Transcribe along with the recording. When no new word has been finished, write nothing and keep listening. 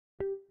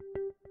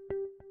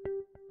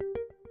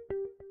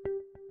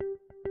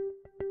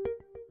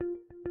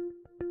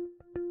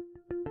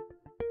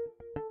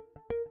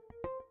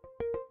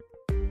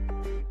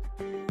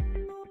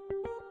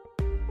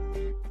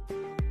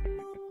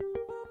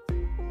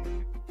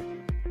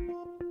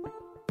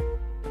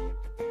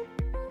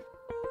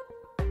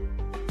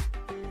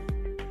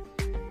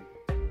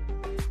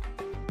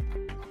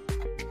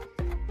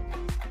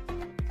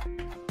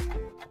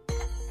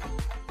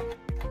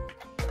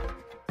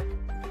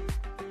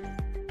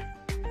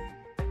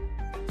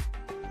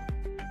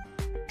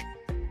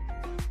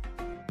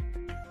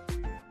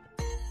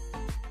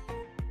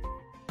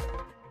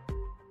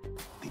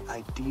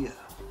idea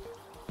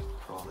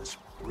for all this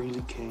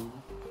really came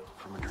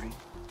from a dream?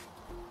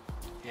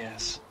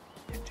 Yes,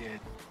 it did.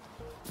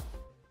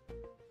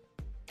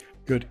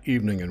 Good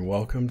evening and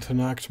welcome to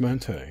Nox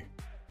Mente.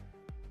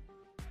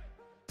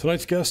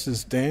 Tonight's guest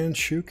is Dan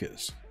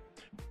Shukis.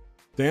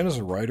 Dan is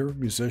a writer,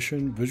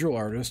 musician, visual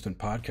artist, and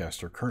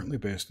podcaster currently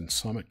based in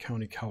Summit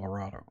County,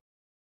 Colorado.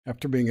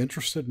 After being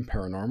interested in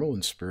paranormal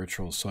and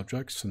spiritual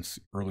subjects since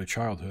early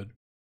childhood,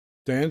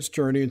 Dan's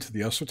journey into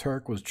the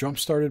esoteric was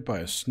jump-started by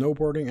a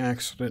snowboarding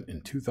accident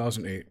in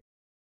 2008,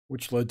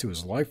 which led to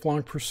his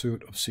lifelong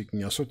pursuit of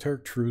seeking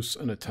esoteric truths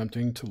and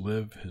attempting to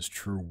live his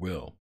true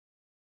will.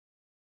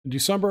 In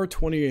December of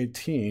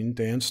 2018,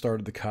 Dan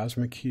started the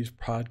Cosmic Keys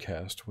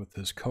podcast with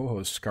his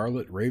co-host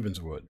Scarlett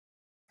Ravenswood,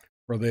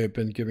 where they have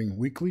been giving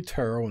weekly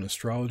tarot and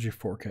astrology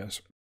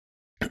forecasts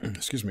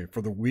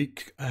for the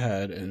week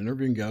ahead and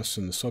interviewing guests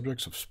in the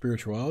subjects of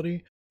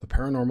spirituality, the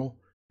paranormal,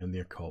 and the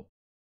occult.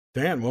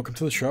 Dan, welcome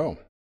to the show.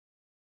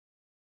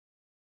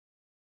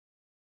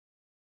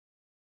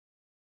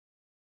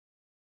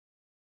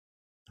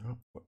 Oh,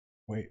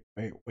 wait.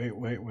 I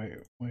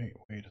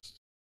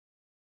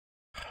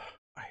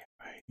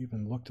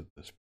even looked at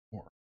this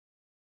before.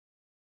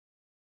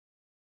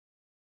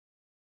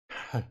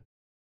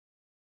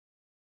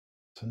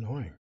 It's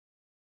annoying.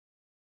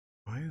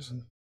 Why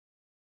isn't...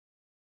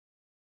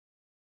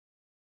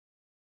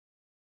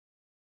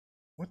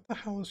 What the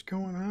hell is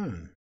going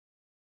on?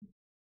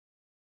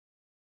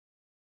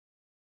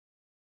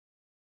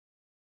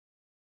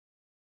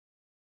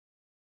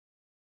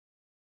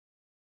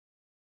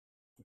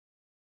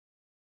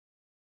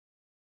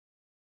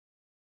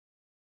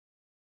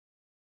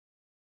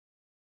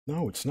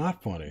 No, it's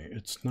not funny.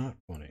 It's not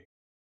funny.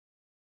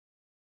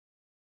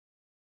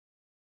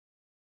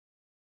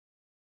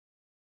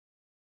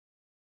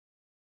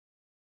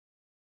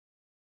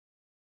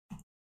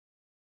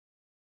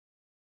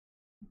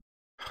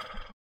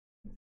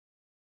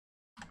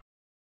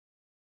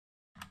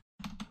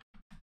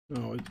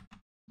 No,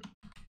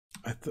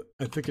 I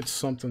think it's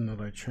something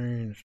that I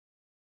changed.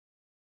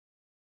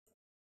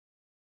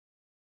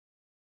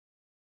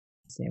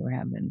 Say we're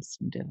having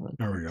some difficulties.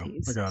 There we go.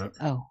 I got it.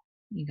 Oh,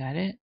 you got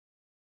it?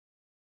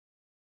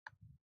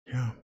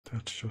 Yeah,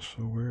 that's just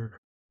so weird.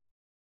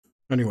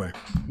 Anyway,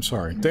 I'm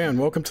sorry. Dan,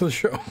 welcome to the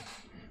show.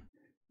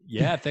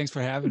 Yeah, thanks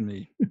for having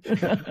me.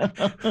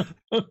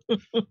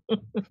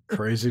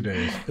 Crazy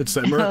days. It's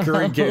that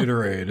Mercury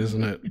Gatorade,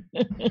 isn't it?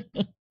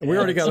 We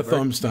already got a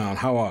thumbs down.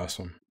 How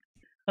awesome.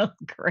 Oh,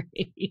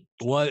 great.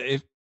 Well,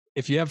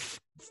 if you have,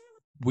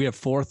 we have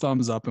 4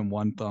 thumbs up and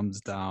 1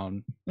 thumbs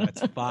down.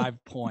 That's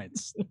 5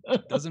 points.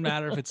 Doesn't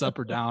matter if it's up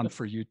or down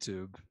for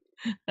YouTube.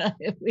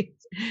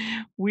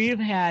 We've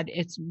had,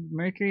 it's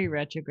Mercury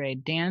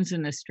retrograde. Dan's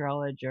an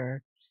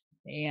astrologer,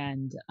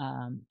 and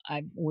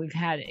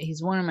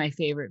he's one of my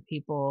favorite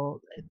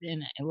people,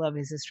 and I love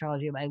his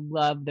astrology. I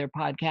love their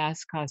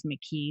podcast,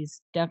 Cosmic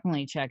Keys.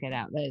 Definitely check it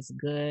out. That is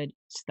good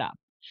stuff.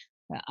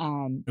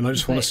 And I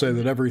just want to say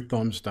that every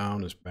thumbs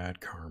down is bad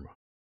karma.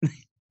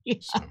 Yeah,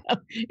 so.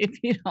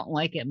 If you don't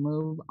like it,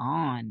 move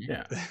on.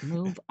 Yeah.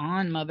 Move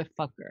on,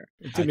 motherfucker.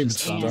 It didn't even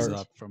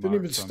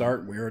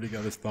start. We already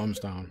got his thumbs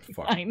down.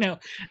 Fuck. I know.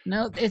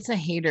 No, it's a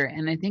hater,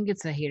 and I think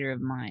it's a hater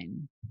of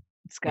mine.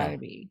 It's got to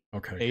be.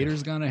 Okay.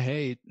 Haters gonna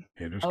hate.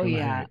 Haters oh, gonna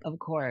yeah, hate. Of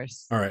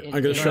course. All right, I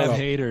gotta shut up.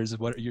 Haters,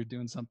 what you're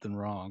doing something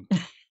wrong.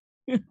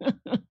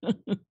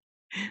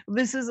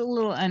 This is a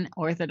little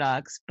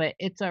unorthodox, but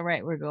it's all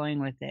right. We're going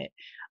with it.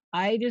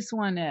 I just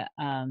want to,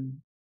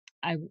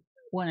 I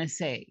want to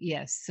say,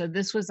 yes. So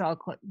this was all,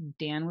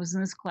 Dan was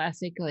in this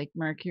classic, like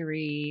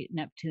Mercury,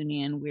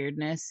 Neptunian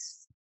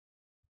weirdness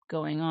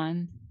going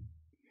on.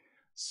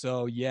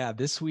 So yeah,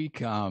 this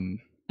week, the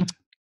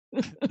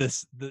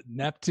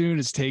Neptune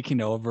is taking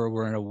over.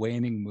 We're in a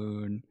waning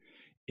moon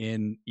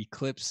in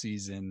eclipse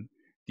season.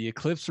 The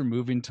eclipse we're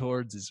moving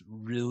towards is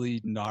really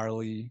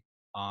gnarly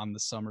on the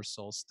summer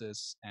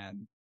solstice,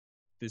 and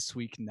this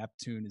week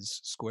Neptune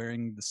is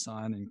squaring the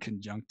sun and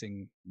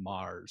conjuncting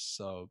Mars.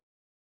 So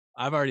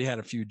I've already had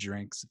a few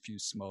drinks, a few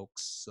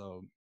smokes,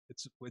 so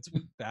it's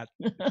that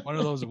one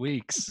of those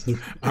weeks.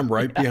 I'm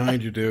right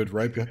behind you, dude.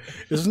 Right behind.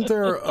 Isn't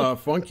there a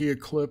funky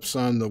eclipse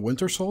on the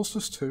winter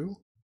solstice too?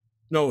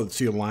 No, it's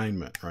the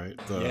alignment, right?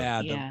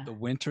 The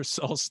winter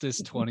solstice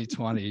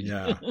 2020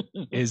 yeah.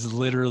 is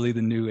literally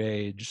the new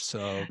age.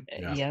 So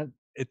yeah.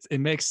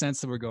 It makes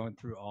sense that we're going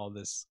through all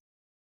this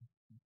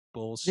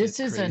bullshit. This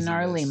is craziness. a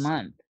gnarly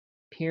month,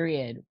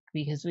 period,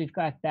 because we've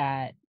got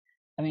that.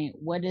 I mean,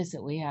 what is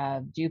it? We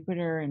have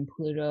Jupiter and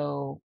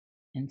Pluto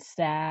and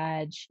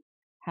Sag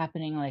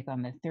happening like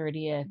on the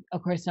 30th.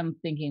 Of course, I'm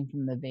thinking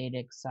from the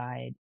Vedic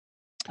side.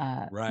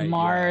 Right.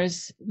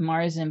 Mars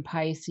in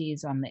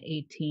Pisces on the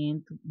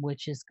 18th,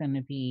 which is going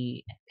to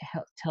be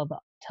till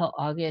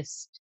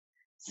August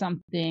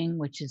something,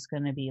 which is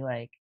going to be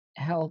like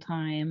hell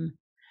time.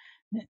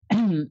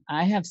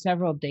 I have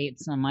several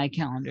dates on my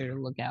calendar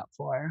to look out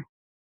for.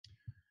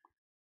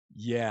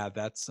 Yeah,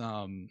 that's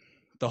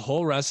the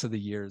whole rest of the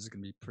year is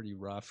going to be pretty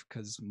rough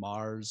because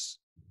Mars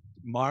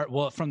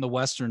from the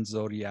Western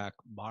zodiac,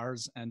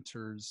 Mars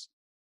enters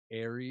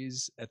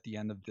Aries at the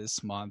end of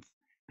this month,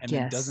 and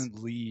then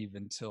doesn't leave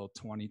until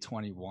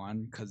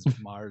 2021 because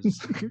Mars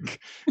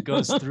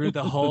goes through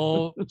the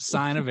whole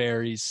sign of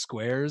Aries,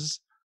 squares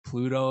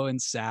Pluto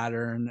and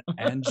Saturn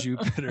and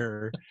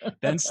Jupiter,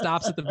 then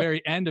stops at the very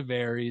end of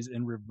Aries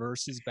and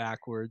reverses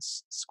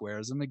backwards,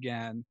 squares them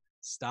again,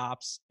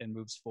 stops and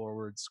moves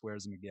forward,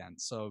 squares them again.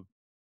 So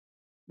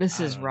this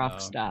is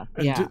rough stuff.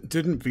 And yeah.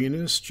 Didn't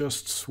Venus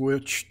just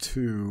switch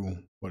to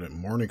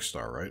morning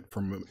star, right?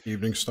 From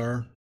evening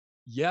star?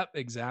 Yep,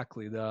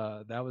 exactly.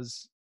 That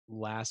was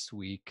last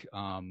week.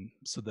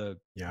 So the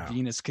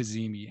Venus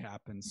Cazimi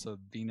happened. So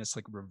Venus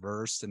like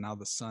reversed, and now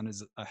the sun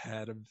is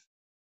ahead of,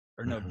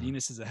 or no,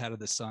 Venus is ahead of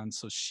the sun.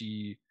 So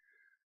she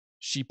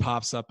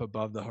pops up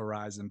above the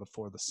horizon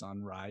before the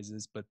sun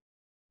rises. But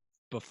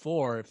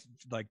before, if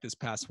like this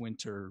past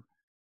winter,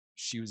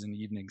 she was an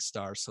evening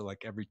star. So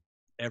like every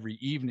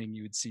evening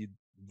you would see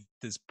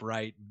this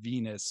bright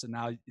Venus. And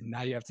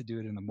now you have to do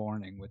it in the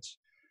morning, which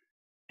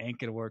ain't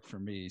gonna work for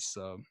me.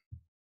 So,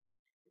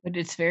 but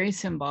it's very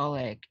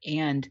symbolic,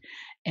 and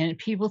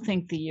people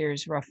think the year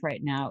is rough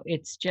right now.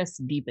 It's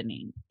just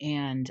deepening,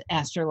 and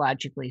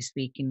astrologically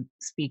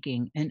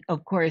speaking, and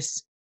of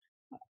course,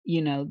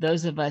 you know,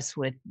 those of us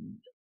with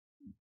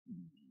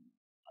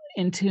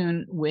in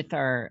tune with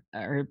our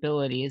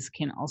abilities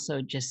can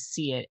also just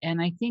see it. And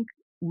I think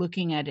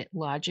looking at it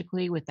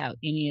logically without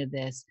any of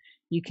this,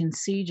 you can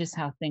see just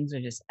how things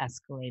are just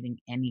escalating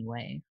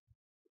anyway.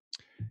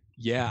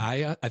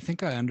 Yeah, I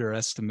think I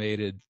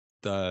underestimated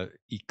the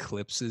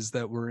eclipses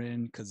that we're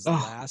in, because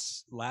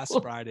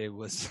last Friday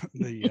was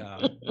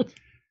the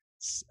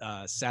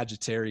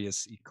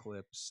Sagittarius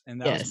eclipse, and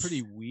that was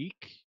pretty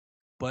weak.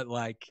 But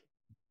like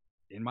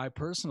in my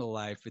personal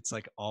life, it's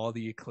like all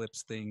the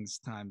eclipse things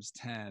times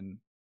 10.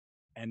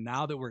 And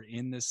now that we're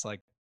in this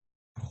like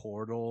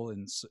portal,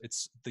 and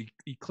it's the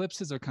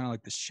eclipses are kind of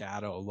like the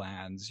shadow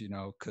lands, you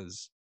know,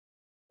 because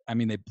I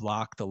mean they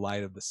block the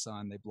light of the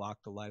sun, they block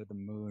the light of the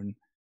moon.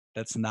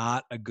 That's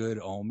not a good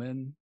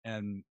omen.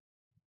 And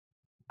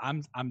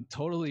I'm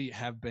totally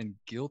have been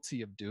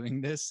guilty of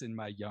doing this in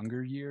my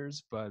younger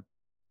years, but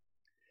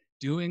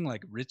doing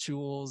like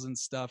rituals and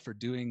stuff or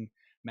doing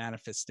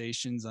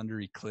manifestations under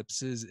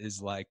eclipses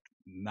is like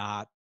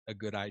not a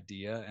good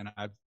idea. And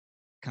I've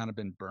kind of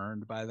been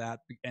burned by that.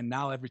 And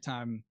now every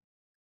time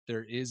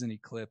there is an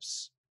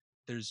eclipse,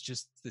 there's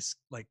just this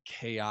like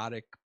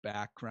chaotic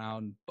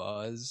background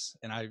buzz.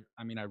 And I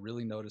mean, I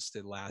really noticed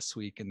it last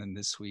week, and then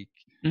this week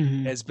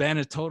has been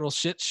a total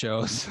shit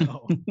show.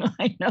 So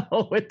I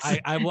know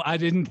I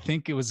didn't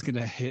think it was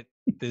gonna hit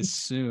this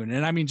soon.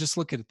 And I mean, just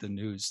look at the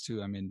news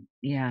too. I mean,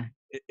 yeah,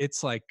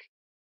 it's like,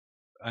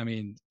 I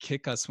mean,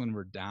 kick us when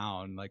we're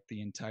down. Like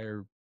the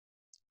entire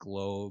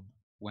globe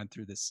went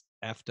through this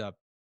effed up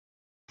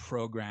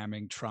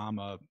programming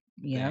trauma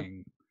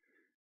thing.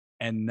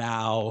 And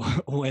now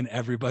when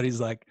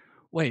everybody's like,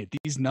 wait,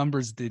 these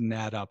numbers didn't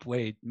add up.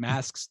 Wait,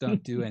 masks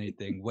don't do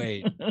anything.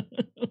 Wait,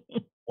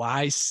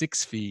 why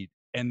 6 feet?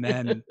 And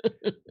then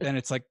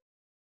it's like,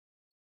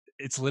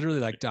 it's literally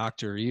like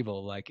Dr.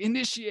 Evil, like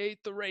initiate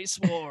the race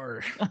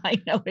war.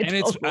 I know. And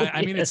it's,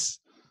 I mean,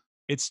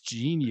 it's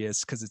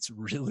genius because it's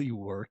really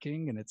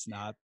working, and it's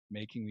not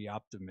making me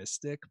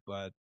optimistic,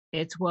 but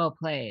it's well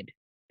played.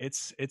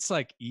 It's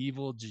like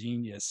evil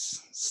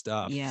genius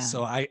stuff. Yeah.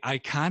 So I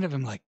kind of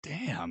am like,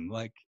 damn,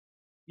 like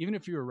even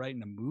if you were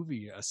writing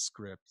a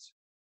script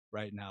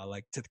right now,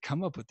 like to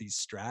come up with these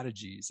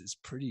strategies is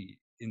pretty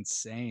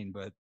insane.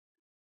 But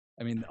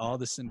I mean, all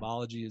the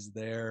symbology is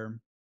there.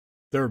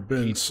 There have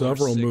been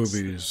several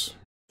movies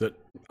that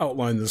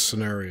outline this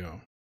scenario.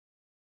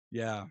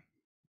 Yeah.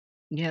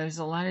 Yeah, there's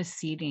a lot of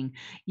seeding.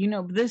 You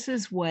know, this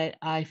is what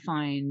I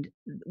find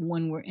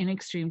when we're in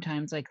extreme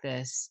times like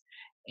this,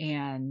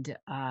 and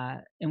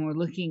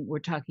we're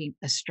talking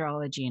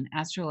astrology and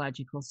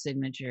astrological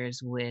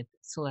signatures with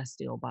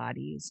celestial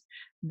bodies.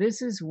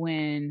 This is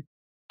when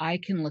I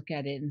can look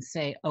at it and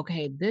say,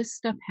 okay, this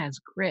stuff has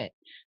grit.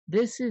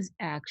 This is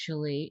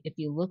actually, if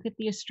you look at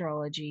the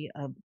astrology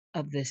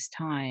of this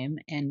time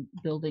and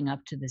building up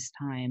to this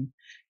time,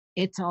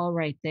 it's all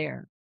right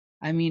there.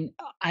 I mean,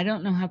 I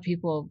don't know how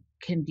people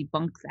can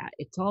debunk that.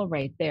 It's all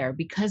right there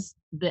because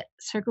the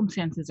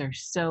circumstances are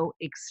so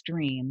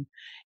extreme.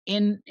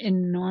 In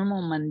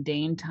normal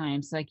mundane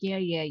times, like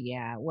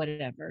yeah,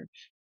 whatever.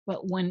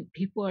 But when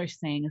people are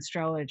saying,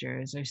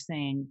 astrologers are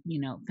saying, you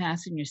know,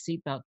 fasten your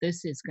seatbelt,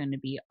 this is going to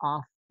be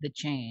off the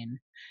chain.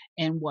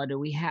 And what do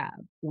we have?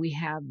 We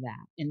have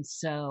that. And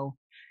so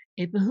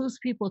it behooves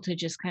people to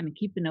just kind of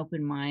keep an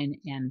open mind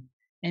and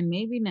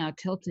maybe now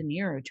tilt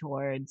nearer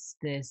towards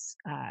this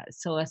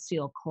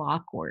celestial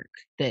clockwork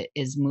that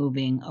is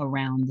moving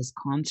around this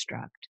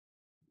construct.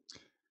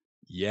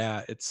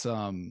 Yeah, it's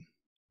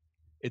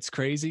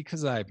crazy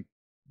because I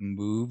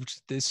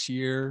moved this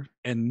year,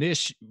 and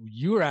Nish,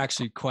 you were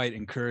actually quite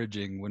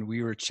encouraging when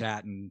we were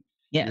chatting.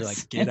 Yes. You're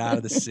like, get out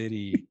of the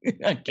city.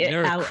 Get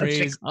out of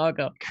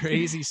Chicago.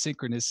 Crazy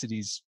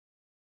synchronicities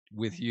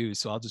with you,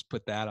 so I'll just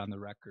put that on the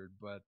record.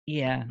 But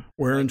Yeah.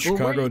 Where in Like, well,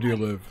 Chicago where- do you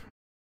live?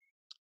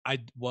 I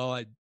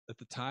at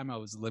the time I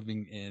was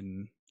living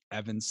in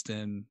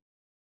Evanston.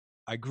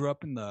 I grew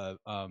up in the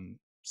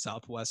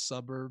southwest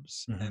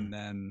suburbs, Mhm. and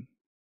then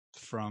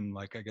from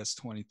like I guess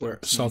 2013 Where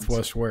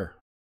southwest? Where?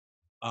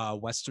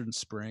 Western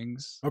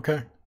Springs.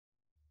 Okay,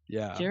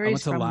 Yeah, I Jerry's went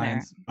to from there.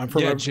 Lions. I'm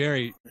from Yeah,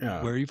 Jerry.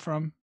 yeah, Where are you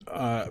from?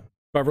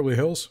 Beverly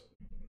Hills.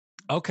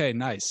 Okay,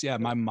 nice. Yeah,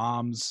 my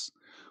mom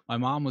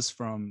was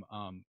from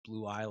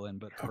Blue Island,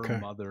 but her Okay.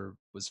 mother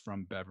was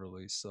from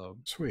Beverly. So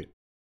Sweet.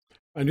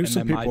 I knew and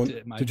some then people.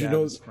 my Did you dad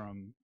know? was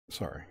from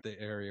Sorry. the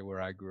area where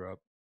I grew up.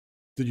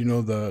 Did you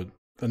know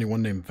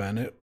anyone named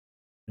Vennett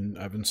in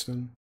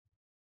Evanston?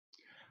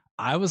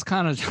 I was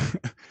kind of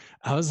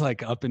I was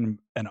like up in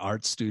an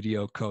art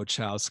studio coach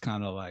house,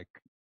 kind of like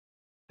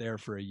there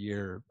for a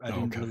year. I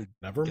didn't really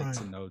Never get mind.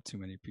 to know too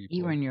many people.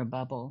 You were in your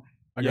bubble.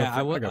 I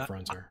Yeah, got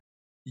friends there.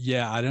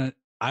 Yeah,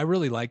 I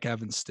really like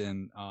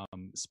Evanston,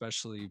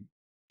 especially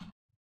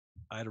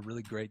I had a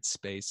really great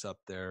space up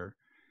there,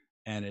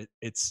 and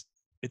it's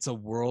a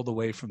world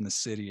away from the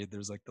city.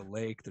 There's like the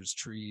lake, there's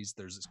trees,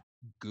 there's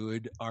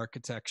good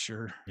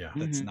architecture Yeah.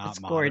 that's Mhm. not It's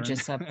modern.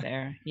 gorgeous up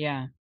there.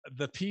 Yeah.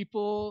 The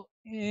people,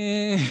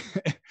 A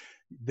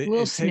little it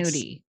takes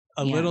snooty.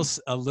 a Yeah.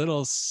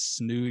 little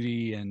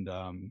snooty, and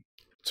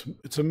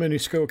It's a mini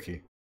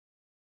Skokie.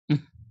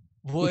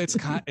 well, it's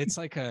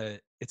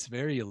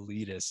very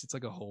elitist. It's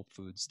like a Whole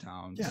Foods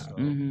town. Yeah. So.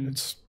 Mhm.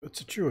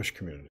 It's a Jewish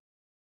community.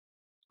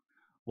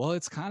 Well,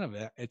 it's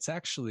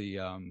actually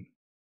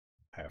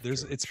Half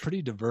it's Jewish.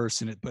 pretty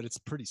diverse in it, but it's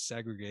pretty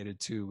segregated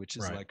too, which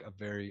is Right. like a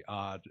very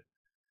odd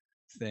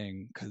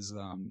thing because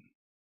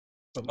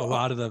But a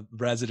lot of the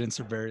residents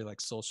are very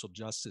like social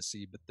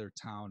justice-y, but their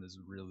town is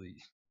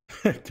really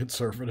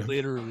conservative.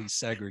 literally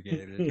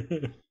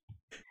segregated.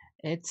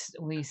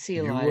 We see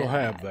a You lot will of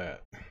have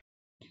that. that.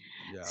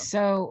 Yeah.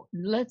 So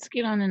let's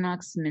get on to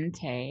Nox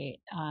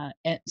Mente.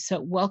 So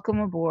welcome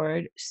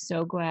aboard.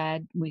 So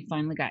glad we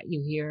finally got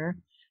you here.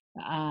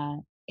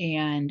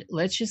 And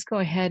let's just go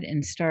ahead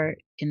and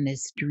start in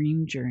this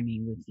dream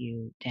journey with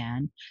you,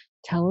 Dan.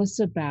 Tell us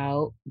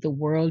about the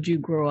world you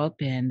grew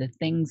up in, the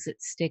things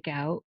that stick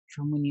out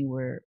from when you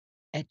were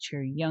at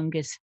your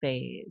youngest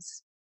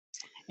phase.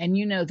 And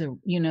you know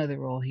the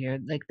role here,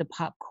 like the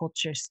pop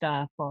culture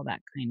stuff, all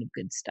that kind of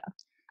good stuff.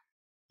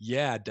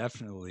 Yeah,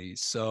 definitely.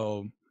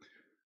 So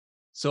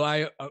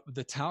I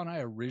the town I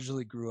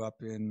originally grew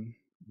up in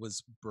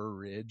was Burr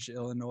Ridge,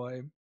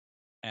 Illinois,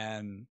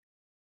 and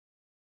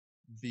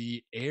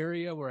the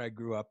area where I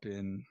grew up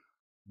in,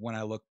 when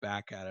I look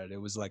back at it, it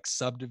was like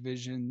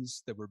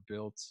subdivisions that were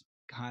built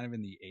kind of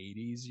in the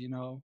 80s, you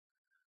know,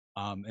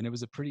 and it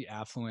was a pretty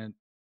affluent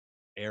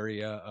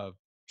area of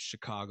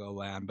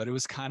Chicagoland, but it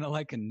was kind of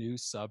like a new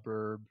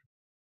suburb,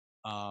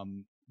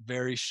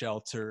 very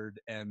sheltered.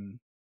 And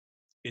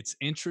it's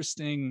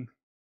interesting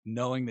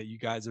knowing that you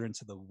guys are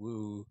into the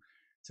woo,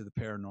 to the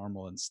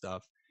paranormal and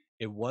stuff.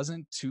 It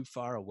wasn't too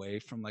far away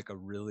from like a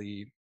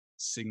really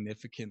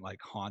significant like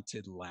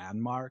haunted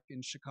landmark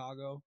in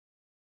Chicago,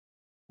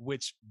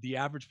 which the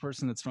average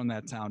person that's from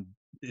that town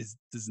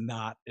does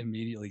not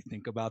immediately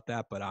think about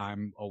that, but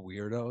I'm a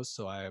weirdo,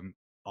 so I'm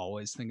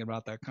always thinking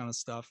about that kind of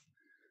stuff.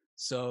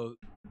 So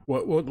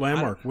What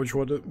landmark?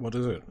 What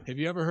is it? have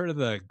you ever heard of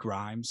the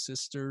Grimes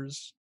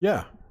sisters?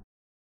 Yeah.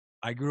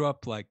 I grew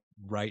up like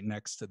right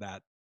next to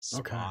that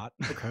Okay. spot.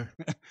 Okay.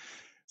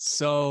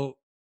 So,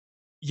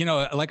 you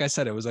know, like I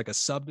said, it was like a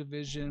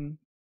subdivision,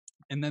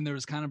 and then there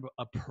was kind of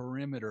a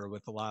perimeter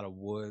with a lot of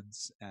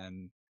woods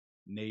and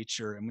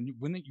nature. And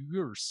when you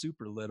were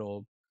super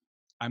little,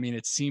 I mean,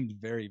 it seemed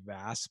very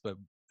vast, but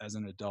as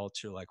an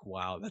adult, you're like,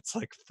 wow, that's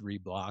like 3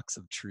 blocks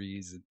of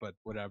trees, but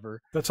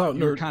whatever. That's how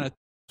You were kind of,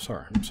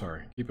 Sorry, I'm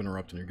sorry. Keep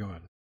interrupting you. Go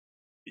ahead.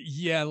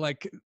 yeah,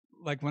 like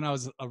when I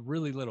was a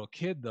really little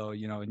kid, though,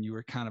 you know, and you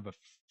were kind of a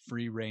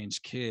free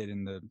range kid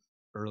in the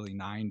early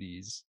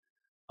 90s.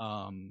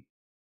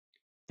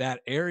 That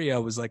area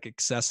was like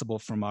accessible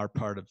from our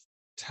part of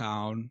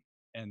town,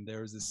 and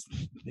there was this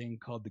thing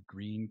called the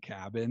Green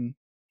Cabin,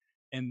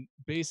 and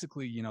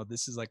basically, you know,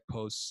 this is like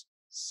post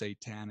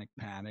satanic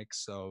panic.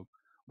 So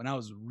when I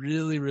was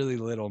really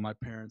little, my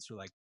parents were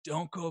like,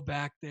 don't go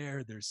back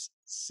there, there's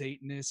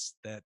Satanists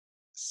that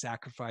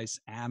sacrifice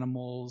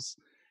animals.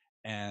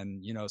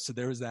 And you know, so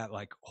there was that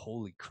like,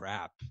 holy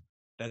crap,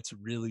 that's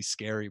really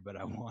scary, but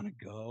I want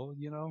to go,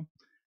 you know.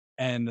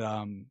 And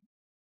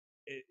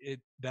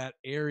that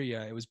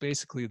area, it was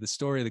basically the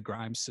story of the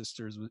Grimes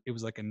sisters. It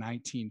was like a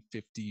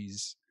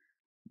 1950s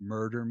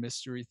murder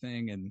mystery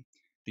thing, and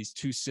these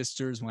 2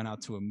 sisters went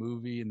out to a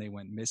movie and they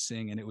went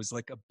missing, and it was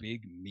like a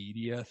big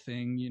media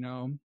thing, you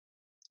know,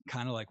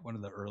 kind of like one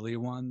of the early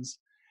ones.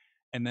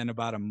 And then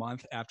about a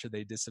month after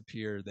they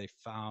disappeared, they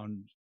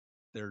found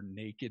their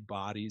naked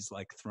bodies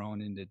like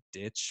thrown in a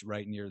ditch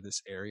right near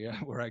this area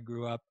where I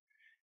grew up.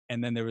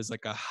 And then there was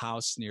like a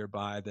house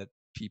nearby that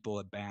people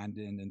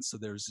abandoned, and so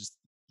there was just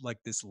like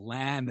this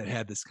land that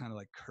had this kind of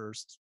like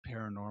cursed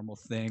paranormal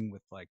thing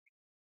with like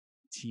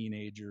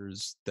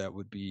teenagers that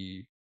would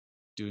be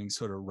doing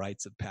sort of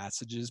rites of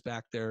passages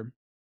back there.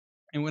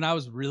 And when I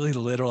was really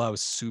little, I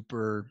was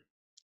super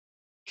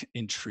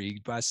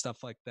intrigued by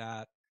stuff like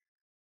that.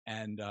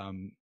 And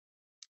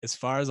as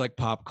far as like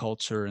pop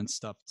culture and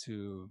stuff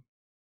too,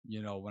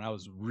 when I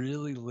was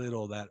really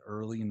little, that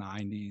early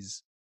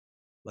 90s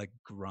like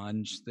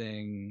grunge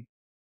thing,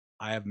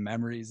 I have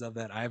memories of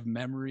that. I have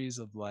memories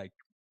of like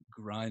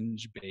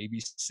grunge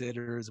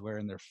babysitters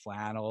wearing their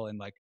flannel and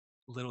like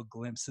little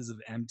glimpses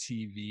of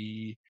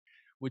MTV,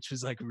 which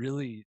was like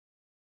really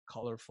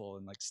colorful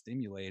and like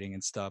stimulating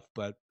and stuff.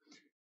 But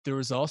there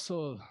was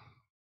also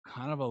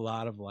kind of a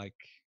lot of like,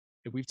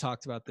 we've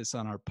talked about this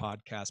on our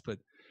podcast, but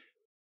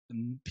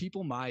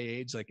people my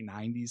age, like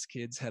 90s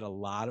kids, had a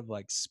lot of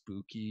like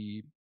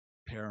spooky,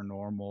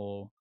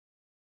 paranormal,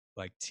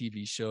 like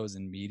TV shows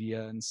and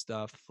media and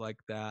stuff like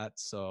that.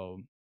 So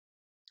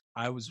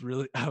I was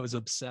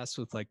obsessed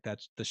with like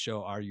the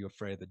show Are You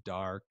Afraid of the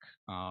Dark?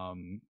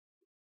 And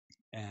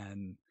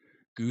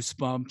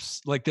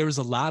Goosebumps. Like there was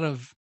a lot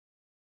of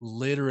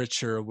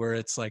literature where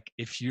it's like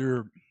if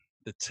you're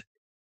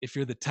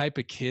the type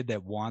of kid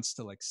that wants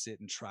to like sit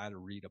and try to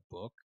read a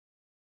book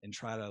and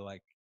try to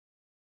like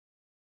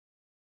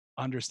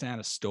understand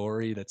a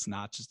story that's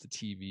not just a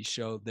TV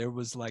show, there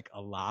was like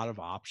a lot of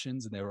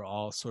options and they were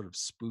all sort of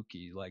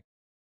spooky. Like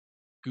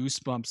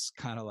Goosebumps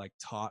kind of like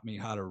taught me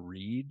how to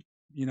read,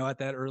 at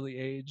that early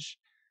age.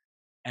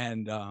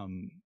 And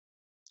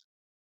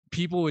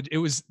there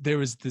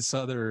was this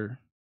other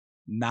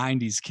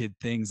 90s kid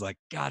things like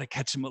gotta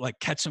catch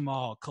them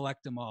all,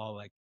 collect them all,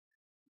 like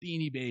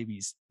Beanie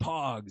Babies,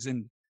 Pogs,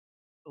 and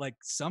like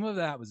some of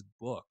that was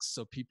books.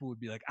 So people would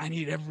be like, I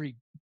need every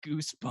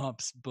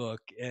Goosebumps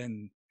book.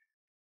 And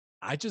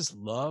I just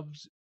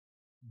loved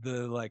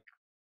the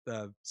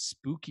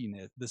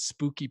spookiness, the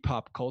spooky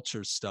pop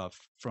culture stuff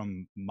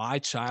from my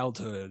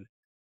childhood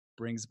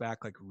brings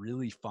back like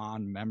really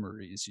fond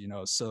memories,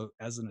 So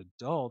as an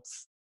adult,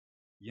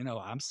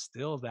 I'm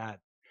still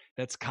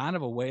that's kind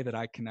of a way that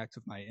I connect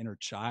with my inner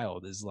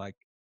child, is like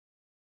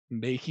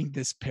making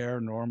this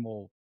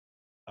paranormal,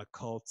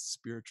 occult,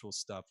 spiritual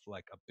stuff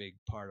like a big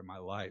part of my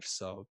life.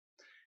 So,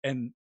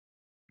 and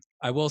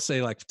I will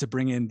say, like, to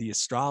bring in the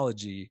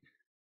astrology,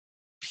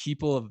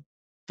 people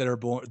that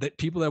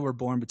were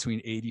born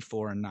between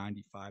 84 and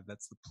 95,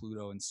 that's the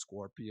Pluto and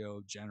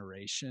Scorpio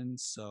generation.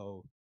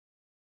 So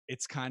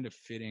it's kind of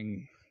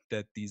fitting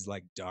that these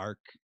like dark,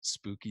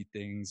 spooky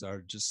things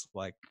are just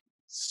like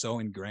so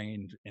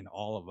ingrained in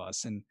all of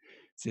us. And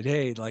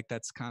today, like,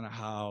 that's kind of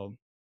how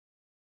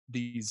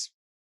these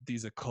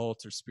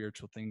occult or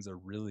spiritual things are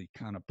really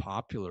kind of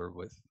popular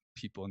with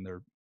people in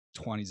their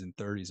 20s and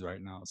 30s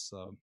right now.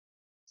 So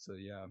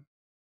yeah.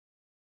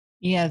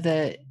 Yeah,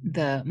 the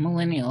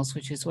millennials,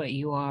 which is what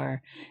you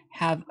are,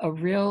 have a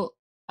real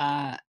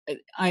I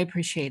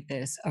appreciate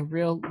this, a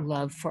real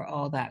love for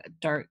all that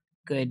dark,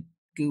 good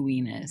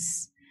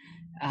gooiness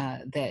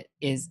that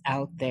is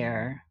out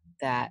there,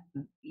 that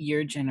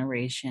your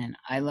generation,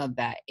 I love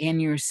that.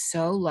 And you're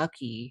so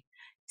lucky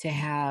to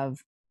have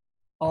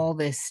all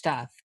this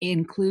stuff,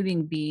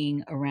 including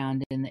being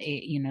around in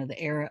the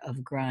era of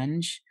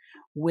grunge,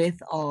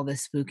 with all the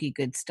spooky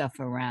good stuff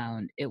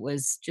around. It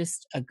was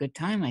just a good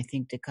time, I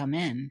think, to come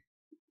in.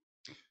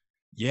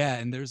 Yeah,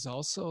 and there's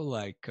also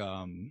like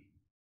I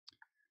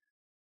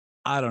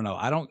don't know.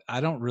 I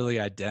don't really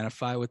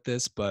identify with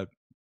this, but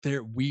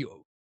there we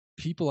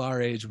people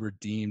our age were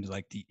deemed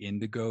like the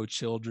indigo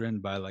children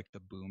by like the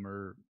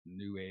boomer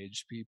new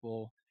age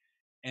people.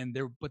 And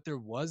there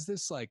was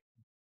this like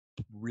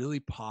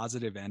really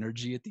positive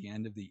energy at the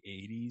end of the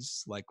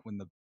 80s, like when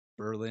the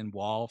Berlin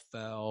Wall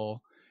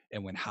fell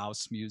and when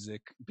house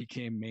music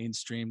became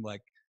mainstream.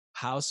 Like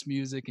house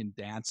music and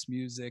dance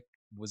music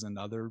was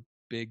another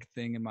big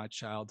thing in my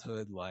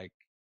childhood. Like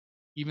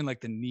even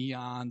like the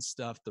neon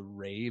stuff, the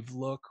rave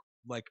look,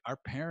 like our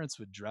parents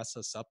would dress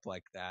us up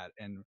like that.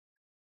 And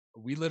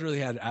we literally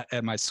had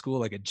at my school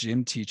like a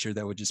gym teacher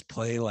that would just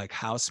play like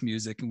house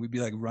music and we'd be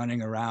like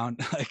running around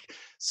like,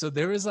 so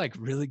there was like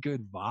really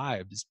good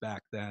vibes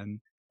back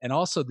then. And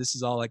also this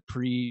is all like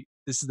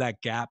this is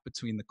that gap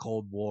between the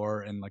Cold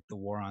War and like the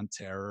War on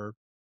Terror.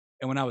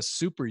 And when I was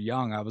super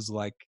young, I was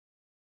like,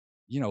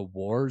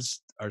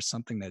 wars are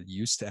something that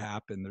used to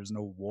happen. There's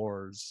no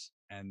wars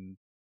and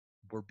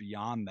we're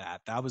beyond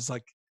that. That was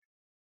like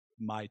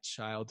my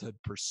childhood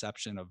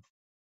perception of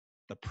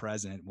the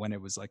present when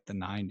it was like the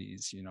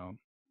 90s.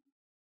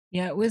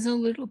 Yeah, it was a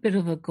little bit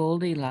of a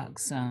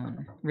Goldilocks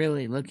zone,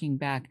 really, looking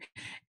back.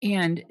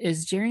 And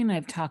as Jerry and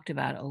I've talked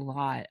about a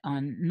lot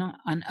on, not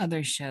on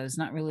other shows,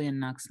 not really in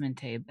Nox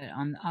Mente, but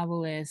on the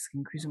Obelisk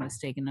and Cruising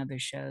Mistake and other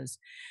shows,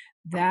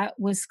 that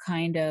was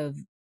kind of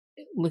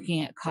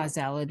looking at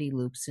causality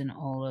loops and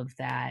all of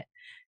that.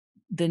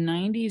 The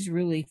 90s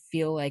really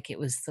feel like it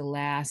was the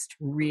last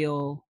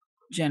real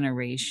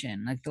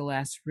generation, like the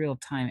last real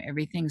time.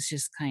 Everything's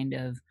just kind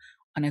of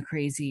on a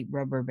crazy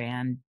rubber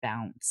band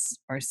bounce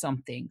or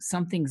something.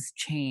 Something's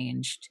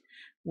changed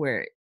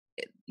where,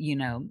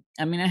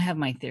 I mean, I have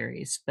my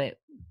theories, but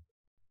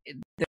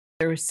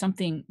there was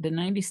something, the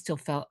 90s still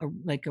felt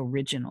like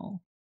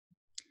original.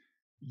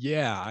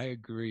 Yeah, I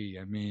agree.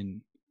 I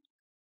mean,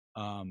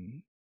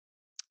 um,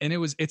 and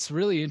it's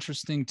really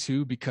interesting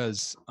too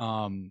because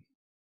I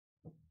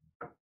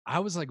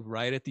was like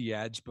right at the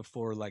edge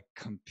before like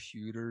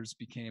computers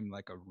became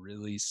like a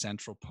really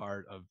central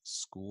part of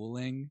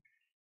schooling.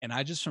 And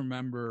I just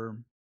remember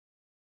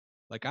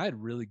like I had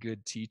really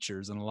good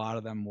teachers and a lot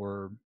of them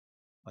were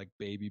like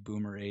baby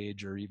boomer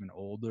age or even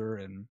older,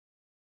 and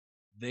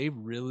they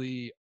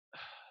really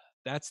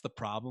that's the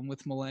problem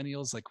with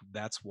millennials. Like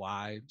that's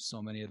why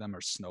so many of them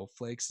are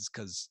snowflakes, is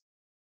because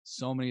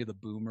so many of the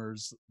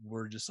boomers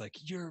were just like,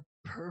 "You're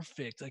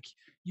perfect. Like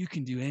you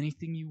can do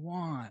anything you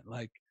want."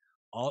 Like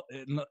all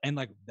and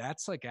like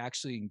that's like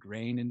actually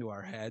ingrained into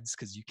our heads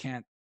because you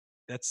can't.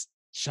 That's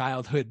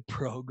childhood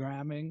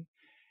programming.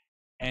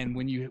 And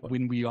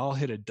when we all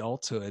hit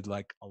adulthood,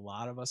 like a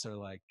lot of us are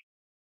like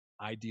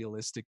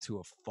idealistic to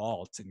a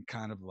fault and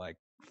kind of like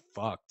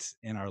fucked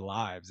in our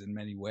lives in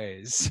many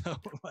ways. So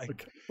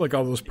like Like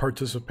all those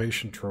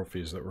participation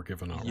trophies that were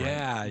given out, right?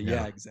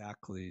 yeah,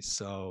 exactly.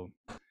 So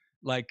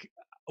like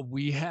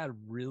we had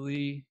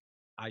really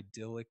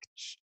idyllic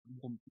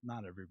well,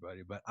 not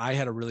everybody, but I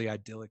had a really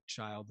idyllic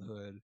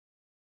childhood,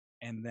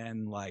 and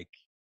then like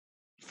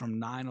from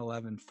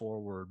 9/11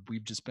 forward,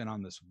 we've just been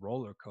on this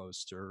roller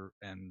coaster,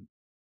 and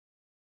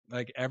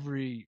like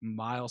every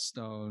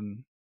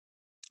milestone,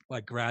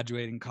 like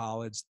graduating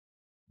college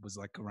was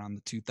like around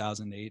the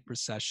 2008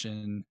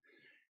 recession,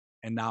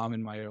 and now I'm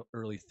in my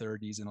early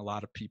 30s, and a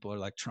lot of people are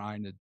like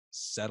trying to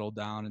settle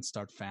down and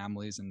start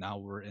families, and now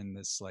we're in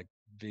this like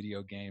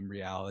video game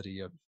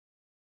reality of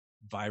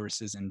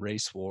viruses and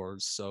race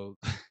wars. So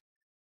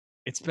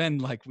it's been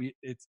like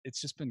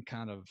it's just been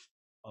kind of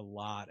a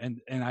lot,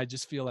 and I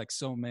just feel like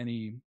so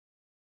many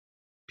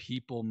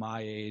people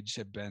my age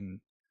have been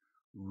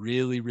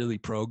really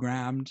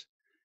programmed,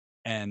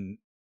 and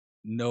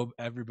no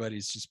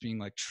everybody's just being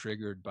like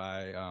triggered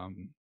by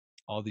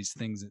all these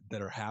things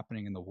that are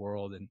happening in the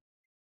world, and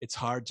it's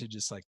hard to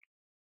just like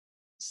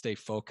stay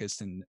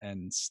focused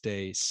and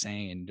stay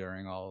sane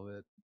during all of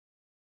it.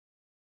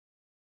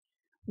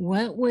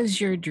 What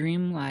was your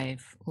dream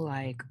life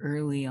like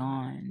early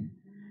on?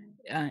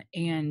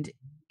 And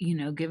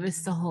give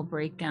us the whole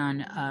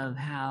breakdown of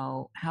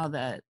how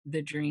the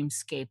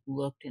dreamscape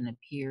looked and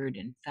appeared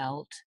and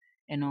felt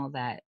and all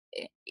that.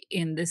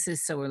 And this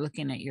is so we're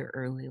looking at your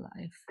early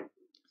life.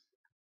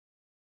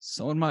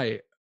 So in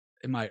my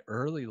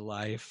early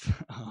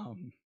life,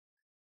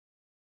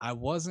 I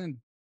wasn't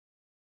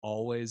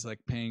always like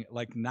paying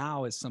like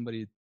now as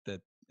somebody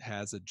that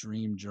has a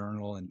dream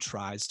journal and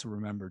tries to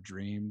remember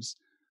dreams.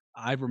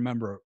 I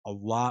remember a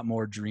lot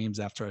more dreams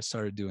after I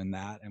started doing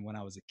that. And when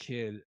I was a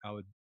kid, I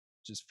would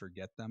just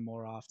forget them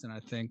more often, I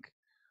think.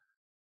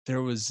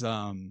 There was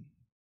there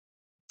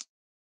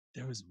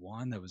was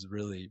one that was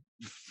really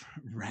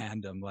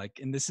random, like,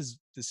 and this is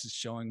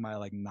showing my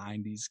like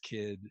 90s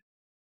kid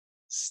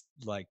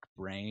like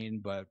brain,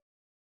 but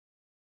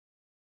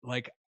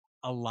like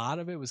a lot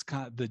of it was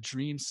kind of the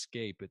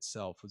dreamscape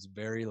itself was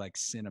very like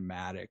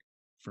cinematic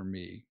for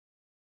me,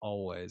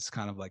 always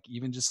kind of like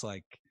even just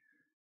like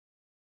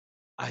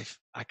I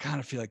kind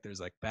of feel like there's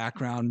like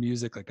background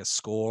music, like a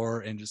score,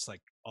 and just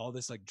like all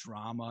this like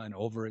drama and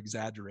over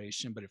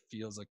exaggeration, but it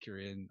feels like you're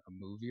in a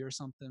movie or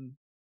something.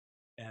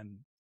 And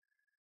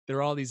there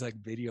are all these like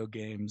video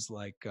games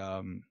like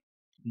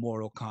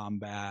Mortal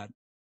Kombat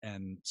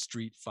and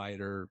Street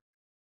Fighter.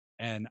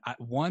 And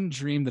one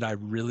dream that I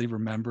really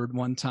remembered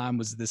one time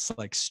was this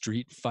like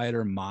Street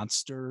Fighter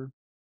monster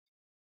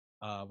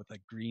with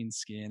like green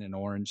skin and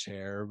orange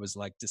hair was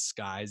like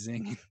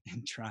disguising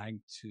and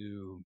trying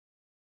to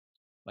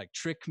like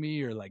trick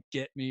me or like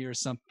get me or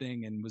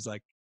something, and was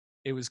like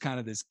it was kind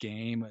of this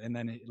game. And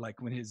then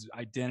like when his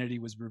identity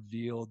was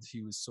revealed,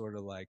 he was sort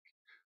of like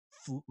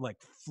like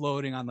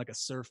floating on like a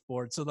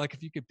surfboard. So like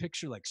if you could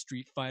picture like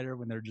Street Fighter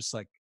when they're just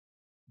like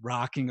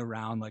rocking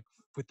around like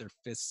with their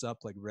fists up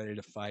like ready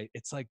to fight,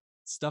 it's like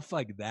stuff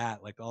like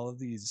that, like all of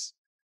these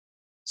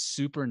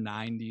super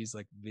 90s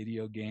like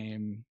video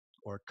game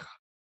or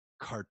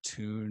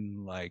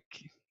cartoon like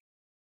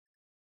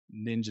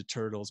Ninja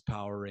Turtles,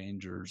 Power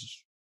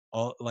Rangers,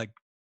 all like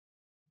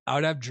I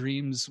would have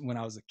dreams when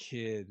I was a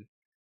kid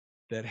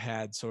that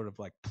had sort of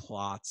like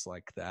plots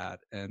like that.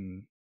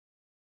 And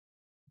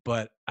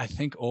but I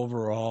think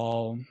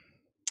overall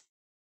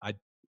I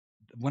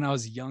when I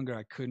was younger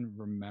I couldn't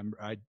remember.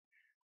 I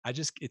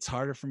just it's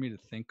harder for me to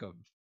think of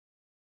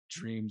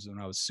dreams when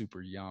I was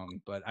super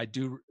young, but I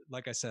do,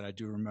 like I said, I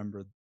do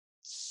remember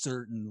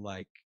certain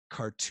like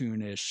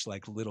cartoonish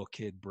like little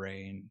kid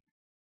brain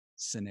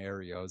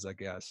scenarios, I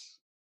guess.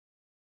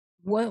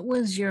 What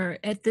was your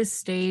at this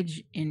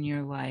stage in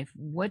your life,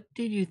 what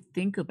did you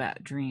think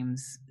about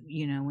dreams,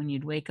 when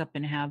you'd wake up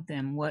and have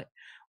them? What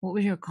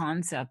was your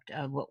concept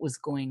of what was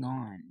going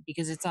on?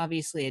 Because it's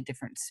obviously a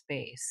different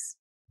space.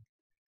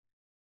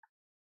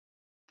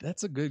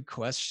 That's a good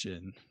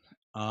question.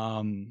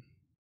 Um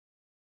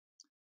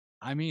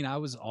I mean, I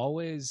was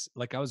always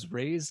like I was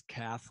raised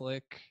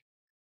Catholic,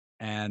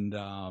 and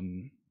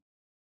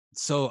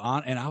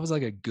and I was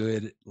like a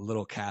good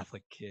little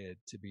Catholic kid,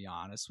 to be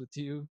honest with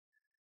you.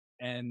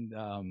 And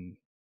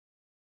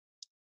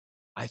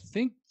I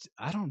think,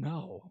 I don't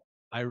know.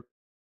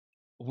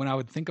 When I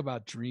would think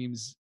about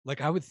dreams,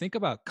 like I would think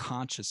about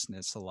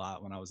consciousness a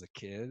lot when I was a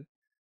kid.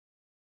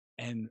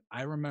 And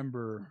I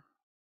remember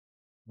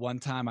one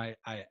time I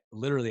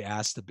literally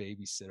asked a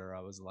babysitter,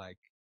 I was like,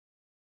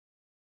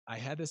 I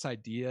had this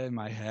idea in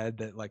my head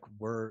that like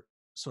we're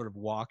sort of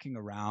walking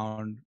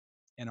around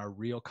and our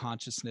real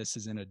consciousness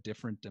is in a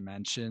different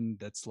dimension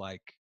that's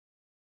like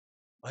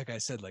I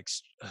said, like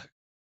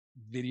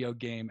video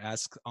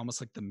game-esque,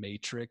 almost like the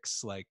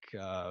Matrix, like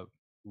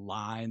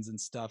lines and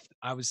stuff.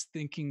 I was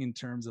thinking in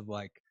terms of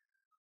like,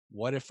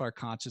 what if our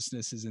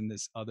consciousness is in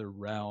this other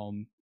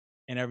realm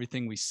and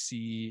everything we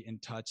see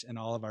and touch and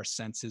all of our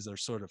senses are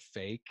sort of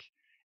fake?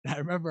 And I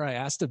remember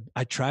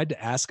I tried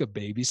to ask a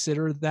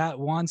babysitter that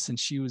once, and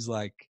she was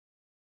like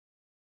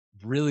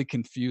really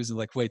confused and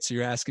like, wait, so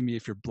you're asking me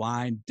if you're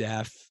blind,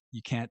 deaf,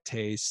 you can't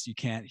taste, you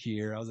can't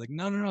hear? I was like,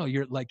 no,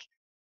 you're like,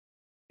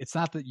 it's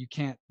not that you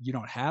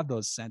don't have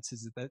those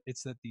senses,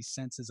 it's that these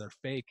senses are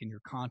fake and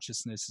your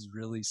consciousness is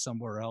really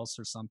somewhere else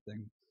or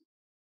something.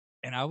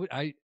 And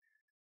I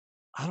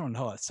don't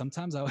know,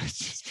 sometimes I would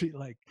just be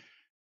like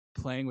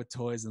playing with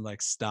toys and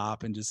like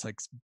stop and just like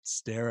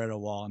stare at a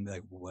wall and be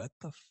like, what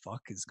the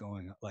fuck is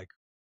going on? Like,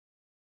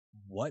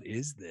 what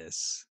is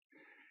this?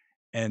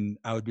 And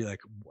I would be like,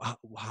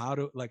 how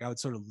do, like, I would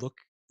sort of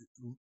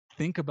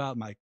think about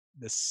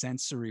the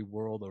sensory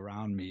world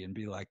around me and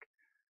be like,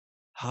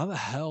 how the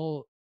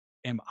hell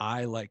am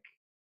I like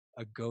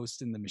a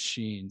ghost in the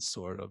machine,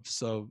 sort of?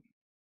 So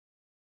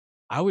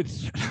I would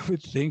I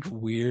would think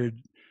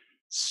weird,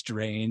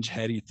 strange,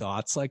 heady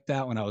thoughts like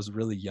that when I was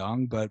really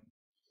young, but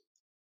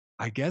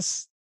I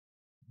guess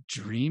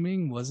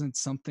dreaming wasn't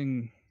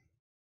something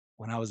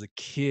when I was a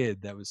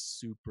kid that was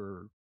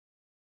super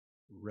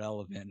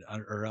relevant,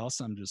 or else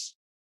I'm just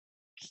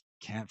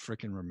can't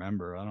freaking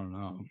remember. I don't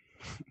know.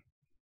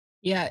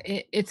 Yeah,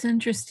 it's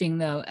interesting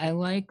though. I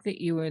like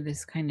that you were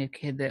this kind of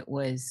kid that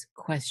was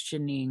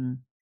questioning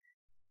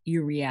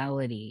your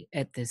reality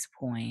at this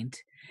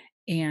point.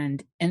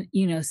 And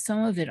you know,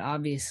 some of it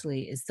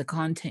obviously is the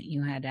content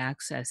you had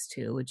access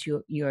to, which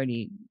you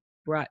already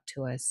brought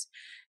to us.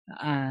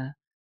 Uh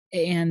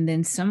and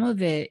then some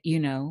of it, you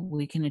know,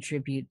 we can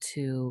attribute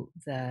to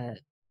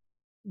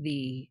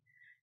the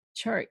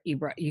chart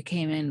you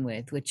came in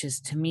with, which is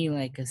to me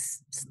like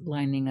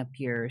lining up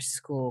your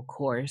school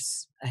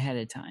course ahead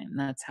of time.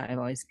 That's how I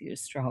always view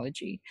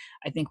astrology.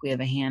 I think we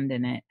have a hand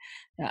in it.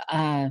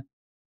 uh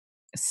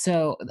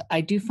so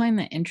I do find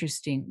that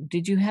interesting.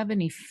 Did you have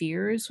any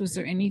fears? Was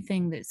there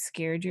anything that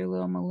scared your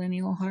little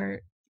millennial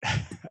heart?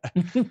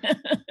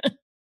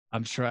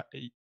 I'm trying.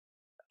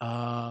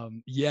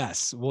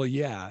 Yes. Well,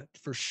 yeah,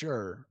 for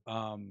sure.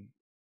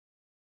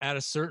 At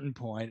a certain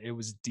point, it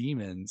was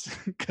demons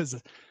because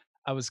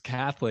I was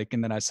Catholic,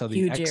 and then I saw The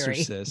Hugh Jerry.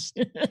 Exorcist.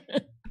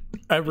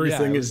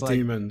 Everything it is was like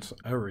demons.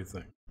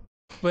 Everything.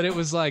 But it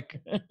was like,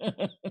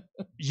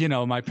 you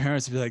know, my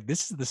parents would be like,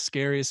 "This is the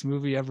scariest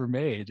movie ever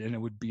made," and it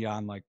would be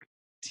on like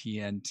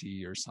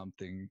TNT or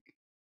something,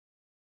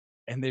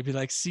 and they'd be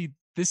like, "See,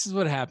 this is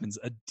what happens.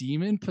 A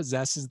demon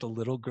possesses the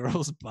little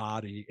girl's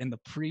body, and the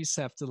priests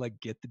have to like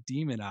get the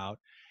demon out."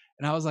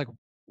 And I was like,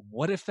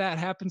 "What if that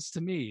happens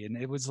to me?" And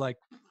it was like,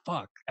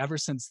 fuck. Ever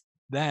since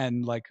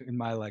then, like in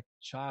my like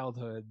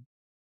childhood,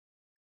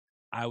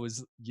 I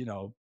was, you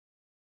know,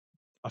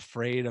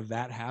 afraid of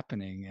that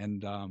happening.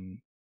 And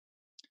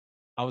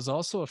I was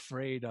also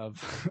afraid of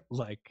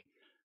like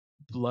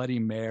Bloody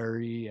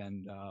Mary,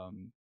 and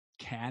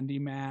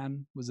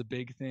Candyman was a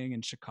big thing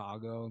in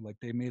Chicago. Like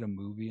they made a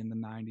movie in the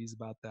 90s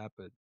about that,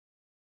 but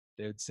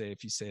they would say,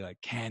 if you say like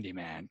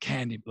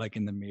Candyman, like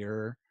in the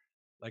mirror,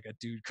 like a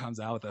dude comes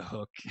out with a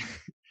hook.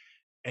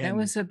 That And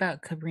was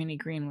about Cabrini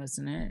Green,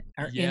 wasn't it?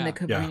 Or in the yeah,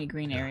 Cabrini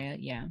Green area,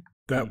 yeah.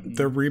 That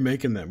they're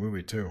remaking that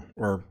movie too,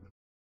 or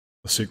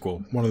a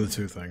sequel. One of the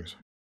two things.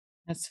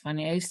 That's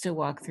funny. I used to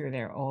walk through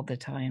there all the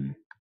time.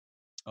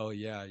 oh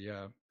yeah,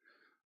 yeah.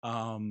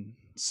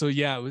 So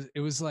yeah, it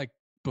was like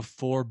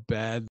before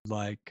bed,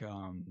 like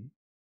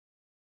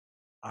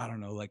I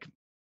don't know, like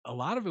a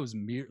lot of it was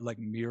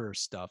mirror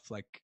stuff.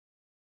 Like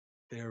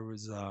there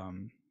was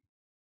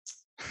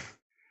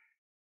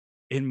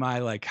in my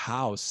like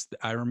house,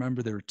 I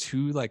remember there were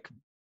two like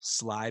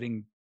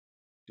sliding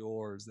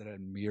doors that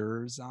had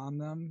mirrors on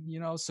them, you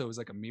know, so it was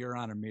like a mirror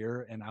on a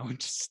mirror, and I would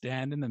just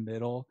stand in the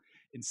middle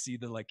and see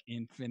the like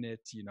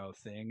infinite, you know,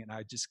 thing, and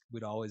I just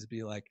would always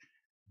be like,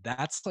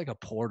 that's like a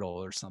portal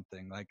or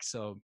something. Like,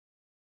 so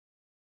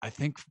I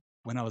think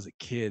when I was a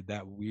kid,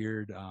 that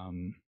weird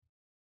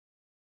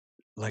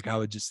like I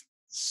would just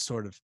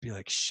sort of be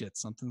like, shit,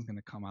 something's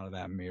gonna come out of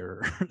that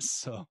mirror.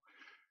 So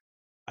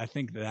I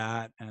think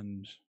that,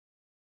 and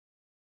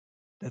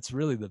that's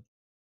really the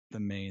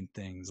main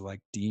things,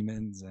 like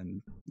demons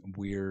and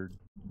weird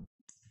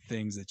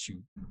things that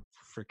you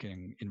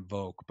freaking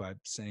invoke by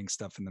saying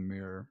stuff in the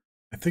mirror.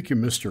 I think you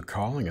missed your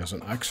calling as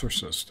an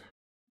exorcist.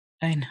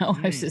 I know.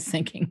 I was just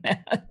thinking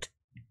that.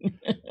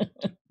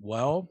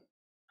 Well,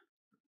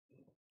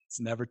 it's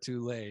never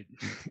too late.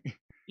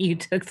 You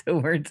took the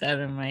words out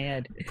of my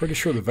head. Pretty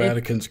sure the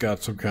Vatican's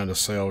got some kind of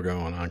sale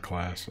going on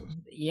classes.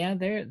 Yeah,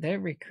 they're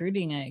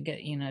recruiting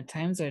it.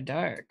 Times are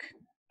dark.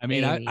 I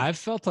mean, baby. I've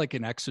felt like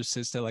an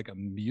exorcist at like a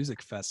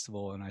music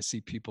festival, and I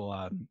see people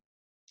on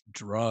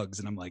drugs,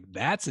 and I'm like,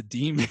 that's a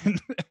demon.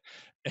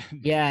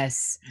 And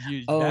Yes.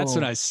 that's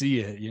when Oh. I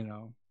see it, you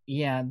know.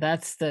 Yeah,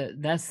 that's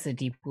the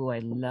deep blue I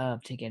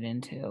love to get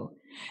into.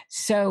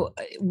 So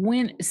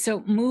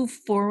move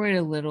forward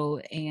a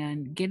little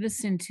and get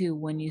us into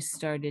when you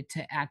started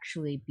to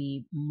actually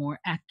be more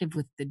active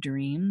with the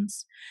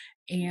dreams,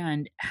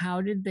 and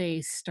how did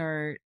they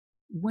start?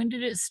 When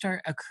did it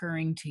start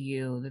occurring to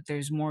you that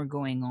there's more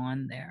going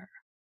on there?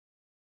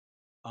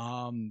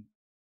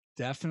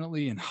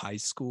 Definitely in high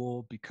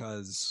school,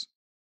 because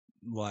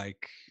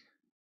like,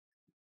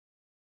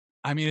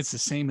 I mean, it's the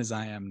same as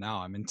I am now.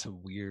 I'm into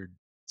weird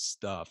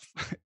stuff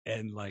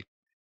and like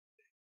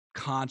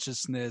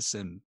consciousness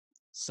and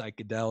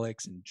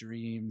psychedelics and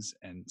dreams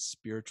and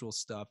spiritual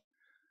stuff.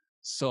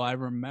 So I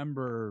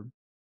remember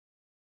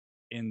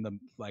in the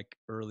like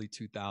early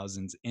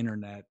 2000s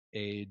internet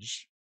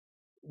age,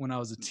 when I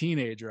was a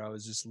teenager, I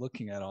was just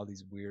looking at all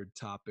these weird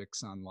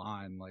topics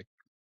online, like,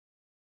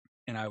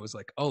 and I was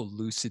like, oh,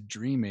 lucid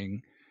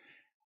dreaming.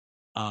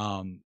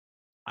 I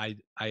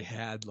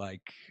had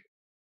like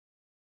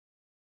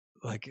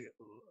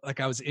like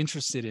I was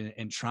interested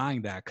in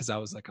trying that, because I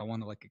was like, I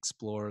want to like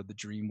explore the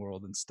dream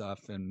world and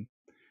stuff. And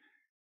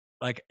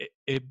like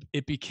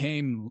it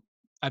became,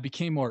 I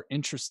became more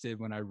interested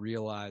when I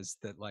realized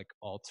that like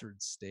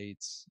altered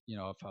states, you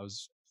know, if I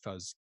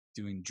was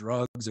doing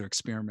drugs or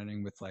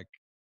experimenting with like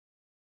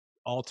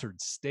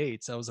altered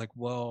states, I was like,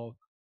 well,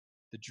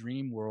 the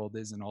dream world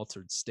is an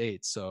altered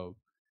state. So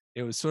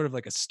it was sort of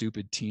like a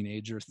stupid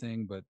teenager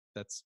thing, but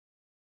that's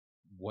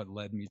what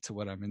led me to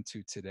what I'm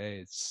into today.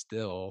 It's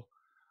still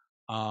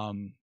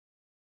um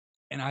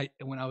and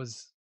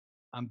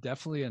I'm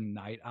definitely a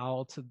night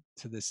owl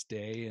to this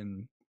day,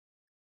 and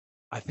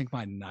I think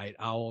my night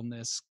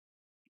owlness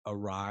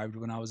arrived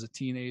when I was a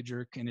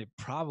teenager, and it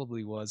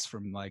probably was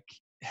from like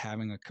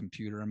having a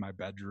computer in my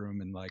bedroom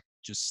and like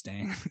just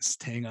staying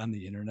staying on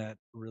the internet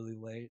really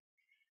late.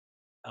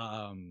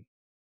 Um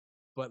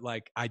but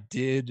like I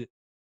did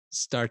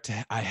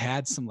I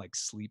had some like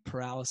sleep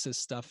paralysis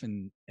stuff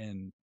in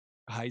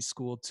high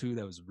school too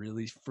that was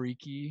really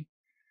freaky.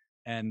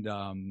 And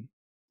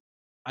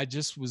I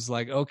just was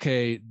like,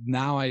 okay,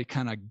 now I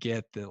kind of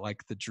get that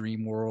like the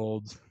dream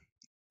world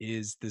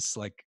is this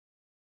like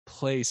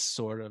place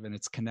sort of, and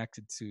it's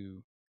connected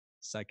to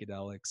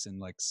psychedelics and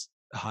like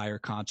higher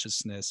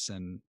consciousness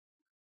and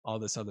all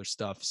this other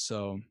stuff.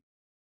 So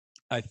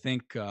I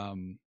think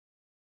and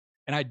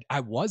I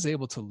was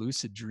able to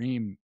lucid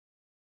dream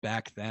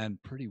back then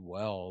pretty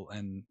well,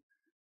 and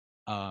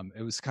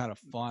it was kind of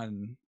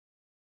fun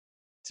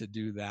to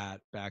do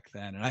that back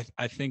then. And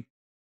I think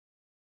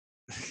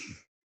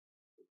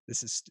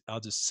this is, I'll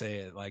just say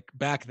it, like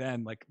back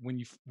then, like when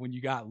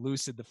you got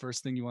lucid, the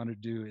first thing you want to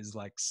do is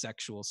like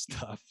sexual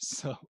stuff.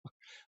 So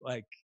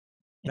like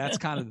that's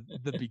kind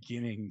of the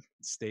beginning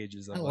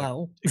stages of like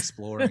Hello.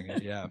 exploring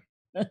it. Yeah.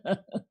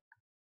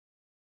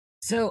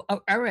 So,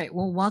 all right,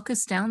 well, walk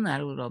us down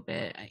that a little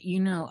bit.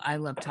 I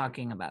love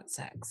talking about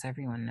sex.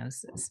 Everyone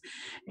knows this.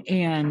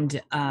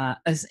 And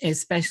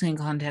especially in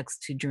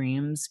context to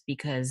dreams,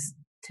 because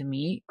to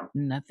me,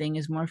 nothing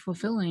is more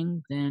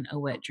fulfilling than a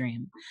wet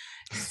dream.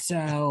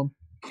 So,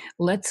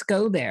 let's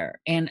go there.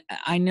 And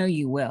I know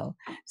you will.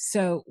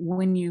 So,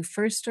 when you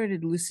first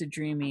started lucid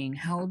dreaming,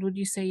 how old would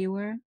you say you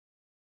were?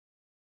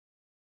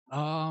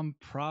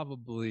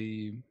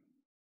 Probably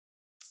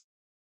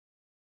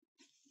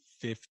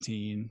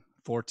 14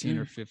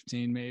 or Mm,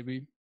 15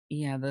 maybe.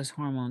 yeah, those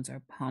hormones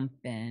are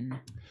pumping.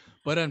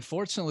 But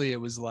unfortunately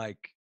it was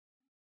like,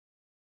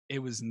 it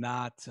was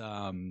not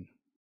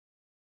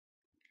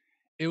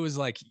it was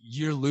like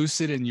you're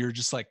lucid and you're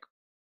just like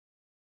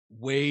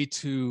way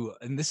too,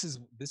 and this is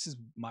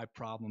my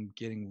problem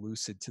getting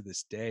lucid to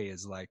this day,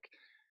 is like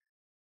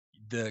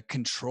the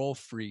control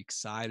freak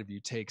side of you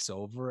takes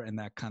over, and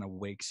that kind of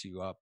wakes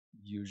you up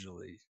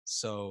usually.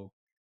 So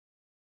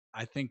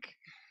I think,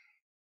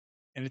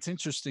 and it's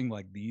interesting,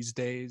 like these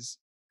days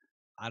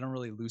I don't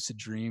really lucid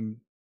dream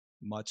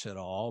much at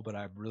all, but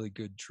I have really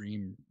good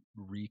dream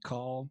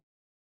recall.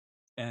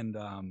 And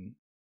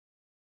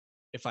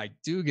if I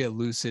do get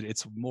lucid,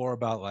 it's more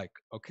about like,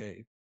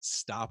 okay,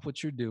 stop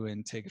what you're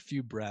doing, take a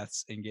few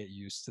breaths and get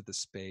used to the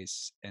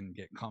space and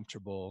get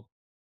comfortable,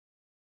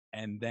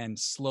 and then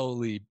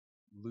slowly,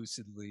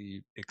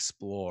 lucidly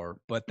explore.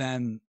 But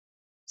then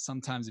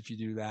sometimes if you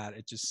do that,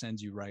 it just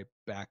sends you right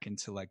back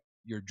into like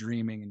you're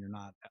dreaming and you're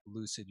not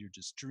lucid, you're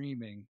just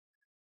dreaming.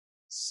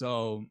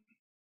 So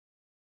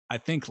I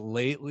think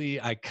lately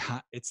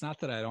it's not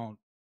that I don't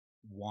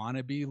want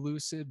to be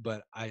lucid,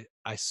 but I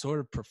sort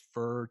of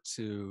prefer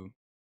to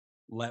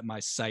let my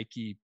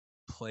psyche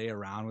play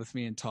around with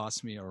me and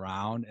toss me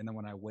around, and then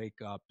when I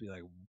wake up be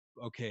like,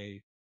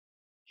 okay,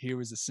 here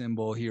was a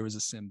symbol,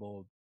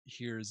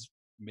 here's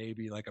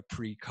maybe like a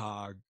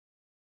precog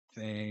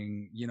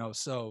thing, you know.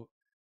 So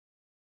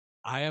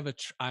I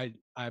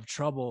have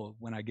trouble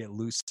when I get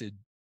lucid,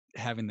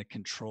 having the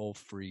control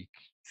freak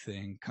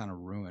thing kind of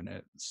ruin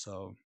it.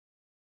 So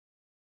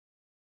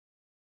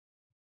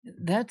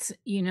That's,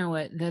 you know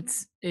what,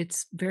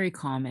 it's very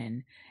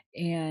common.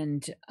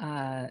 And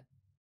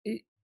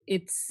it,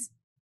 it's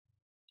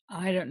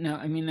I don't know.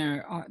 I mean,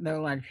 there are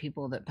a lot of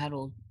people that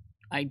peddle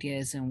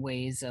ideas and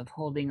ways of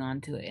holding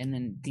on to it and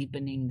then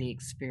deepening the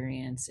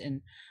experience.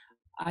 And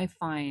I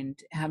find,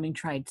 having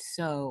tried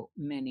so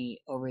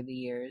many over the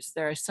years,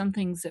 there are some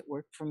things that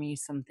work for me,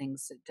 some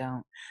things that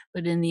don't.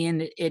 But in the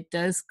end, it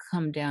does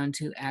come down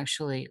to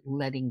actually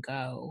letting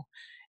go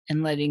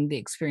and letting the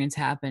experience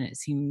happen. It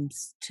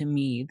seems to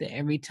me that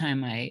every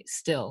time I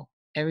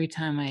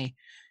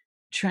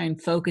try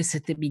and focus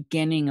at the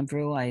beginning of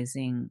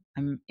realizing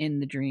I'm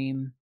in the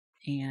dream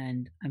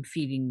and I'm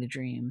feeding the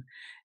dream,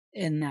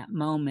 in that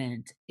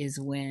moment is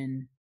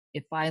when,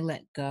 if I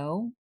let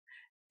go,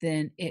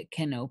 then it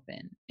can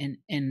open, and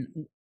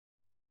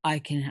I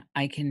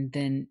can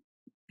then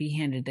be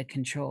handed the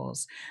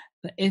controls.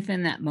 But if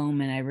in that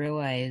moment I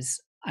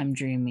realize I'm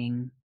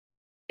dreaming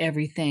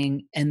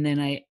everything, and then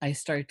I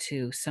start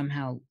to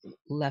somehow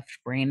left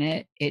brain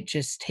it, it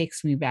just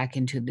takes me back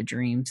into the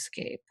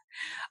dreamscape.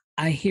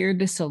 I hear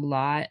this a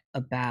lot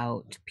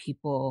about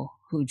people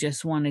who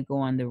just want to go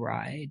on the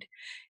ride,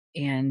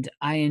 and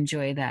I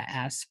enjoy that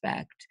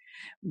aspect.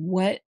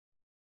 What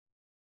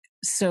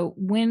so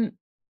when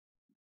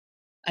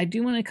I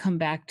do want to come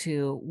back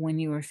to when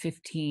you were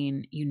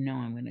 15, you know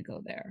I'm going to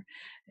go there.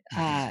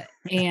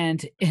 And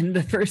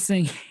the first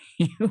thing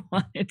you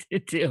wanted to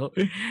do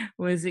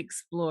was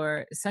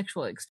explore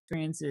sexual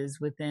experiences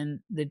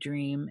within the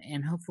dream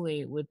and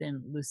hopefully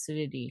within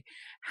lucidity.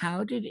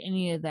 How did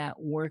any of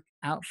that work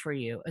out for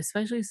you,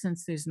 especially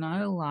since there's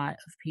not a lot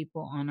of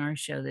people on our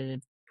show that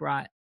have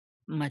brought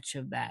much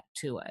of that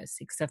to us,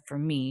 except for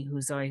me,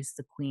 who's always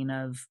the queen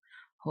of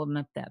holding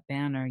up that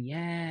banner.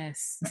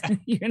 Yes,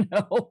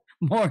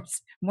 more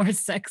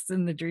sex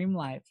in the dream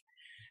life.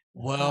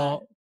 Uh,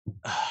 well,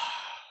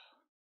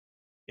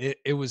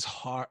 it was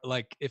hard.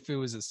 Like if it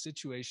was a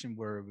situation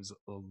where it was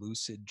a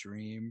lucid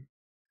dream,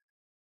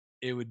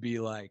 it would be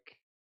like,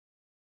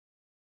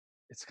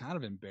 it's kind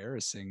of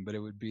embarrassing, but it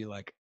would be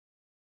like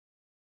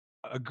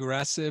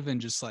aggressive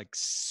and just like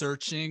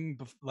searching,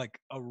 like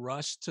a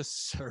rush to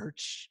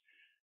search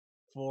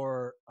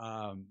for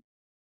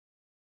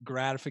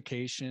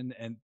gratification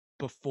and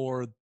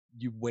before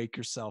you wake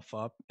yourself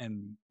up.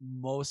 And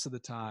most of the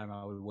time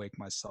I would wake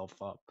myself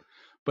up.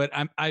 But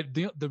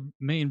the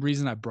main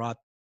reason I brought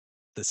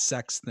the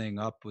sex thing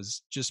up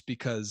was just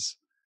because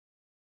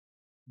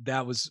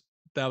that was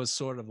that was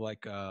sort of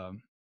like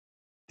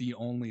the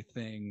only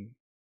thing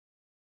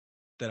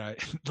that I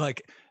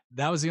like,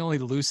 that was the only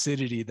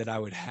lucidity that I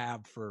would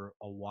have for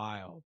a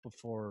while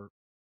before,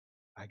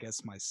 I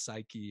guess, my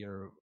psyche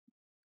or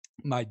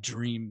my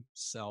dream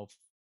self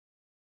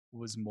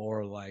was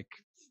more like,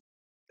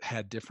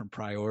 had different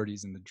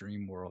priorities in the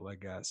dream world, I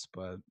guess.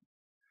 But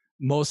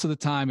most of the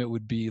time it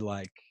would be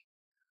like,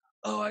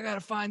 oh, I gotta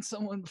find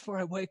someone before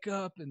I wake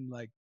up, and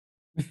like,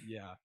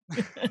 yeah.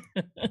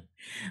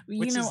 you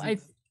Which know,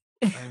 is,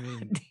 I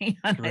mean, Dan,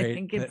 I great.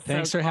 think it's so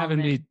Thanks for having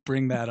me common.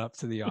 bring that up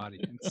to the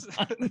audience.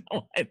 I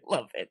know, I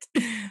love it.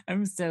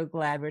 I'm so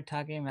glad we're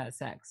talking about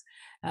sex.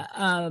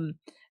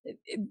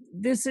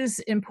 This is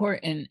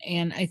important,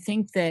 and I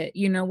think that,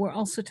 we're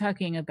also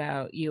talking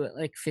about you at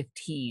like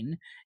 15,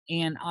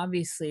 and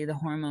obviously the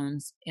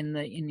hormones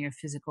in your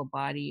physical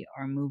body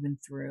are moving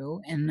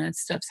through, and that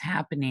stuff's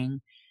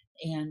happening.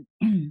 And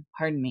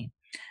pardon me,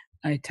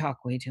 I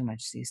talk way too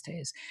much these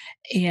days,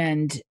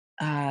 and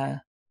uh,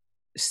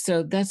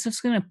 so that's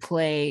just going to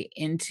play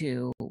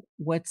into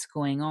what's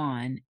going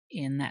on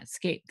in that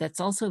scape. That's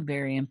also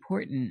very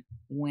important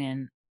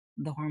when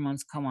the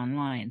hormones come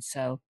online.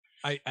 So,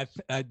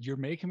 You're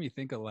making me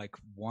think of like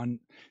one.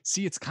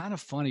 See, it's kind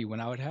of funny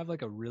when I would have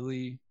like a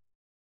really,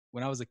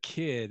 when I was a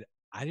kid,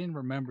 I didn't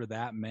remember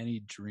that many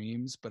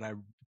dreams, but I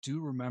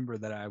do remember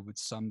that I would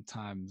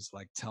sometimes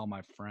like tell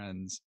my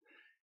friends.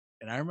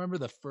 And I remember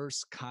the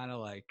first kind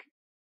of like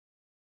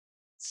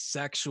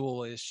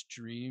sexual-ish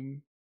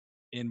dream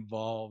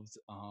involved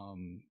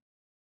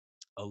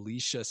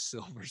Alicia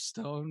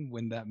Silverstone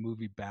when that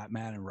movie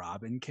Batman and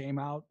Robin came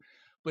out.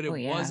 But oh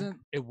it yeah.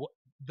 wasn't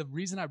the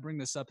reason I bring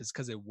this up is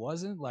because it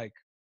wasn't like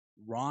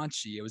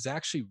raunchy. It was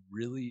actually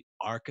really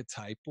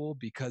archetypal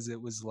because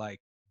it was like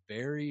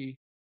very,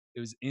 it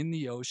was in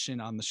the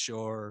ocean on the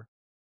shore,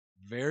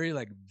 very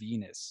like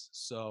Venus.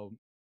 So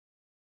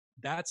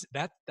that's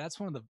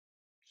one of the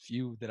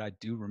few that I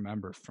do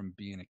remember from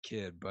being a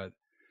kid. But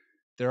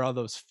there are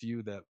those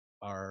few that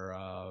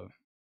are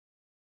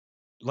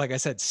like I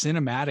said,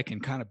 cinematic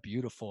and kind of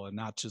beautiful and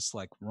not just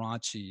like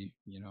raunchy,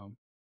 you know.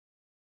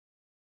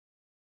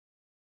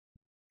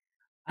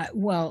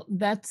 Well,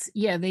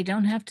 yeah, they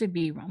don't have to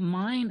be.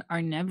 Mine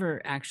are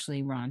never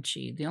actually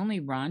raunchy. The only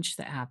raunch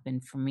that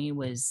happened for me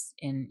was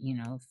in,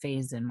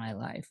 phase in my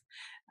life.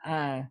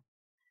 Uh,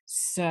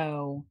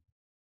 so,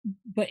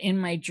 but in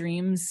my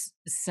dreams,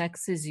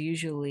 sex is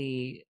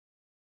usually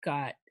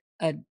got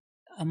a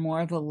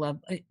more of a love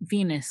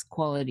Venus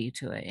quality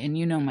to it. And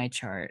you know my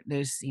chart.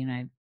 There's,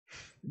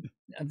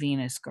 a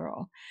Venus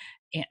girl.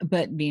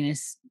 But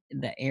Venus,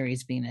 the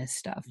Aries Venus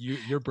stuff.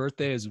 Your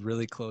birthday is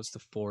really close to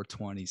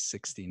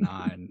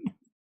 4/20/69.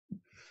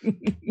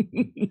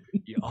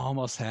 You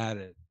almost had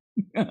it.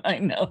 I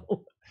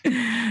know.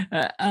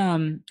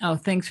 Oh,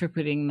 thanks for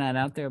putting that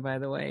out there, by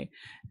the way.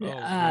 Oh,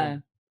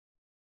 well,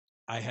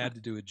 I had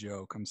to do a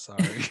joke. I'm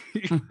sorry.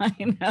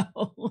 I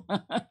know.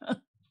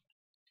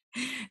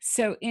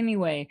 So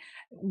anyway,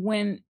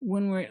 when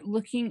we're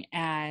looking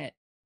at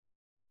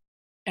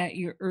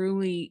your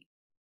early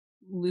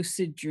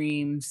lucid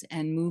dreams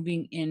and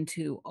moving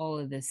into all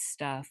of this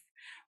stuff,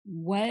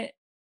 what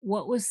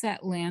was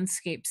that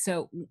landscape?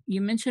 So you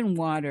mentioned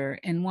water,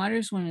 and water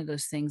is one of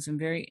those things I'm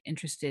very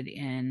interested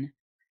in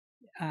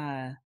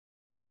uh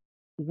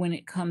when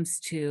it comes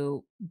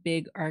to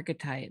big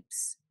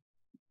archetypes.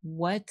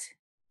 What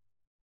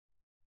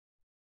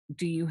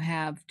do you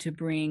have to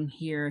bring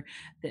here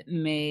that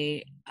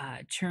may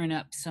churn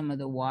up some of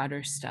the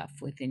water stuff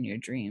within your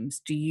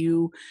dreams?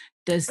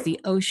 Does the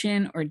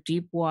ocean or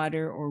deep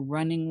water or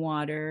running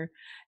water,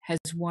 has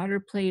water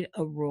played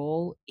a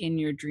role in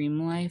your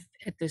dream life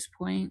at this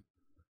point?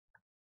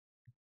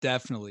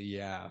 Definitely,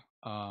 yeah.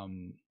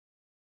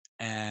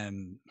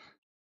 And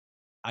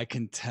I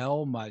can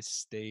tell my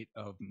state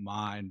of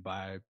mind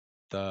by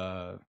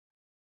the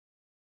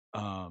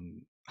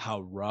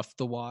how rough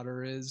the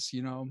water is,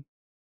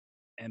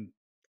 and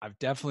I've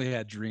definitely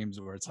had dreams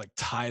where it's like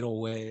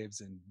tidal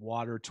waves and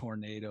water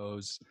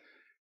tornadoes.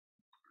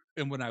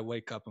 And when I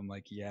wake up, I'm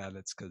like, yeah,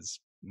 that's because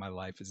my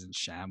life is in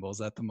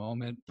shambles at the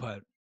moment.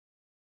 But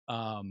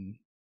um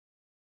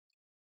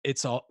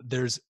it's all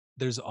there's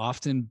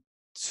often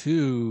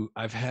too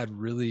I've had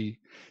really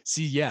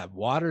see, yeah,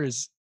 water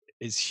is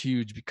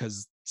huge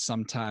because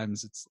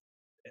sometimes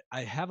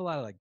I have a lot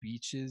of like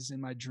beaches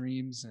in my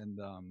dreams, and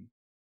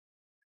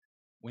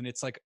when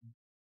it's like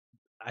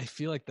I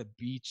feel like the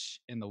beach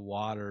and the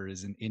water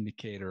is an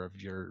indicator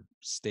of your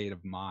state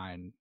of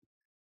mind.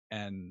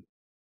 And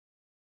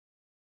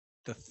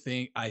the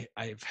thing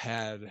I've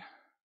had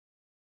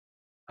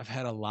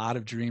a lot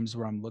of dreams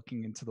where I'm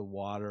looking into the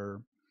water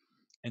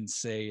and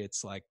say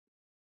it's like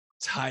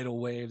tidal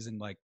waves and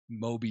like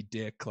Moby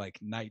Dick, like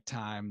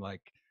nighttime,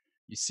 like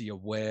you see a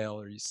whale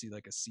or you see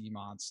like a sea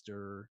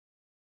monster.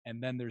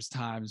 And then there's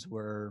times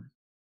where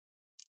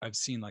I've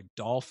seen like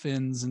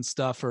dolphins and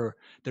stuff, or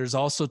there's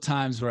also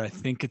times where I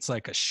think it's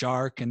like a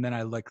shark, and then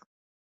I like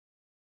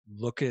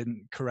look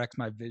and correct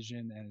my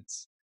vision and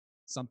it's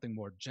something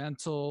more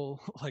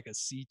gentle, like a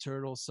sea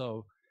turtle.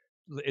 So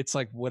it's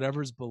like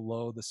whatever's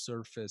below the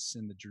surface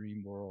in the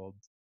dream world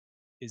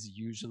is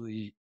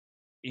usually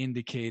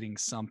indicating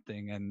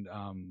something. And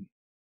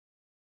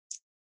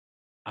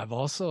I've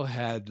also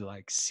had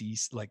like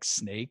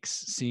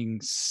seeing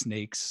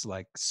snakes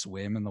like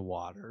swim in the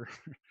water,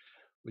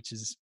 which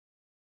is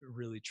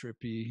really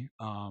trippy.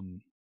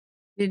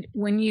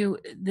 When you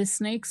the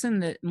snakes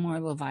and the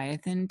more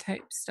Leviathan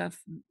type stuff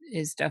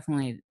is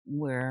definitely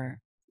where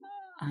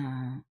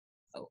uh,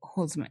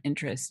 holds my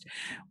interest.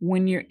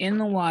 When you're in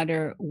the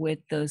water with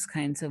those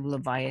kinds of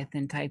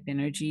Leviathan type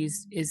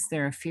energies, is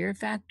there a fear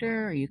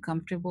factor? Are you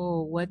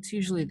comfortable? What's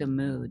usually the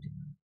mood?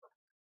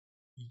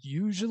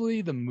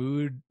 Usually the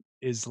mood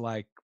is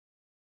like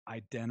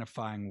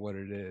identifying what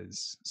it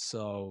is.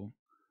 So,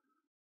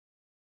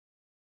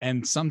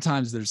 and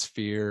sometimes there's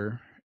fear,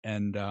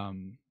 and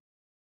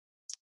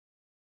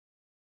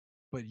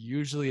but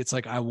usually it's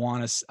like I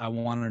want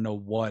to know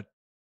what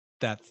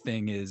that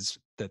thing is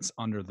that's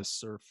under the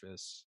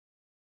surface.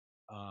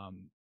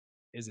 um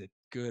is it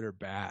good or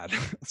bad?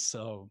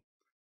 So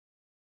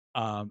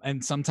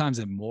and sometimes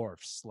it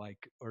morphs,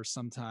 like, or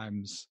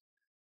sometimes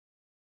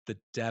the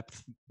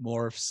depth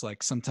morphs,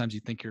 like sometimes you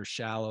think you're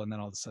shallow and then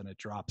all of a sudden it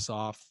drops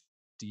off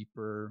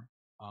deeper.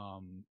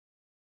 um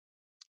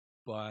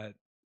but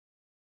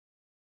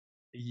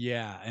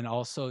yeah, and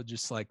also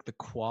just like the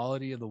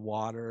quality of the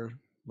water,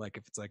 like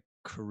if it's like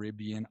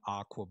Caribbean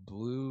aqua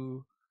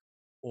blue,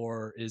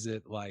 or is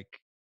it like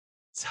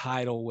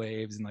tidal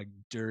waves and like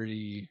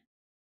dirty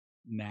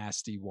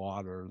nasty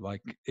water.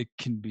 Like it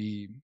can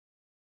be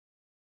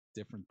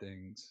different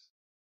things.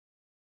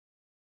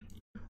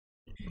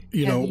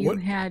 You Have know you what?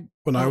 had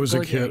When I oh, was a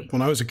go kid, Jerry.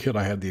 when I was a kid,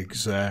 I had the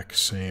exact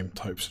same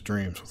types of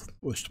dreams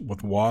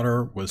with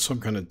water, with some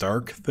kind of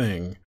dark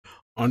thing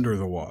under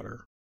the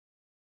water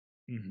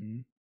Mm-hmm.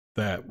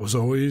 that was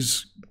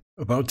always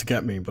about to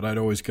get me, but I'd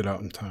always get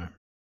out in time.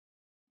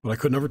 But I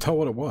could never tell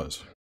what it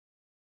was.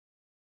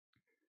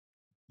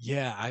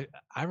 Yeah,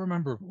 I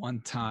remember one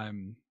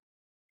time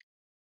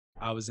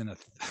I was in a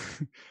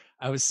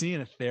I was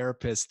seeing a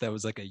therapist that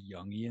was like a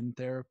Jungian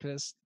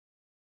therapist,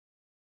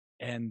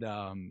 and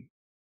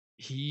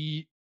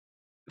he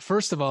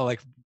first of all,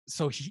 like,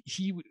 so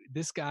he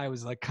this guy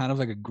was like kind of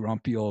like a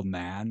grumpy old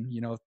man,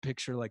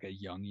 picture like a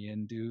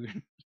Jungian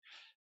dude.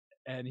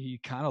 And he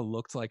kind of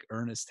looked like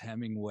Ernest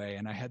Hemingway.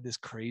 And I had this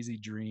crazy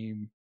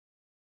dream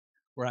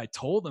where I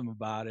told him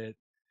about it,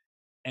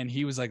 and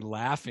he was like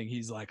laughing.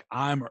 He's like,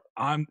 I'm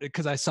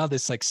because I saw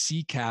this like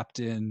sea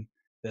captain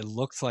that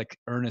looked like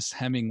Ernest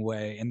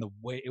Hemingway, and the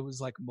way it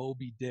was like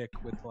Moby Dick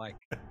with like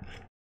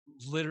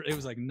literally, it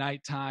was like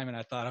nighttime, and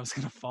I thought I was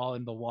gonna fall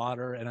in the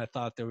water, and I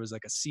thought there was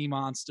like a sea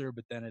monster,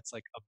 but then it's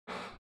like a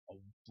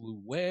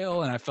blue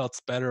whale, and I felt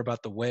better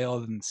about the whale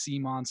than the sea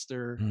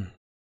monster.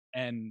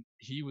 And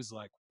he was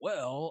like,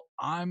 well,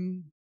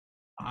 I'm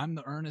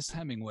the Ernest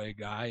Hemingway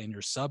guy, and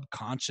your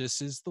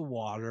subconscious is the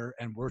water,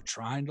 and we're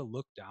trying to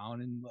look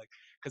down and like,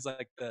 because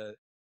like the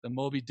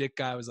Moby Dick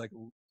guy was like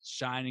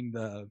shining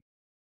the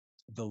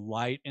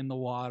light in the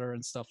water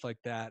and stuff like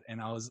that,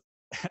 and I was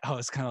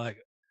kind of like,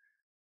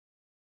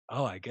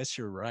 oh, I guess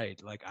you're right.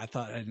 Like I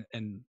thought,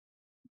 and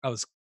I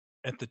was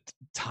at the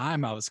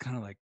time I was kind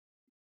of like,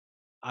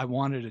 I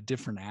wanted a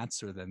different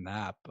answer than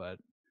that, but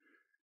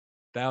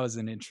that was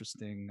an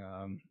interesting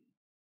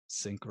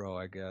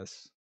synchro, I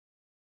guess.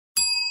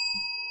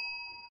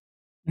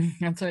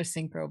 That's our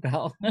synchro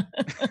bell.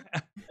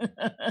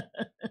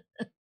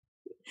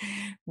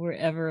 We're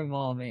ever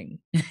evolving.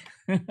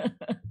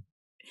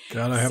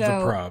 Gotta have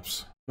the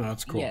props.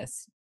 That's cool.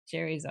 Yes,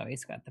 Jerry's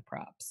always got the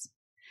props.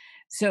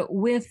 So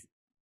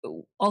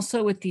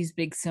also with these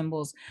big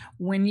symbols,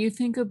 when you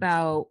think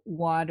about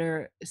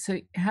water, so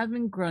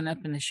having grown up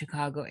in the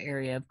Chicago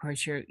area, of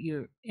course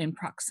you're in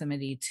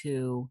proximity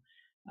to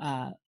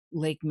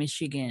Lake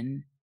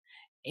Michigan,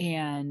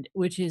 and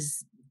which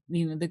is,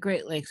 you know, the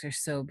Great Lakes are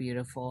so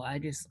beautiful. I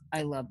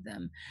love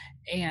them.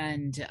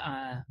 And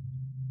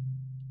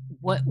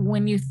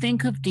when you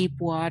think of deep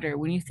water,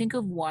 when you think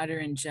of water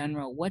in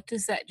general, what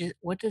does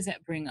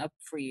that bring up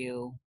for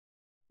you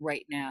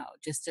right now,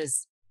 just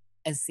as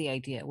the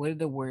idea? What are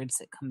the words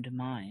that come to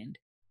mind?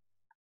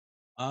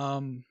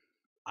 I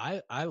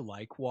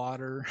like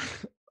water.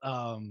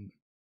 I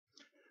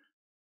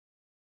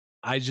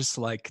just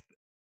like,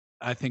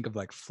 I think of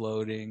like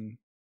floating,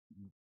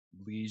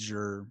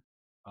 leisure,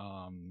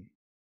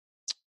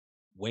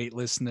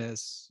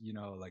 weightlessness, you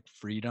know, like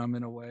freedom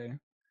in a way,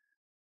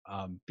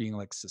 being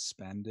like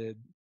suspended.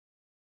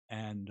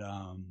 And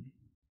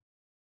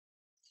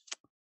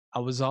I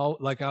was a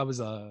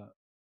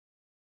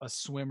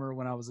swimmer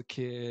when I was a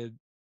kid,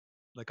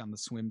 like on the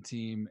swim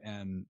team,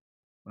 and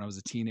when I was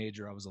a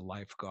teenager I was a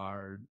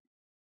lifeguard.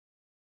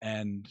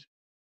 And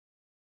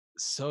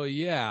so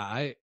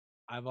yeah,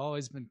 I've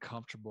always been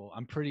comfortable.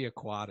 I'm pretty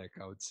aquatic,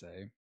 I would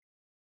say.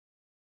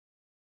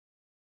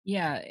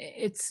 Yeah,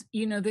 it's,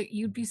 you know, that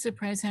you'd be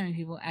surprised how many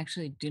people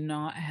actually do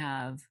not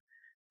have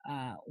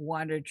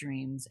water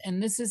dreams.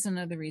 And this is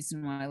another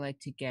reason why I like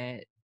to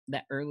get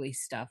the early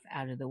stuff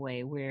out of the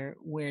way, where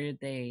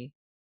they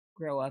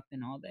grow up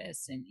and all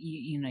this, and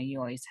you know, you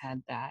always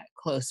had that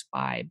close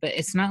by. But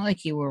it's not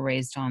like you were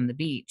raised on the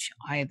beach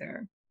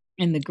either.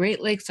 And the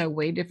Great Lakes are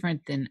way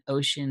different than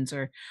oceans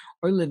or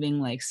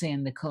living like, say,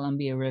 in the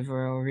Columbia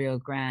River or Rio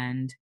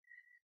Grande.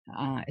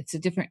 It's a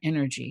different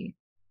energy.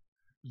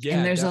 Yeah,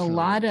 And there's definitely. a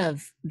lot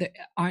of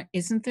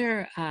isn't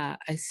there,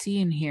 I see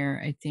in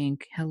here, I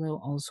think, hello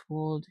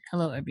Oswald,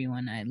 hello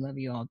everyone, I love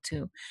you all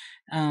too.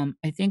 I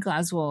think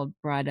Oswald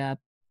brought up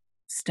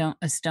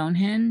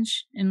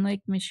Stonehenge in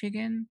Lake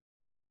Michigan.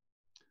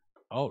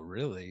 Oh,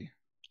 really?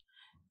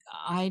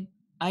 I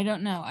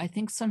don't know. I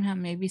think somehow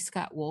maybe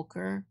Scott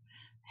Wolker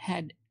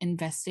had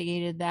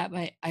investigated that,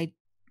 but I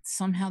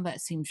somehow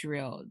that seems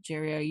real.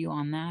 Jerry, are you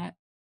on that?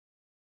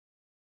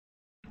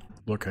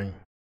 Looking.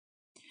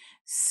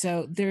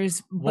 So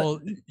there's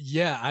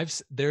yeah,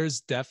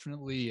 there's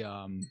definitely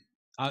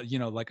you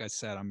know, like I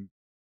said, I'm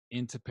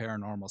into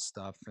paranormal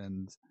stuff,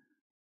 and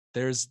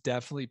there's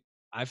definitely,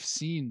 I've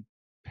seen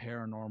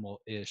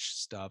paranormal-ish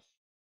stuff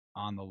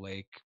on the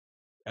lake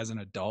as an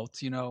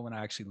adult, you know, when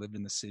I actually lived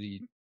in the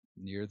city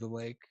near the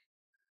lake.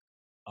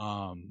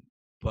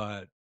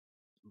 But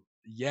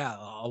yeah,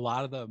 a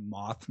lot of the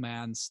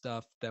Mothman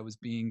stuff that was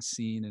being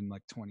seen in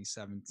like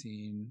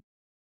 2017,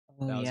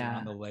 that was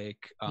around the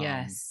lake.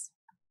 Yes.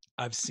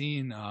 I've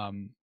seen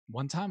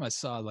one time I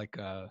saw like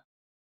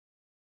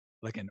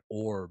an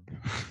orb.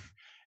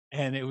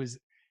 And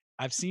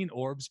I've seen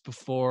orbs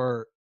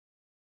before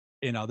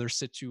in other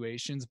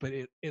situations, but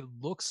it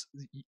looks,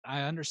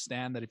 I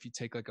understand that if you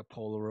take like a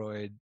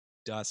Polaroid,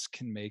 dust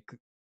can make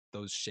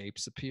those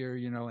shapes appear,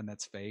 you know, and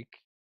that's fake.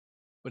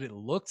 But it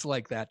looked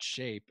like that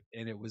shape,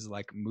 and it was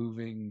like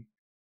moving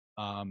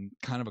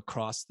kind of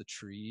across the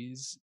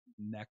trees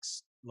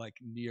next, like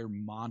near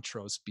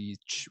Montrose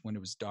Beach when it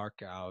was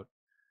dark out.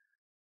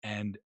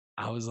 And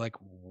I was like,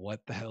 what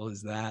the hell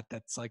is that?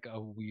 That's like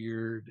a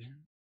weird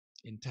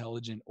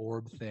intelligent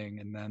orb thing.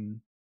 And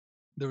then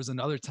there was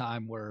another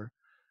time where,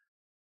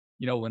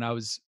 you know, when I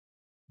was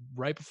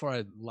right before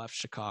I left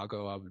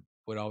Chicago, I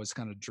would always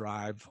kind of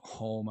drive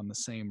home on the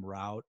same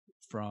route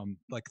from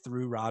like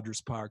through Rogers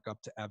Park up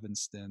to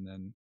Evanston.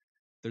 And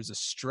there's a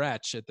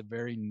stretch at the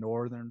very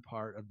northern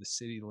part of the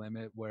city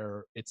limit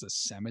where it's a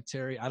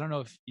cemetery. I don't know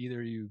if either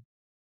of you,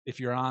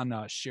 if you're on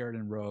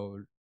Sheridan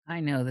Road. I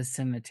know the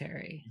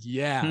cemetery.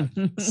 Yeah.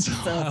 So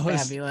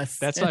fabulous.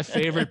 That's my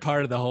favorite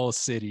part of the whole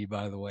city,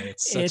 by the way.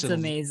 It's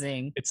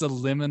amazing. It's a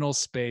liminal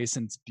space,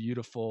 and it's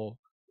beautiful.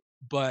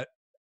 But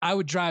I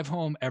would drive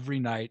home every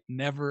night,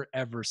 never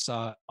ever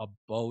saw a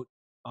boat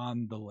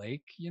on the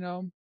lake,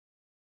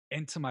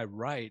 and to my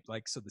right,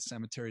 like, so the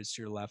cemetery is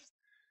to your left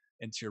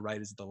and to your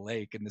right is the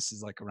lake, and this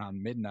is like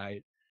around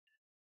midnight.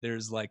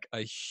 There's like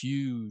a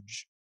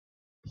huge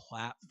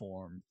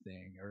platform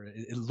thing, or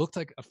it looked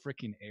like a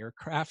freaking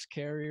aircraft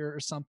carrier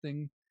or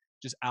something,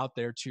 just out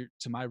there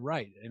to my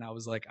right. And I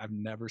was like, I've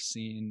never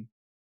seen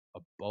a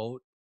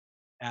boat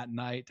at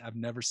night. I've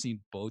never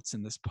seen boats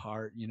in this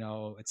part.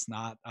 It's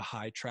not a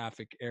high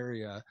traffic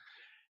area.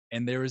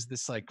 And there was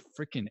this like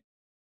freaking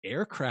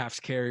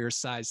aircraft carrier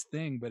size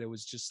thing, but it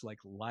was just like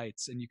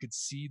lights, and you could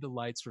see the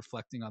lights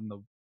reflecting on the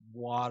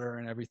water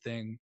and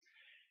everything.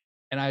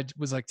 And I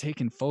was like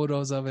taking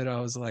photos of it. I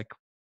was like,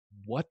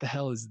 what the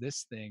hell is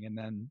this thing? And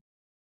then,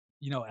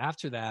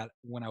 after that,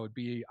 when I would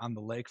be on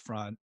the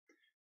lakefront,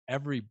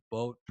 every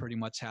boat pretty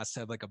much has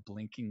to have like a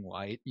blinking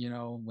light,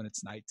 when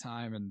it's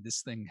nighttime. And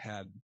this thing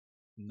had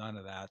none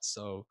of that.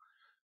 So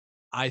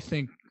I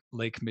think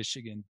Lake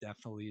Michigan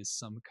definitely is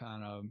some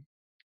kind of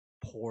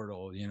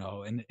portal,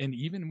 and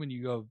even when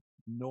you go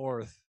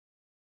north,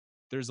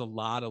 there's a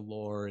lot of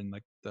lore in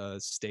like the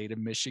state of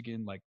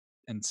Michigan, like,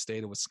 and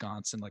state of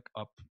Wisconsin, like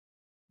up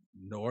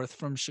north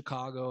from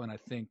Chicago. And I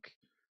think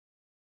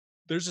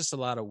there's just a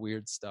lot of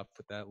weird stuff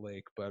with that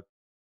lake, but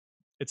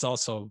it's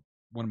also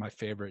one of my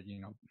favorite,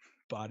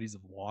 bodies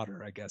of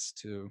water, I guess,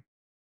 too.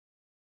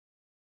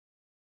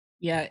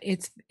 Yeah,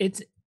 it's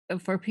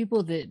for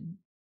people that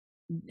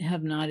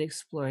have not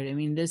explored. I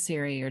mean, this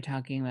area you're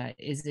talking about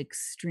is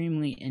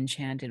extremely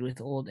enchanted with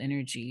old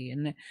energy,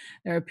 and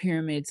there are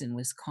pyramids in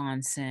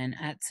Wisconsin.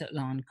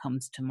 Atzitlon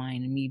comes to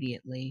mind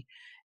immediately,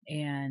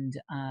 and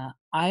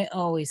I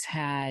always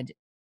had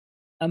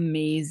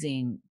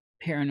amazing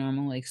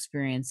paranormal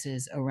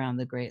experiences around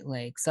the Great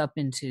Lakes, up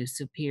into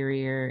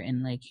Superior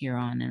and Lake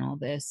Huron, and all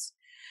this.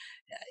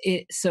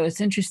 So it's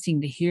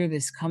interesting to hear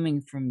this coming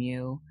from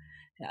you.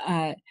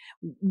 Uh,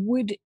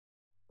 would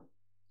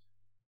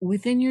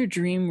Within your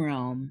dream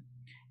realm,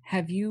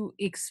 have you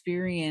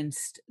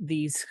experienced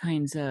these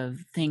kinds of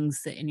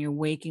things that in your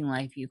waking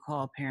life you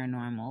call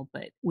paranormal,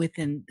 but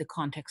within the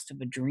context of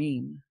a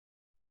dream?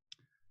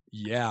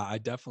 Yeah, I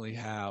definitely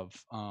have.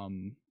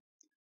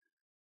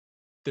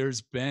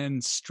 There's been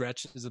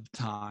stretches of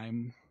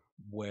time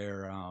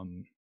where,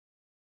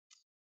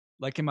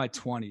 like in my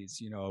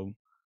 20s,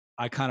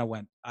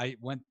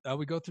 I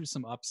would go through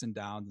some ups and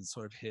downs and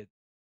sort of hit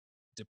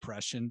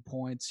depression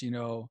points,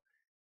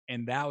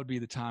 and that would be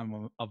the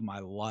time of my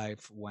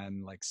life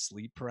when like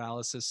sleep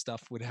paralysis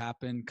stuff would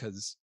happen.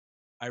 Cause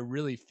I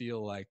really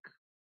feel like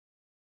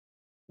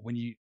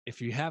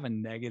if you have a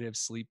negative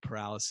sleep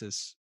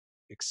paralysis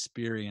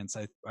experience,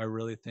 I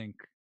really think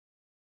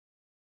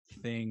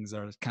things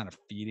are kind of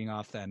feeding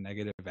off that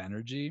negative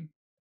energy.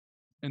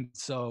 And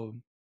so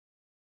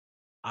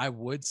I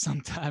would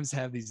sometimes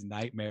have these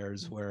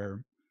nightmares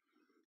where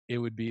it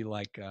would be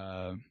like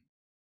I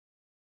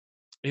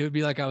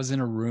was in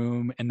a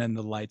room and then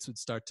the lights would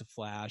start to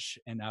flash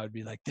and I would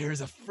be like,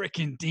 there's a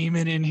freaking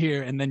demon in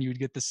here. And then you would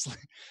get the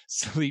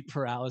sleep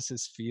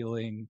paralysis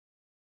feeling.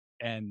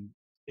 And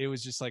it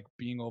was just like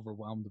being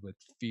overwhelmed with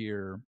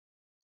fear.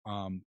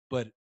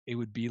 But it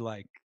would be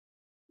like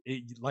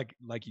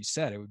you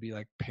said, it would be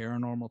like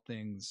paranormal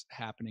things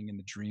happening in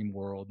the dream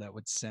world that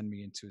would send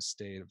me into a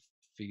state of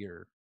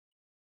fear.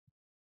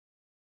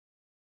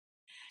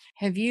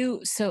 Have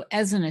you, so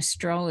as an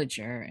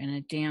astrologer and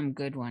a damn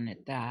good one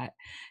at that,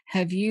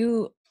 have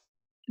you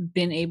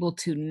been able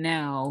to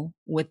now,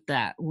 with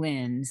that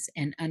lens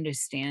and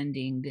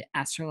understanding the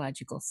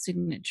astrological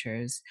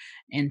signatures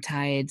and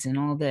tides and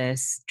all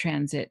this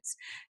transits,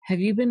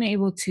 have you been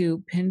able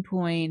to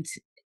pinpoint,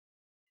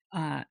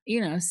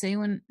 say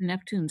when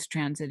Neptune's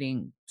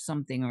transiting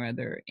something or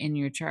other in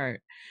your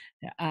chart,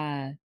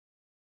 uh,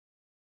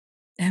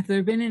 have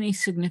there been any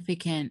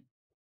significant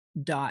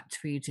dots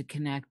for you to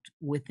connect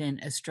within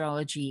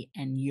astrology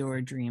and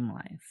your dream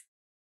life?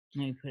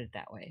 Let me put it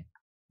that way.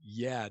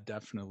 Yeah,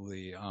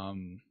 definitely.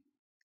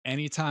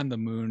 Anytime the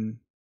moon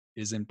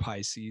is in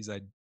Pisces,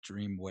 I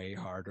dream way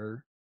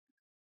harder.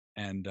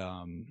 And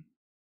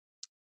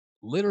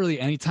literally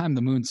anytime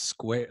the moon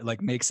square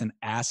like makes an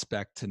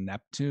aspect to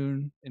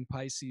Neptune in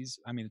Pisces,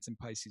 I mean it's in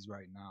Pisces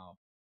right now.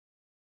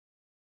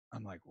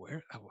 I'm like,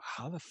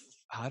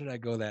 how did I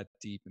go that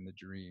deep in the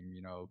dream,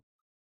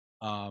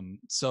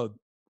 so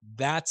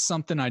that's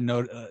something I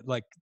know,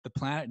 like the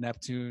planet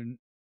Neptune,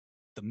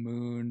 the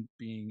moon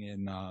being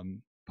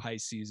in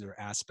Pisces or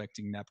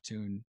aspecting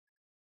Neptune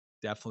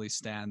definitely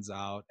stands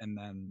out. And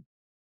then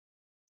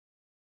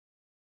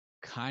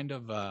kind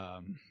of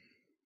the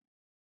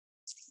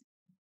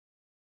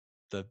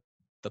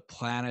the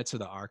planets or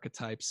the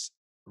archetypes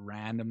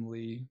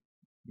randomly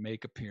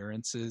make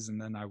appearances, and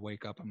then I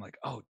wake up, I'm like,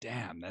 oh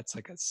damn, that's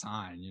like a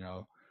sign,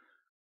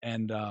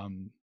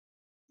 and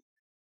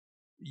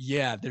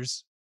yeah,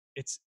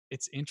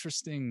 it's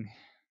interesting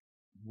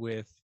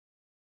with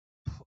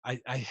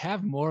I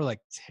have more like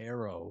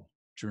tarot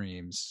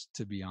dreams,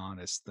 to be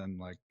honest, than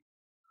like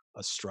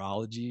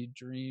astrology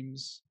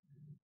dreams.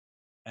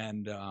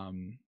 And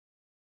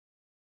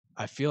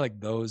I feel like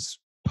those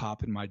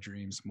pop in my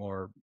dreams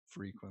more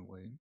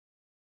frequently.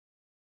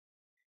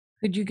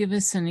 Could you give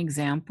us an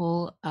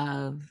example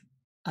of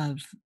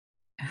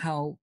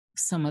how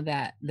some of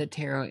that the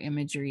tarot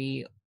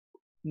imagery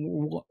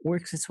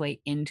works its way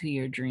into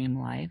your dream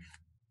life?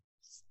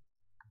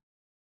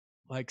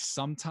 Like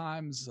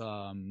sometimes,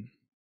 a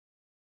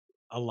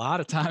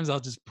lot of times I'll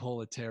just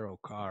pull a tarot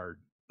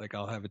card. Like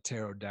I'll have a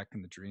tarot deck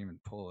in the dream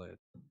and pull it.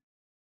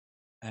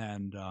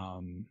 And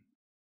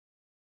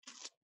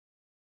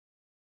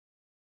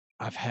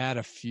I've had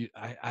a few.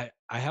 I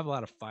have a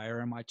lot of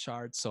fire in my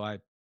chart, so I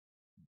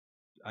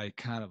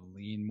kind of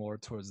lean more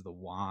towards the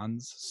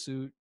wands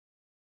suit.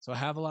 So I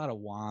have a lot of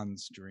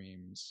wands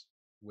dreams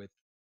with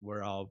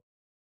where I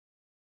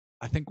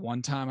think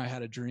one time I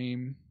had a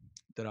dream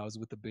that I was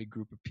with a big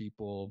group of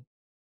people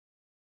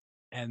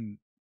and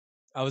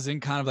I was in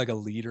kind of like a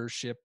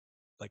leadership,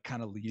 like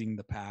kind of leading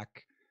the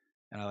pack.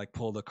 And I like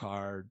pulled a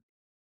card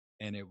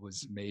and it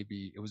was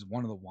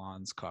one of the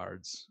wands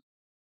cards.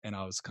 And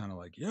I was kind of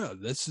like, yeah,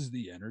 this is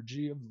the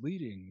energy of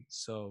leading.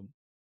 So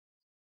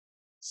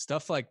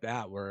stuff like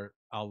that where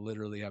I'll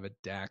literally have a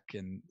deck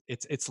and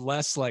it's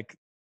less like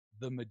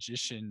the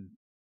magician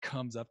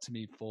comes up to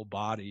me full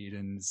bodied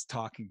and is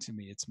talking to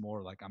me. It's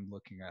more like I'm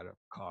looking at a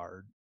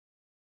card.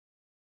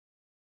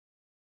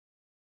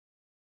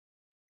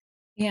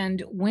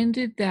 And when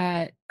did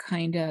that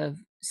kind of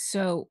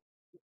sticking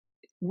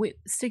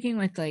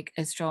with like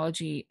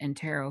astrology and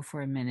tarot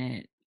for a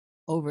minute,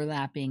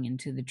 overlapping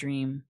into the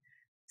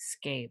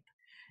dreamscape,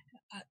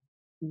 uh,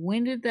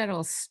 when did that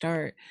all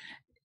start?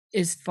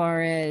 As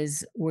far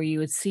as where you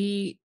would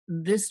see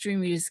this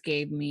dream you just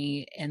gave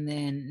me, and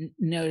then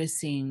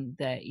noticing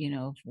that,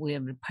 if we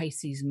have a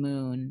Pisces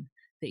moon,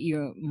 that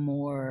you're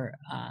more,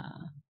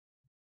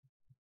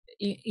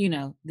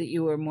 that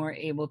you were more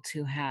able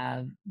to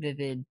have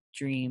vivid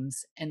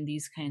dreams and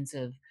these kinds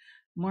of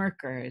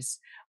markers.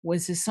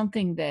 Was this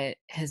something that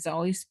has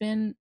always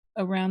been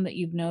around that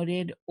you've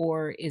noted,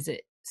 or is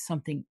it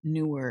something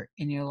newer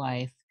in your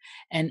life?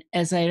 And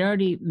as I had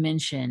already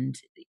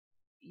mentioned,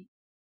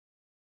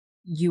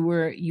 you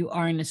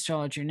are an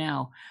astrologer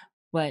now,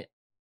 but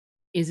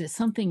is it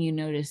something you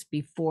noticed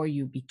before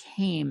you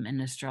became an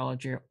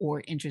astrologer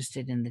or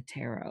interested in the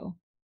tarot?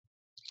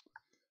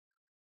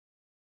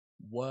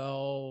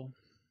 Well,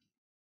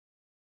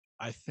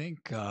 I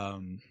think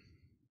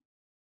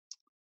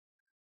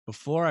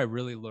before I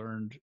really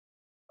learned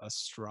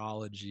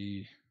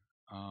astrology,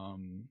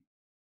 um,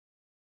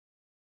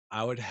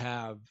 I would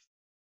have,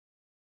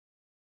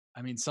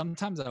 I mean,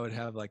 sometimes I would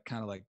have like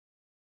kind of like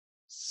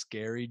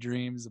scary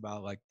dreams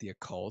about like the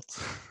occult.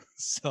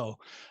 So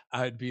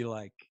I would be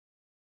like,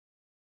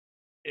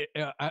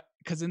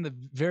 because in the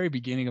very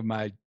beginning of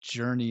my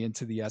journey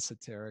into the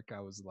esoteric, I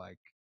was like,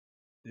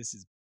 this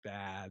is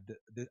bad.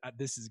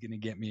 This is going to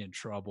get me in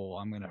trouble.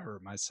 I'm going to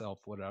hurt myself,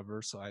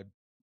 whatever. So I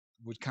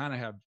would kind of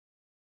have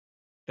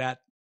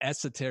that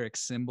esoteric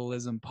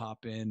symbolism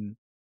pop in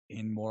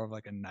more of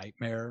like a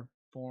nightmare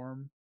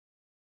form.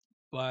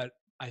 But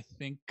I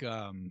think,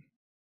 God,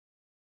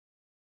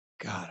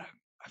 I'm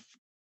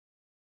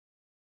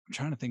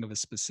trying to think of a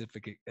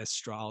specific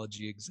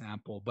astrology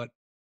example, but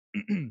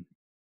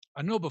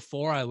I know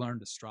before I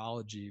learned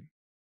astrology,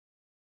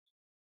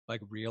 like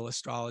real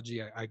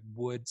astrology, I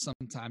would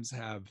sometimes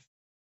have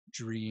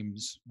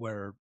dreams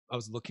where I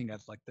was looking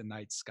at like the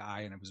night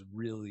sky and it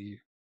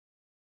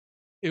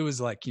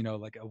was like,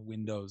 like a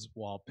Windows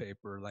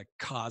wallpaper, like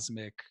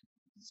cosmic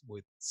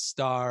with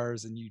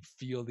stars and you'd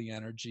feel the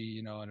energy,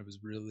 and it was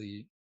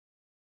really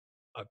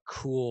a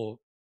cool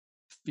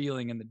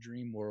feeling in the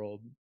dream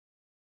world.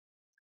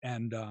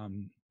 And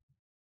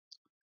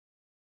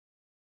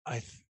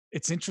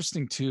it's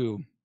interesting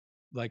too,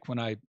 like when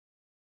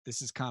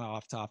this is kind of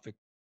off topic,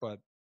 but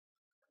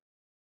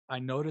I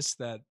noticed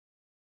that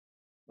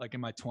like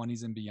in my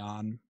 20s and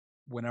beyond,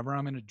 whenever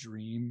I'm in a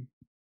dream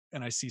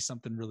and I see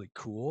something really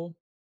cool,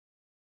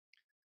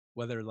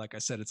 whether like I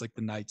said, it's like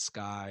the night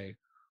sky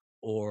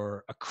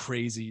or a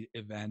crazy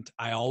event,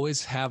 I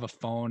always have a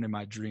phone in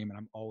my dream and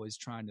I'm always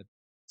trying to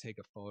take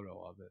a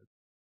photo of it.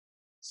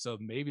 So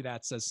maybe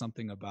that says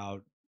something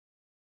about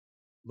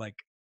like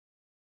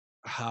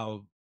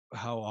how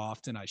how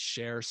often I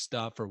share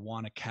stuff or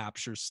want to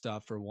capture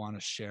stuff or want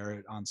to share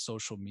it on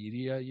social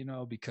media,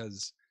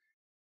 because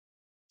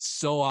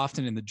so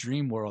often in the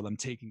dream world I'm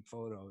taking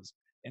photos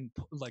and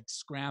like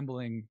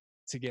scrambling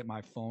to get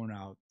my phone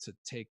out to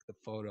take the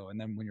photo, and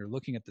then when you're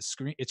looking at the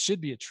screen it should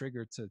be a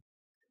trigger to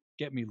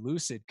get me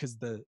lucid because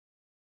the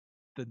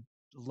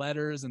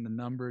letters and the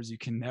numbers you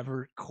can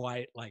never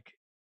quite like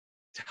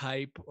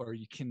type, or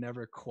you can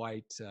never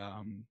quite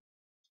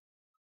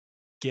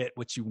get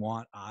what you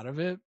want out of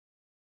it.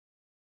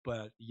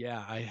 But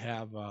yeah, I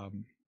have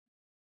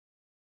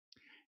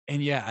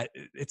and yeah,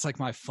 it's like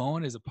my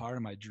phone is a part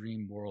of my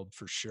dream world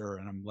for sure,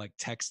 and I'm like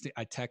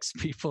I text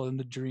people in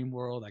the dream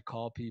world, I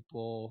call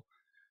people,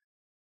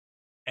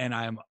 and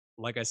I'm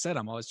like I said,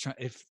 I'm always trying,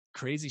 if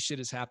crazy shit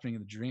is happening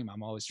in the dream,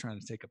 I'm always trying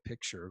to take a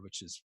picture,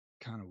 which is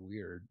kind of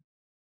weird.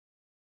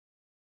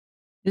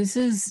 This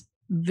is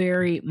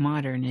very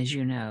modern, as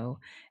you know.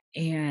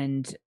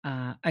 And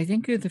I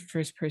think you're the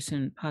first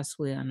person,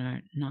 possibly on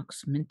our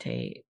Nox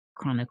Mente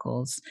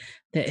Chronicles,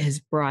 that has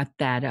brought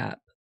that up.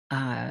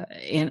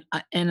 And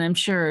I'm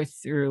sure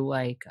through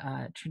like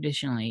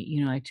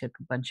traditionally, I took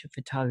a bunch of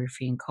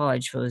photography in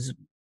college. So it was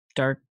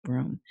dark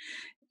room,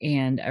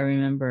 and I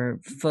remember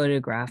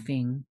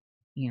photographing,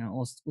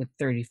 with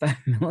 35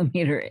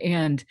 millimeter,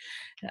 and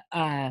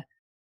uh,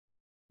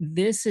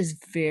 this is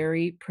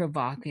very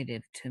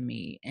provocative to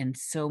me and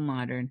so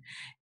modern.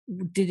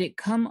 Did it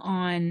come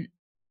on?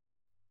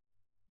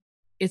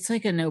 It's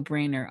like a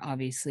no-brainer,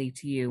 obviously,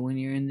 to you when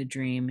you're in the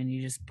dream and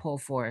you just pull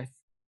forth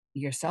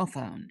your cell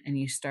phone and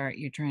you're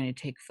trying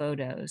to take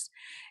photos.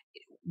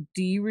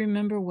 Do you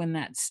remember when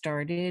that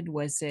started?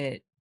 Was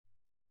it,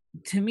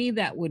 to me,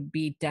 that would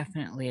be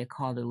definitely a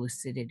call to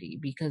lucidity,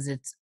 because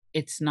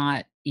it's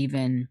not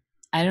even,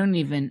 I don't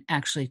even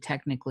actually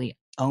technically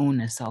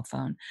own a cell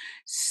phone.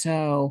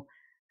 So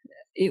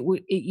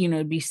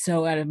it'd be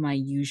so out of my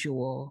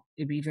usual,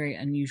 it'd be very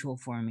unusual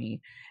for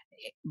me.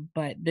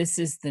 But this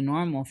is the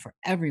normal for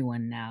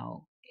everyone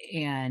now.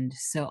 And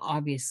so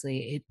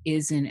obviously it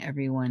is in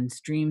everyone's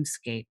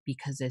dreamscape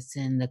because it's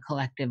in the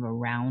collective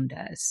around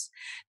us.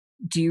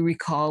 Do you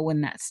recall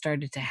when that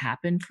started to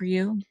happen for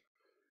you?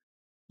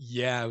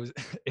 Yeah, it was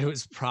it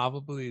was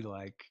probably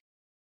like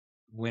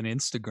when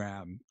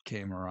Instagram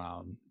came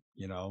around,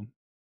 you know.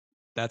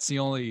 That's the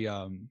only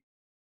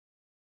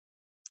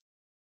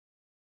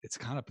it's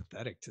kind of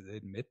pathetic to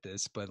admit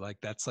this, but like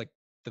that's like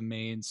the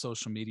main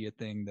social media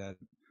thing that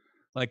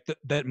like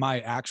that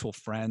my actual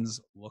friends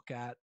look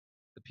at,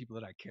 the people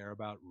that I care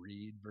about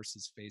read,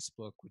 versus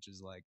Facebook, which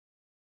is like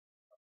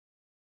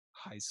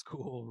high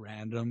school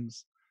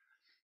randoms.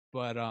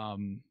 But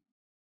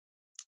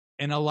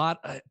and a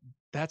lot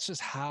that's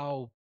just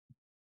how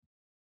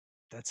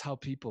that's how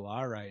people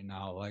are right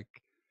now. Like,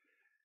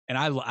 and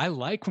I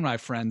like when my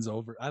friends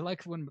over I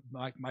like when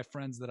my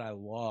friends that I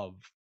love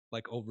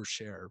like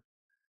overshare,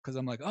 because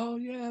I'm like, oh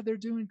yeah, they're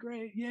doing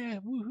great, yeah,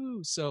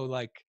 woohoo. So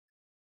like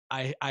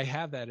I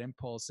have that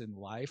impulse in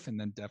life, and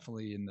then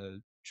definitely in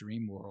the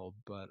dream world.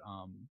 But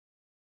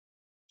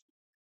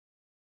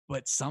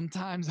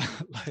sometimes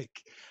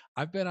like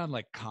I've been on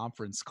like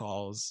conference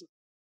calls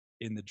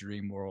in the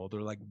dream world,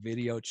 or like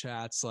video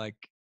chats. Like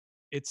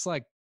it's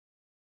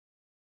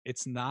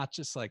not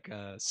just like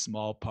a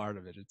small part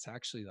of it, it's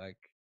actually like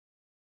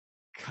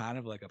kind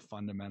of like a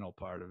fundamental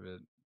part of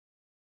it.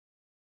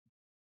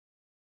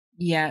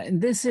 Yeah,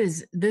 this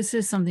is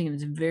something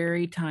that's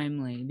very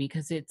timely,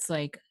 because it's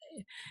like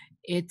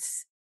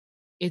it's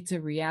it's a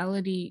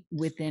reality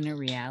within a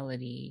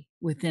reality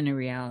within a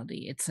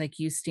reality. It's like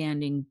you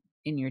standing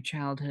in your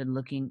childhood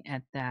looking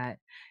at that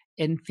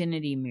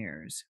infinity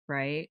mirrors,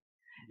 right?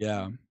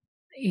 Yeah.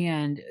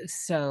 And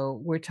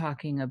so we're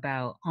talking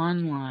about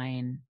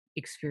online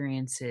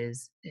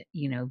experiences,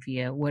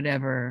 via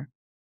whatever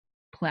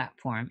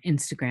platform,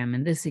 Instagram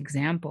in this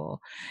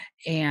example.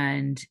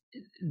 And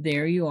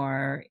there you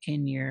are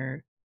in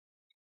your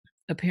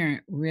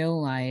apparent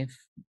real life,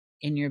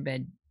 in your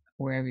bed,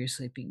 wherever you're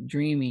sleeping,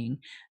 dreaming.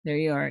 There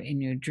you are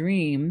in your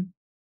dream,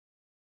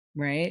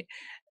 right?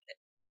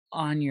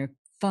 On your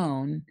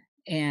phone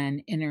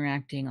and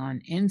interacting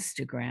on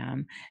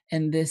Instagram.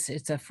 And it's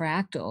a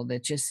fractal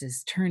that just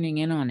is turning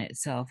in on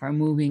itself or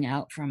moving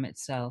out from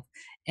itself.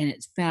 And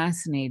it's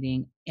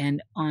fascinating.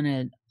 And on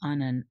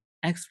an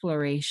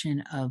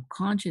exploration of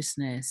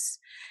consciousness,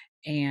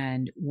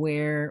 and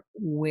where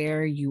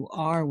you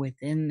are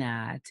within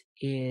that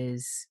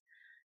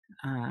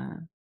uh,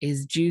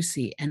 is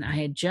juicy. And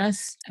I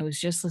was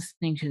just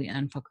listening to the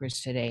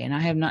Unfuckers today, and I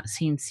have not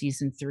seen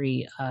season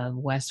 3 of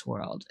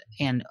Westworld,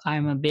 and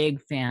I'm a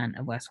big fan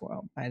of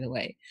Westworld, by the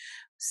way.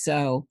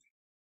 So,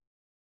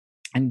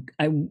 and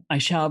I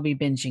shall be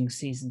binging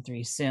season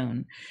 3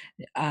 soon.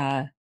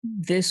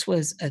 This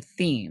was a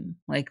theme,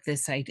 like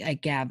this. I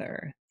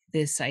gather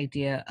this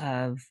idea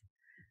of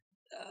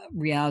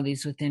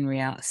realities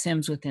within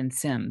sims within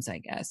sims, I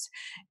guess.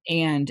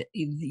 And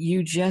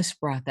you just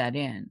brought that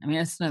in. I mean,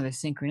 that's another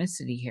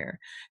synchronicity here.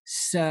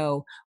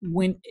 So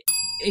when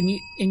and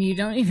you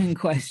don't even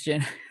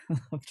question. I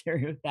love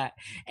Terry with that.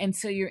 And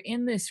so you're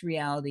in this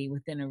reality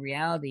within a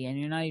reality, and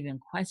you're not even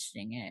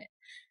questioning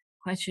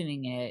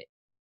it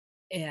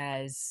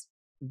as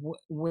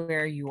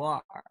where you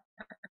are.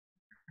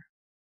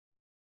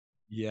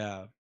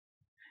 Yeah.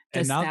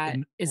 And Does now, that,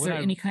 and is when there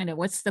any kind of,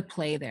 what's the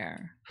play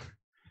there?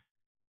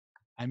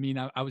 I mean,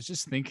 I was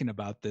just thinking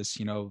about this,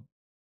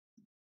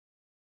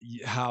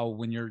 how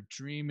when you're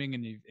dreaming,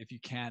 and if you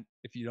can't,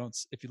 if you don't,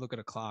 if you look at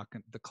a clock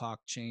and the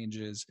clock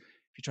changes, if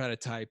you try to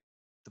type,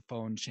 the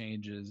phone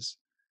changes.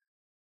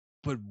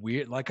 But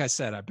weird, like I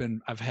said,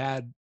 I've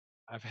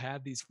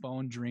had these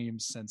phone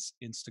dreams since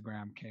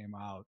Instagram came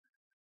out,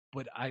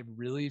 but I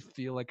really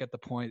feel like at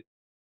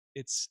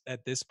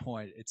this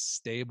point it's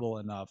stable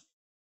enough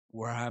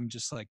where I'm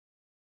just like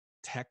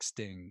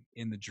texting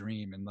in the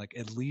dream, and like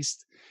at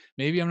least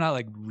maybe I'm not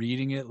like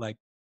reading it like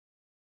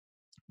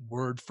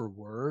word for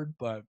word,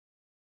 but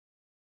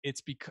it's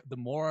because the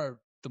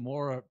more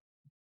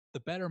the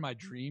better my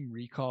dream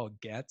recall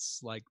gets,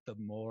 like the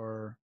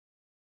more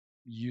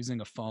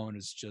using a phone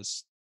is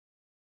just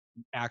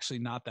actually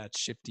not that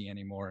shifty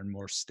anymore and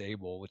more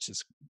stable, which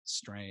is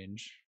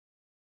strange.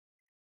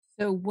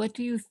 So, what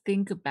do you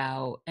think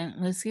about, and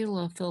let's get a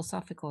little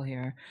philosophical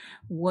here.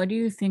 What do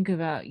you think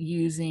about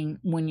using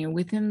when you're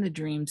within the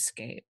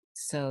dreamscape?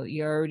 So,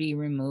 you're already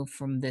removed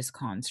from this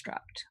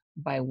construct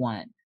by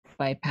one,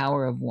 by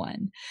power of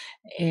one,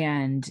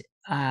 and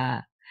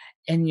uh,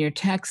 and you're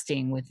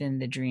texting within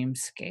the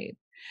dreamscape,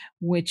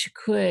 which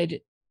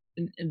could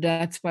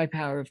that's by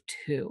power of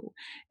two,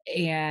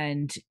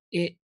 and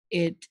it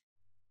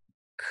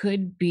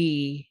could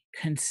be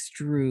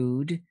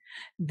construed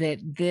that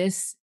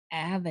this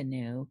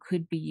avenue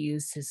could be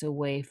used as a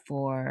way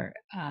for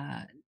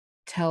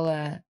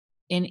tele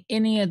in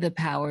any of the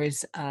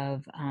powers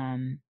of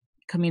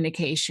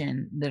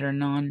communication that are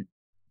non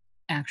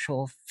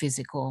actual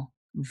physical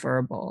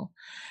verbal,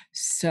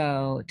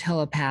 so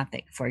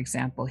telepathic, for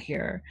example.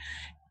 Here,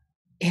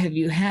 have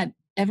you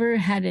ever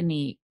had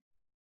any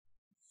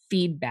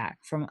feedback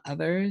from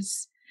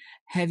others?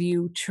 Have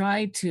you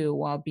tried to,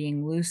 while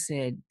being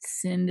lucid,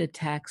 send a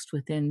text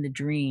within the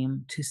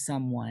dream to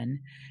someone,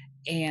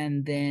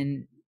 and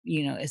then,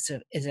 as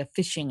a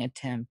phishing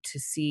attempt to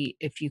see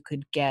if you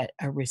could get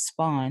a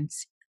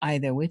response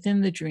either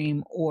within the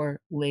dream or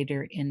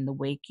later in the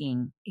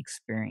waking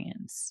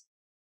experience?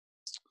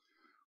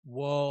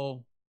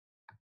 Well,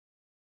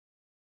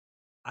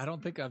 I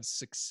don't think I've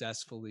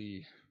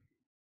successfully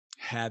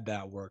had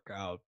that work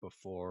out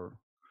before.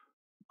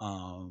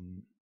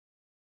 Um,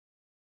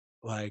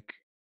 like,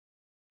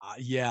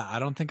 yeah, I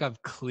don't think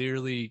I've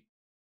clearly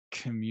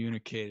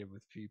communicated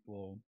with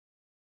people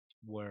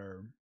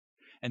where,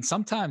 and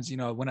sometimes,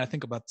 when I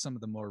think about some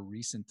of the more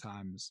recent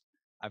times,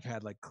 I've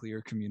had like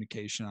clear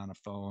communication on a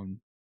phone,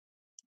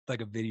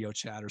 like a video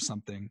chat or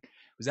something. It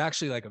was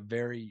actually like a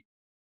very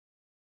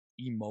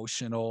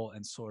emotional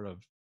and sort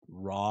of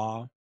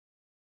raw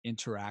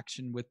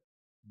interaction with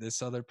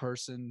this other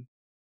person.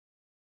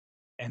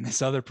 And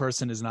this other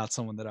person is not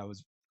someone that I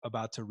was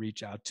about to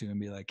reach out to and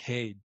be like,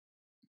 "Hey,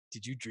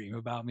 did you dream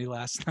about me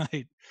last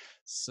night?"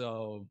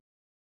 So,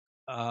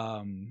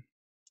 um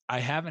I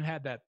haven't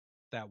had that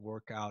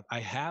workout.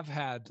 I have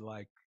had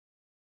like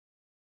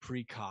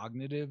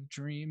precognitive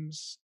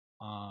dreams,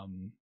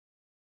 um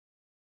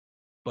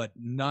but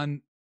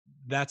none,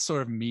 that's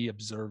sort of me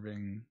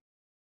observing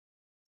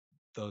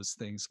those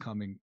things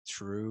coming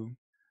true,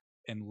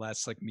 and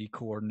less like me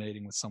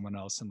coordinating with someone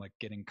else and like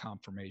getting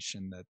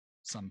confirmation that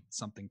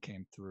something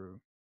came through.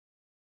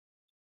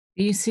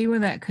 Do you see where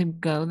that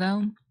could go,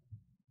 though?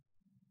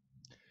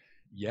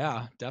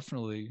 Yeah,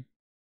 definitely.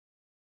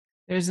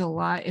 There's a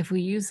lot if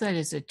we use that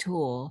as a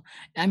tool.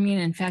 I mean,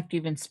 in fact,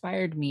 you've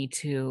inspired me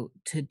to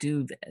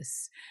do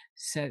this.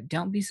 So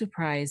don't be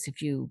surprised if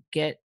you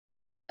get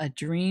a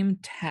dream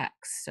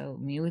text. So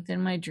me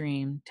within my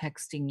dream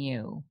texting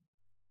you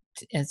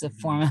as a Mhm.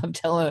 form of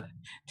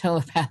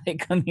telepathic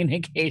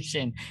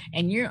communication,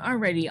 and you're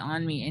already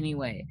on me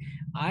anyway.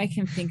 I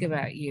can think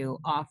about you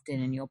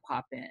often and you'll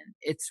pop in.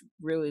 It's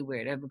really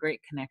weird. I have a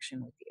great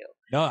connection with you.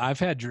 No, I've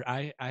had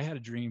I had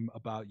a dream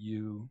about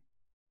you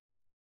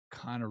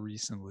kind of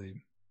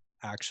recently,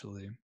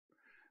 actually.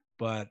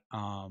 But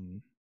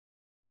and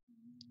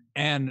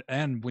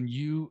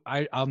when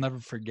I'll never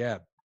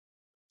forget,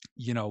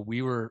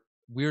 we were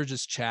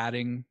just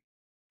chatting,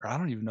 or I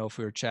don't even know if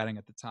we were chatting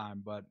at the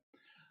time, but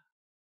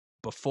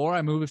before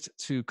I moved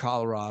to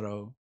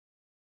Colorado,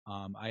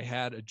 I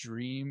had a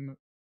dream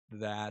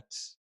that,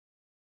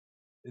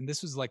 and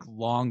this was like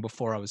long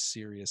before I was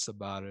serious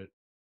about it.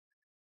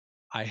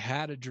 I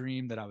had a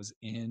dream that I was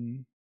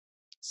in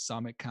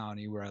Summit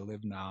County where I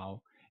live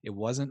now. It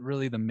wasn't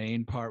really the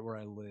main part where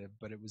I live,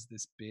 but it was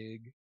this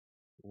big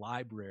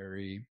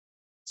library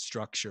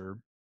structure.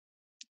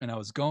 And I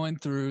was going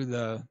through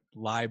the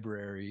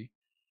library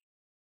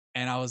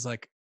and I was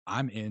like,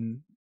 I'm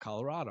in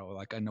Colorado.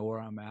 Like, I know where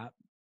I'm at,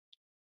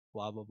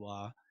 blah, blah,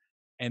 blah.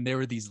 And there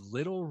were these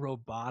little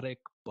robotic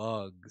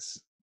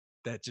bugs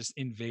that just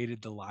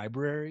invaded the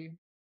library.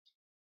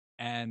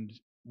 And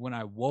when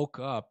I woke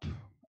up,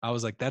 I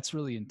was like, that's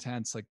really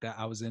intense. Like, that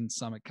I was in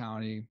Summit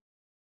County.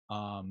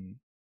 Um,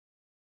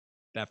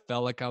 that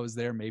felt like I was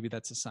there. Maybe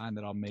that's a sign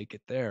that I'll make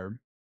it there.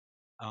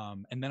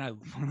 And then I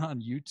went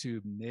on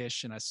YouTube,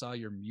 Nish, and I saw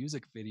your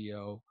music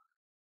video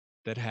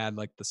that had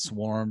like the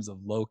swarms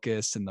of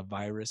locusts and the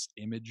virus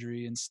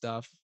imagery and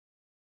stuff.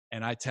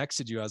 And I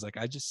texted you. I was like,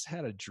 I just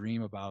had a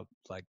dream about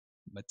like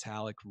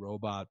metallic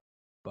robot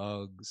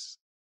bugs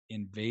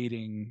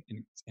invading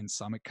in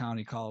Summit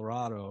County,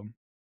 Colorado.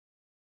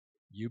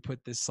 You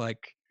put this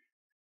like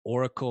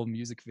Oracle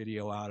music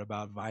video out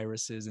about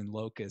viruses and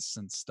locusts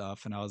and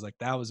stuff. And I was like,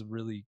 that was a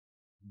really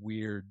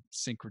weird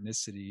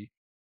synchronicity.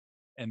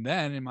 And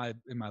then in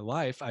my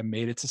life, I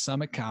made it to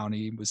Summit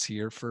County, was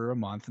here for a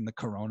month, and the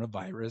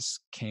coronavirus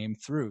came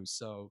through.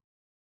 So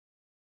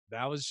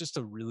that was just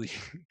a really,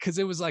 because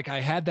it was like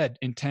I had that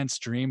intense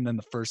dream. Then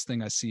the first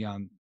thing I see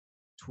on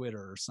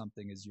Twitter or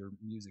something is your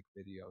music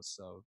video.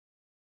 So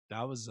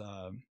that was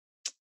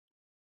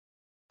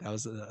that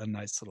was a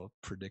nice little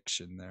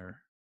prediction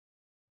there.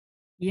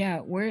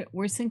 Yeah, we're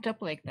synced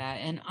up like that,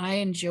 and I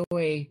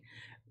enjoy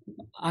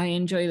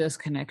those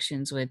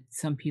connections with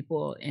some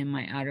people in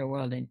my outer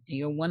world, and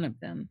you're one of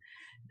them.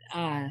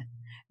 Uh,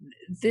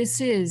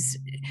 this is,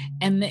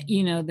 and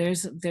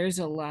there's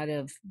a lot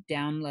of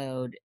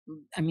download.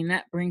 I mean,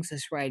 that brings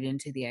us right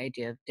into the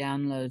idea of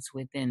downloads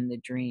within the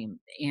dream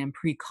and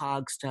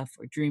precog stuff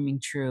or dreaming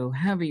true,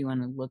 however you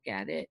want to look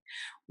at it.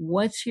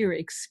 What's your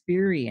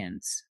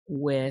experience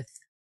with?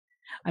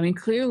 I mean,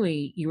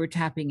 clearly you were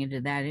tapping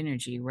into that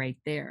energy right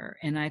there,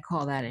 and I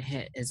call that a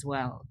hit as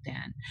well,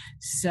 Dan.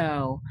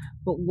 So,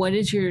 but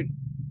what's your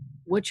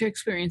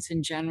experience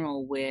in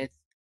general with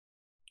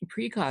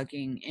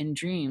precogging in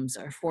dreams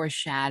or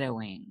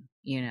foreshadowing?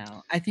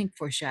 I think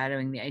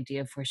foreshadowing, the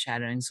idea of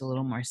foreshadowing is a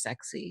little more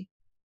sexy.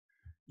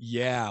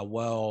 Yeah,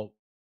 well,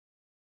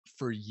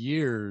 for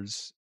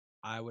years,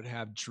 I would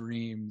have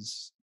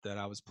dreams that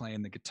I was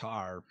playing the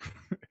guitar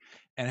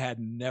and had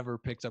never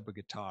picked up a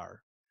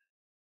guitar.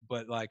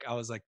 But like I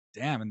was like,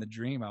 damn, in the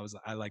dream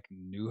I like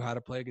knew how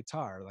to play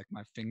guitar. Like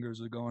my fingers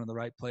were going in the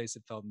right place.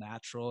 It felt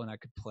natural and I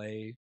could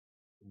play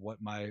what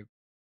my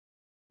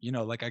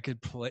like I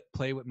could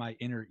play what my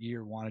inner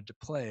ear wanted to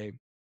play.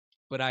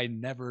 But I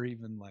never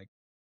even like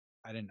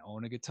I didn't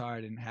own a guitar,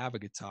 I didn't have a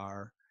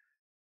guitar.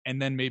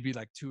 And then maybe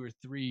like 2 or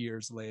 3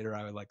 years later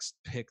I like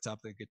picked up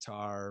the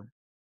guitar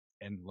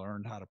and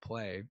learned how to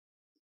play.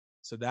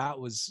 So that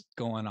was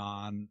going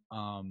on.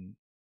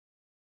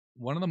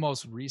 One of the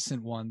most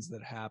recent ones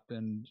that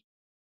happened,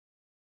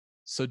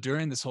 so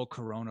during this whole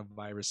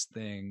coronavirus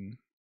thing,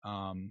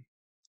 um,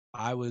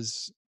 I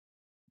was,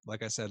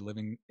 like I said,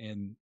 living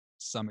in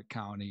Summit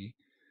County,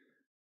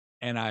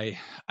 and I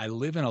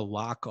live in a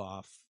lock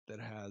off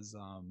that has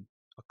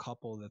a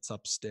couple that's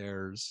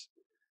upstairs,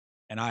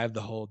 and I have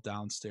the whole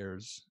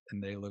downstairs,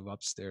 and they live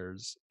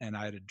upstairs. And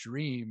I had a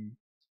dream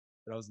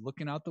that I was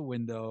looking out the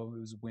window.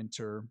 It was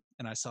winter,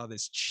 and I saw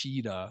this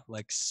cheetah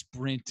like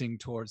sprinting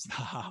towards the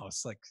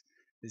house. Like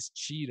this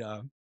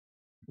cheetah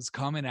was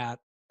coming at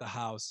the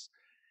house,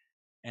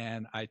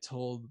 and I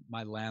told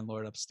my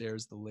landlord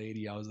upstairs, the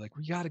lady, I was like,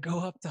 "We got to go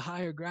up to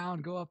higher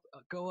ground, go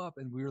up."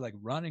 And we were like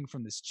running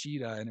from this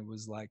cheetah, and it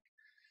was like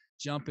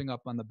jumping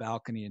up on the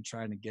balcony and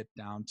trying to get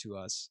down to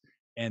us.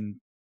 And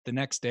the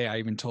next day, I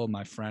even told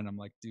my friend, I'm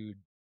like, "Dude,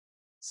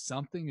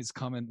 something is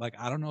coming." Like,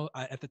 I don't know.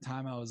 At the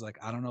time, I was like,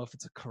 I don't know if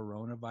it's a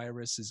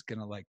coronavirus is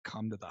gonna like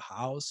come to the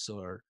house,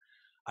 or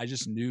I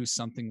just knew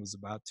something was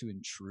about to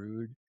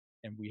intrude,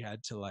 and we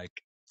had to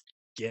like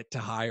get to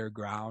higher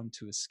ground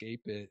to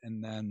escape it.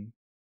 And then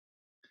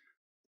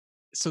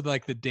so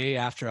like the day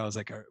after I was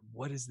like,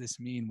 what does this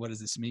mean? What does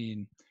this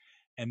mean?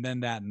 And then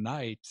that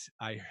night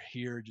I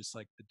hear just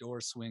like the door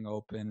swing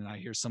open, and I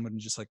hear someone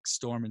just like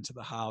storm into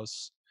the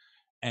house,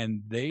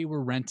 and they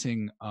were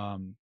renting a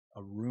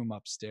room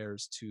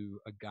upstairs to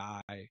a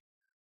guy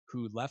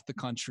who left the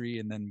country.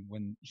 And then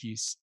when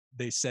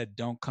they said,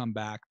 don't come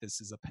back,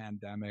 this is a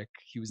pandemic.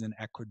 He was in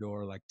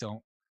Ecuador, like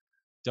don't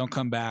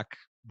come back,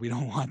 we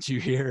don't want you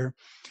here.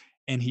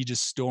 And he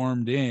just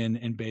stormed in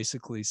and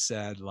basically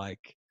said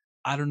like,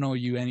 I don't know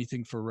you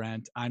anything for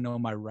rent, I know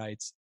my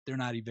rights, they're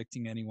not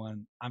evicting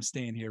anyone, I'm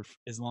staying here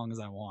as long as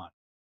I want.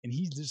 And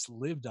he just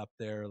lived up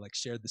there, like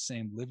shared the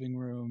same living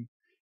room,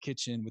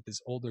 kitchen with this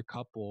older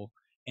couple.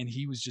 And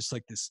he was just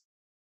like this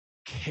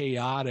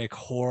chaotic,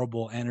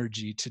 horrible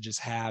energy to just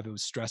have. It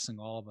was stressing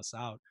all of us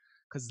out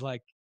because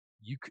like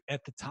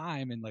at the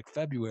time in like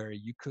February,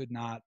 you could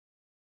not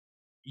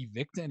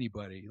evict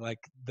anybody. Like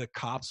the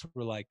cops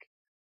were like,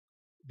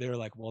 they're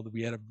like, well,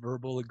 we had a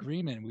verbal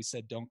agreement. We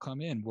said, don't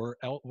come in. We're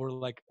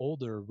like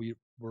older.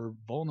 We're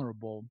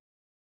vulnerable.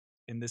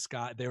 And this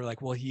guy, they were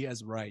like, well, he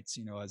has rights,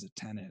 as a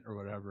tenant or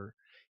whatever,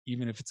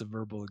 even if it's a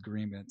verbal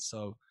agreement.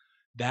 So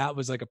that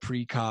was like a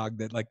precog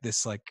that like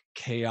this like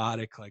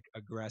chaotic, like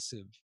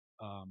aggressive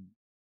um,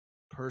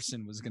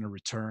 person was going to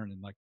return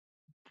and like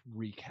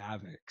wreak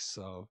havoc.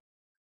 So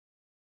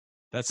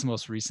that's the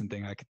most recent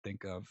thing I could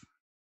think of.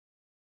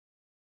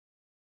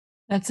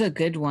 That's a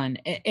good one.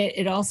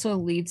 It also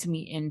leads me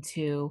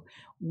into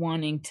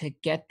wanting to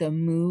get the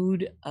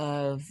mood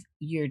of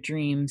your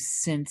dreams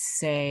since,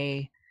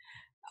 say,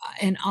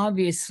 and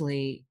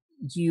obviously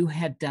you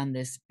had done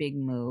this big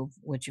move,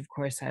 which of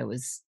course I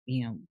was,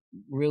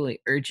 really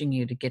urging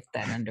you to get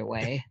that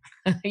underway.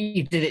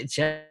 You did it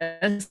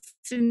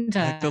just in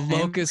Like the time.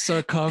 locusts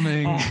are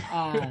coming.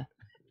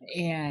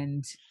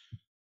 And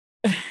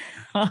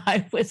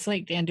I was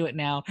like, Dan, do it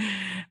now.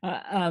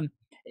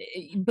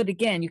 But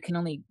again, you can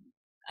only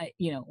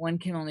one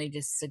can only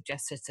just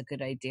suggest it's a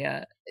good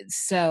idea.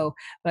 So,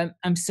 but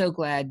I'm so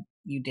glad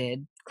you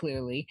did,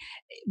 clearly.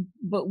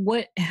 But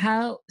what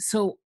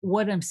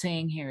I'm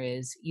saying here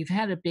is you've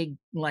had a big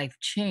life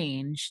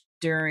change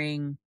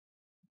during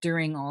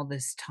all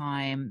this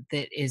time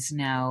that is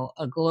now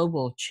a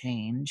global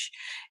change.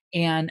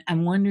 And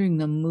I'm wondering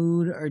the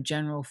mood or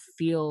general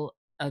feel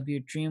of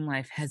your dream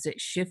life, has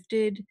it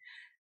shifted,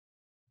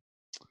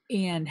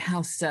 and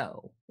how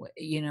so?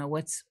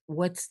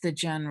 What's the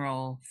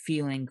general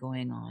feeling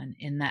going on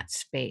in that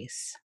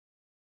space?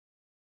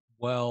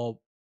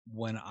 Well,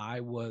 when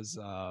I was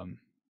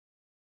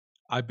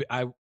I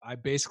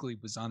basically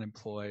was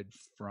unemployed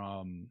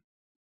from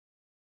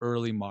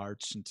early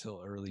March until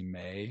early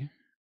May.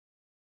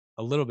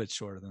 A little bit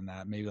shorter than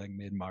that, maybe like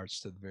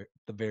mid-March to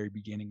the very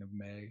beginning of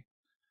May.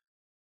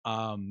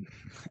 Um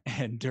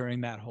and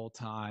during that whole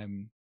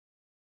time,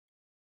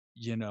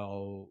 you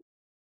know,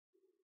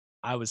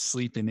 I was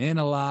sleeping in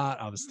a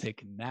lot, I was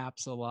taking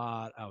naps a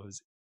lot, I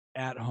was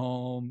at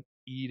home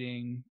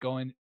eating,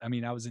 going I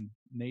mean, I was in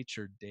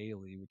nature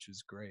daily, which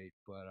was great,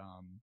 but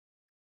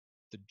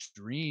the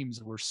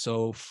dreams were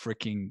so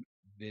freaking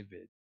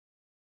vivid.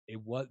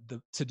 It was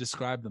the to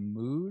describe the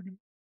mood,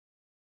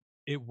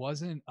 it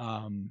wasn't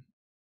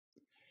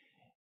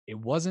it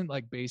wasn't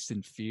like based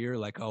in fear,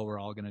 like, oh, we're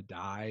all gonna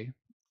die,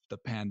 the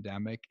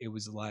pandemic. It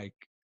was like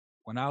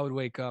when I would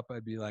wake up,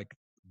 I'd be like,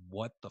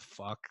 what the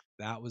fuck?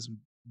 That was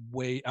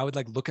way I would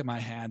like look at my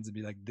hands and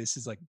be like, this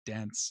is like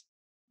dense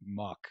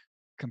muck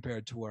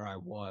compared to where I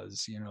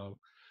was, you know.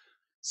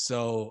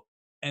 So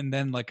and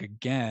then like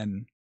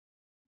again,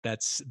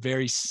 that's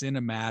very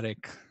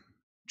cinematic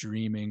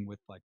dreaming with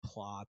like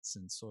plots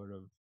and sort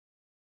of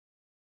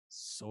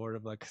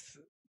like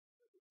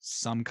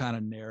some kind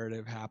of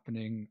narrative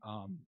happening.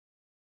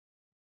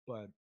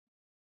 But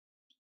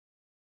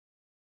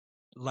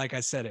like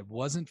I said, it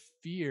wasn't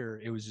fear,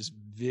 it was just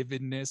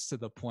vividness to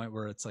the point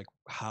where it's like,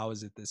 how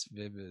is it this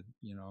vivid,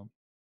 you know?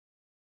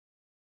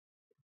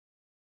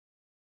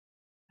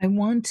 I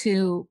want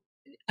to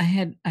I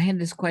had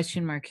this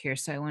question mark here,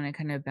 so I want to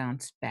kind of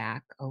bounce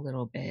back a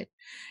little bit.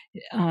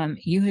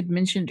 You had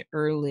mentioned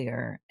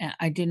earlier, and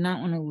I did not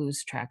want to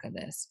lose track of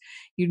this.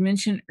 You'd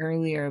mentioned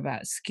earlier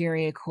about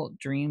scary occult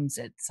dreams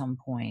at some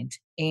point,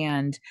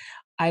 and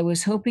I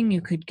was hoping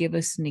you could give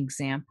us an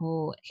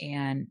example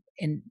and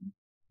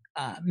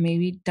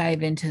maybe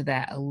dive into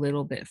that a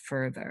little bit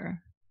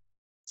further.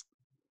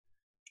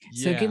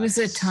 So give Yeah, us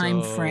a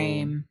time so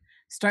frame.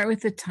 Start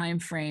with the time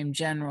frame,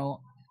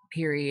 general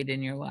period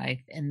in your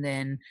life, and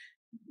then,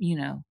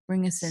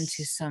 bring us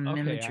into some okay,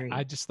 I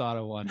imagery. just thought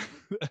of one.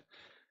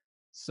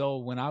 So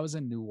when I was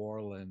in New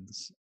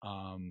Orleans,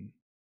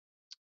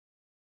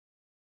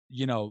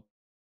 you know,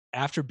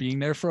 after being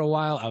there for a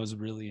while, I was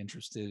really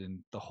interested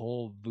in the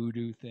whole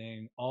voodoo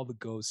thing, all the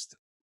ghost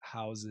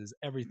houses,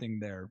 everything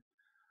there.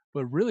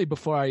 But really,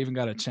 before I even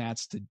got a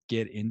chance to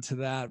get into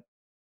that,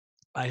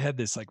 I had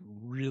this like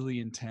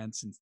really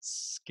intense and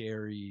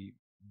scary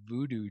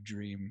voodoo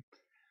dream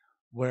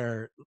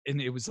where,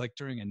 and it was like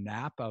during a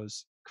nap, I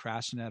was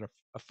crashing at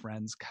a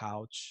friend's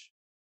couch,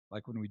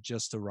 like when we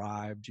just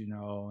arrived, you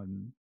know,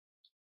 and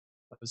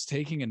I was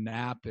taking a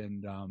nap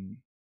and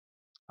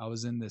I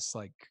was in this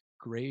like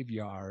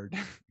graveyard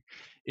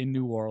in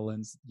New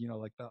Orleans, you know,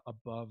 like the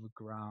above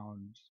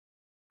ground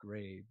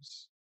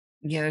graves.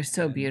 Yeah, they're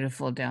so And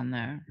beautiful down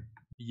there.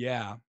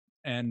 yeah,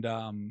 and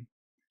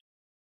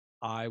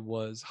I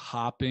was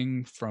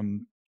hopping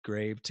from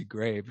grave to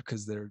grave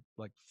because they're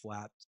like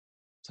flat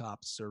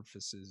top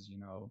surfaces, you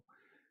know.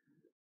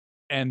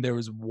 And there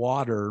was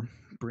water.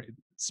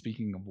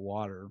 Speaking of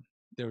water,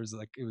 there was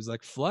like it was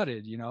like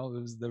flooded, you know.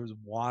 There was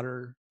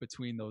water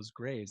between those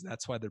graves.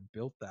 That's why they're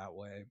built that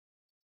way.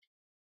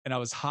 And I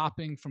was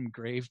hopping from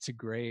grave to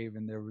grave,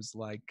 and there was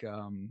like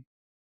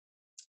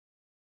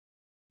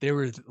there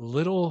were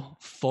little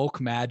folk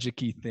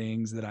magicy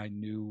things that I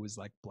knew was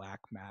like black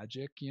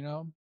magic, you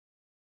know.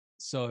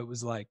 So it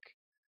was like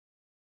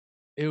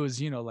it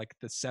was, you know, like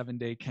the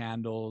 7-day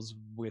candles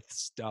with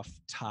stuff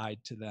tied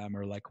to them,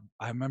 or like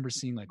I remember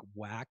seeing like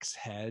wax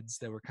heads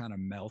that were kind of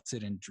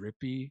melted and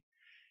drippy.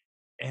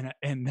 And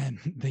then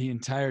the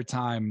entire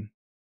time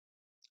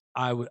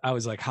I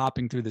was like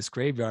hopping through this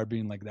graveyard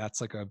being like, that's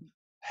like a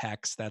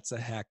hex, that's a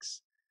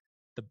hex.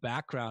 The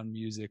background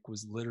music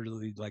was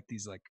literally like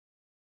these like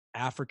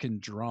African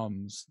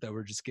drums that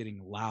were just getting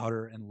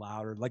louder and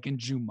louder, like in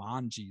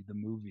Jumanji, the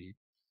movie.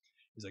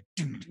 It was like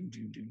ding, ding,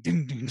 ding, ding,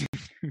 ding, ding,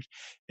 ding.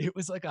 It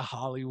was like a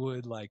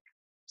Hollywood like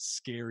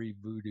scary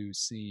voodoo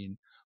scene,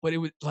 but it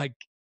was like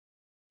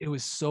it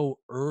was so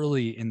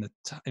early in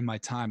in my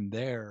time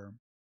there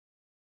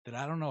that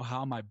I don't know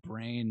how my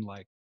brain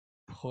like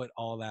put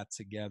all that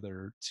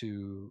together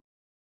to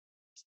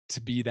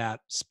be that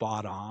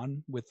spot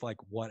on with like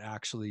what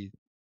actually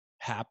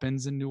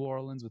happens in New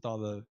Orleans with all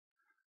the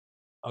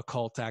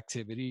occult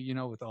activity, you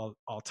know, with all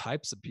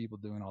types of people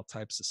doing all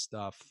types of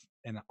stuff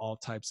and all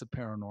types of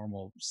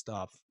paranormal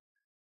stuff.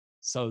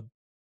 So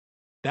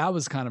that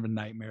was kind of a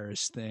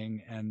nightmarish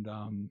thing. And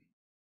I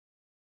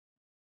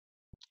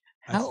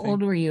How think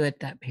old were you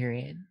at that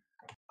period?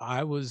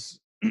 I was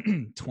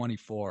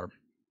 24.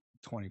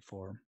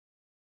 24.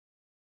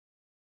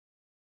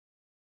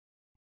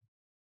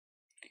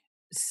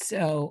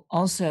 So,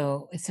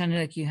 also, it sounded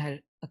like you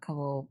had a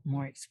couple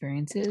more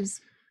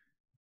experiences.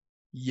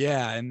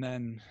 Yeah, and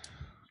then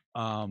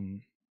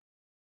I'm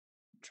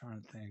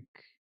trying to think.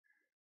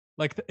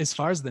 Like as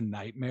far as the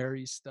nightmare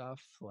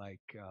stuff, like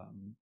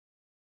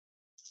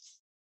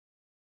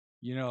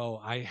you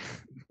know, I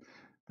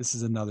this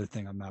is another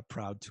thing I'm not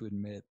proud to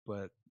admit,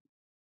 but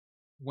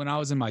when I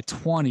was in my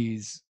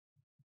 20s,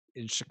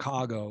 in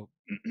Chicago,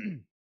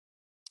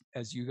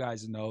 as you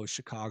guys know,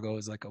 Chicago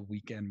is like a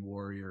weekend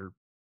warrior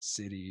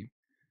city.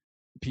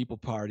 People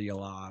party a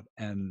lot.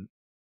 And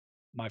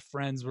my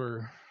friends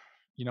were,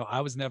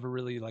 I was never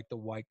really like the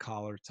white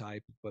collar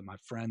type, but my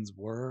friends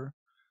were.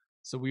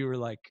 So we were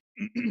like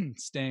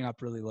staying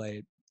up really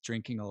late,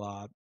 drinking a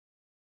lot,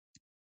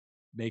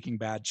 making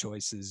bad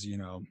choices,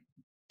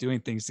 doing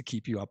things to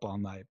keep you up all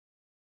night.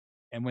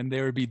 And when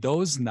there would be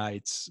those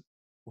nights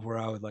where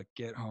I would like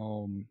get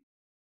home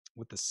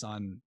with the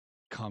sun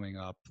coming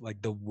up,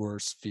 like the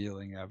worst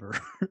feeling ever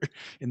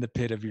in the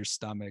pit of your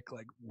stomach,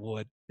 like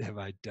what have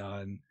I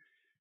done?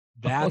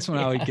 That's when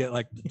I would get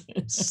like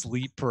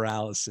sleep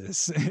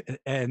paralysis.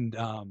 And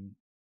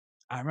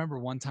I remember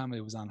one time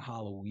it was on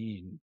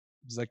Halloween.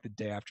 It was like the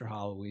day after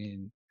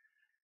Halloween.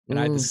 And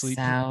I had the sleep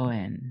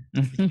Samhain.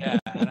 yeah,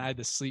 and I had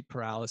the sleep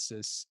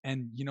paralysis.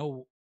 And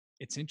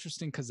it's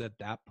interesting because at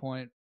that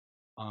point,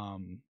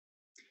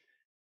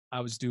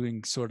 I was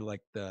doing sort of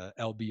like the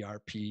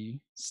LBRP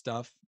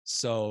stuff.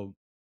 So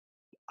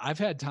I've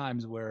had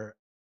times where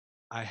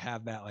I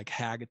have that like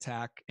hag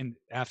attack and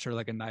after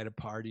like a night of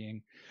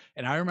partying.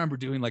 And I remember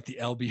doing like the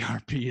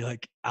LBRP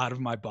like out of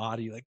my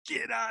body, like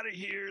get out of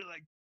here,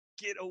 like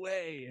get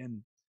away.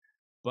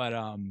 But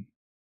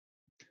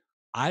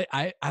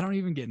I don't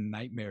even get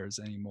nightmares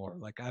anymore.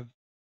 Like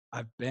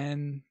I've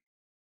been,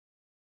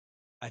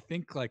 I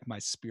think like my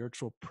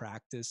spiritual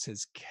practice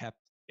has kept,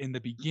 in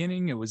the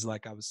beginning it was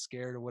like I was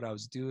scared of what I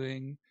was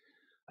doing.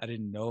 I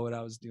didn't know what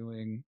I was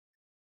doing.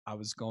 I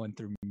was going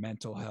through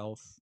mental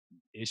health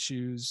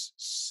issues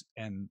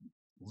and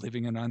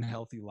living an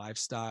unhealthy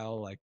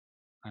lifestyle, like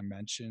I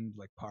mentioned,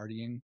 like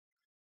partying.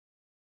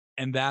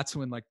 And that's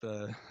when like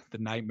the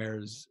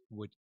nightmares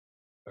would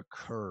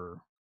occur.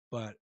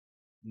 But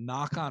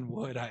knock on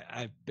wood,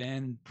 I've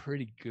been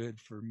pretty good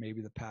for maybe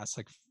the past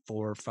like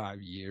 4 or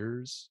 5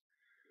 years.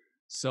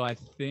 So I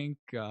think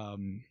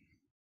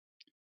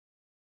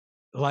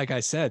like I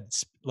said,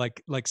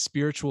 like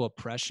spiritual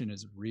oppression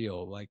is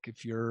real. Like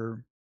if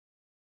you're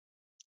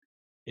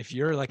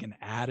like an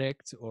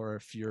addict or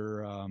if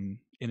you're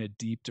in a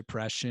deep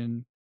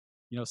depression,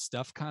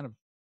 stuff kind of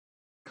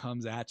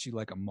comes at you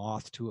like a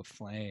moth to a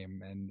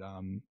flame.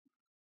 And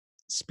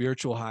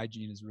spiritual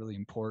hygiene is really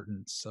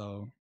important.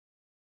 So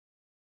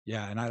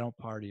yeah, and I don't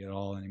party at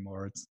all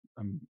anymore.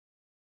 I'm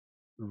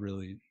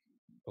really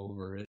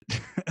over it.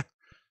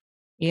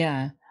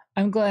 Yeah.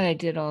 I'm glad I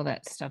did all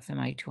that stuff in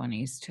my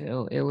 20s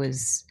too. It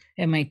was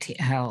in my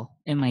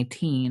in my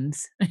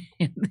teens.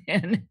 and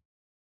then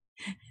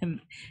and,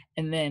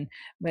 and then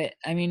but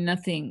I mean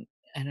nothing,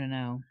 I don't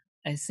know.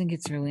 I think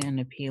it's really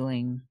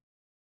unappealing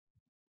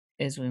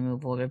as we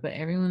move older, but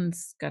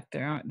everyone's got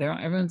their own,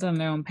 everyone's on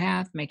their own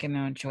path, making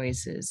their own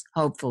choices.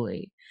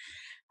 Hopefully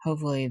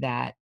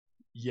that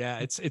Yeah,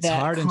 it's that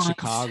hard in con-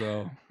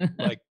 Chicago.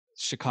 Like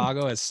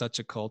Chicago has such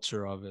a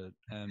culture of it.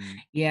 And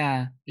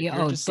yeah, if yeah,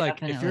 you're oh just like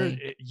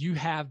definitely. you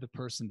have the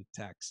person to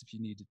text if you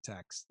need to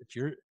text. If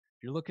you're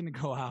looking to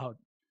go out,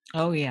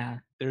 Oh yeah.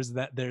 there's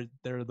there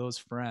are those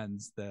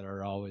friends that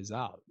are always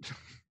out.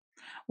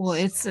 Well,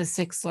 it's So the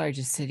sixth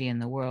largest city in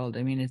the world.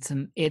 I mean,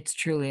 it's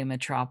truly a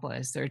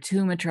metropolis. There are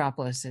two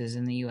metropolises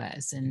in the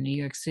US, and New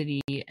York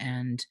City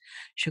and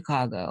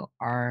Chicago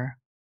are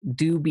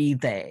do be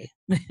they.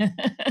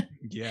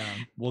 yeah,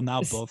 well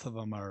now both of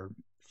them are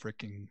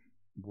freaking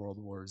World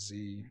War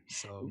Z.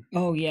 So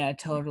Oh yeah,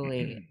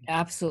 totally.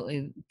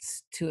 Absolutely.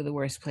 It's two of the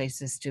worst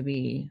places to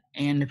be,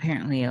 and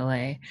apparently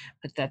LA,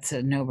 but that's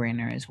a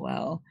no-brainer as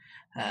well.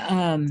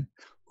 Um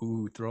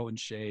ooh, throwing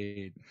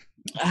shade.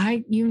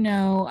 I've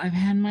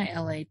had my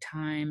LA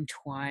time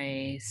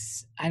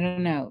twice. I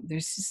don't know.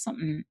 There's just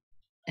something,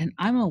 and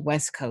I'm a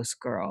West Coast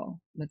girl,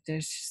 but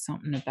there's just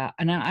something about,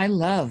 and I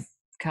love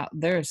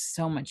there's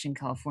so much in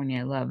California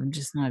I love. I'm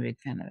just not a big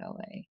fan of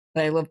LA,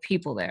 but I love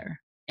people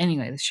there.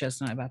 Anyway, the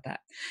show's not about that.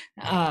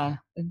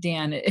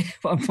 Dan,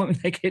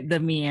 like the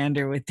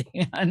meander with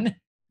Dan.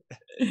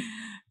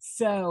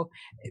 So,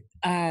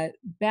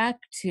 back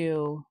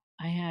to,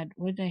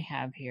 what did I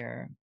have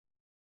here?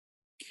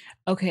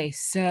 Okay,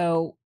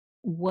 so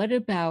what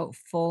about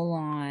full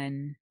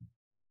on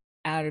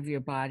out of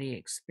your body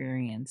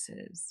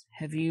experiences?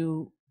 Have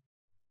you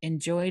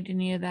enjoyed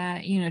any of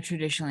that?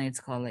 Traditionally it's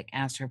called like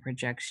astral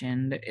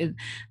projection.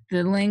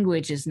 The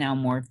language is now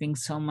morphing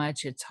so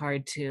much, it's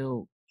hard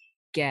to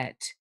get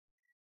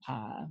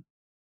uh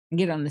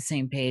get on the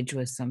same page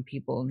with some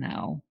people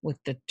now with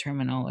the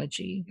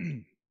terminology.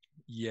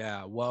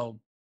 Yeah, well,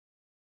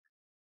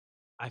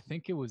 I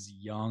think it was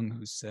Jung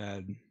who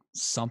said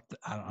something.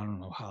 I don't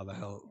know how the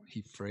hell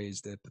he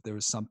phrased it, but there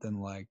was something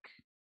like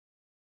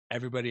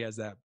everybody has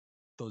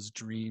those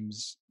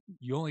dreams.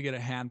 You only get a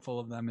handful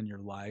of them in your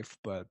life,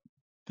 but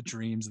the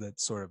dreams that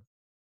sort of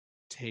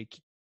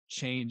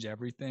change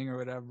everything or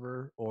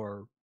whatever,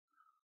 or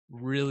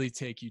really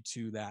take you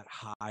to that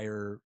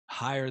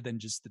higher than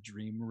just the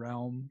dream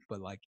realm, but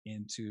like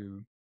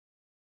into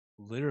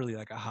literally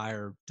like a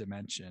higher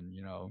dimension.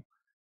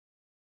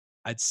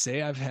 I'd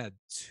say I've had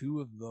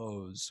 2 of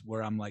those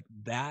where I'm like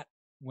that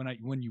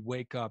when you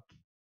wake up,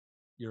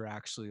 you're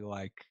actually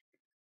like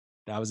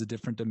that was a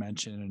different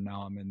dimension, and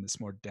now I'm in this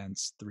more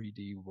dense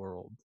 3D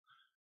world.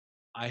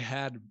 I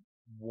had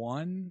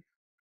one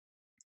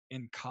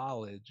in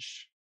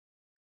college,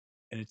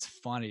 and it's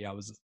funny.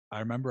 I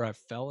remember I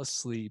fell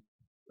asleep.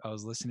 I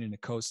was listening to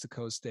Coast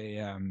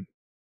AM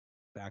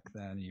back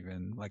then,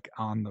 even like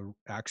on the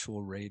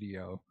actual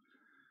radio.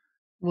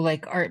 Well,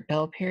 like Art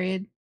Bell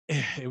period.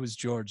 It was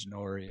George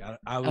Norrie.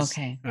 I was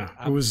Okay. Yeah,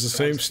 I it was the was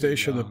same too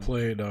station that young.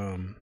 played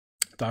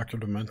Dr.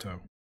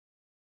 Demento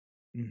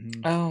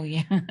Mhm. Oh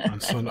yeah. on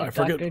Sunday. I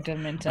forget. Dr.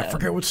 Demento. I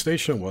forget what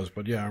station it was,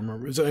 but yeah, I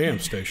remember. It's an AM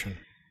station.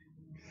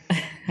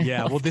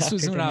 Yeah, well, this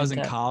was Dr. when I was in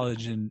Demento.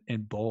 college in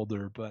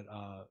Boulder, but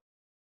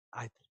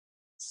I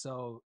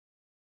so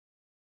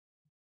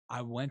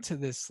I went to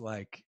this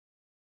like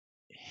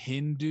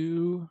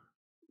Hindu,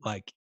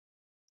 like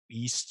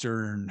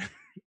Eastern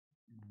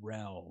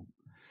realm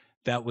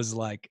that was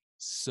like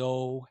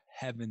so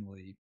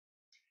heavenly,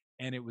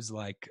 and it was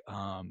like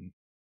I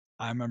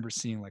remember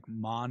seeing like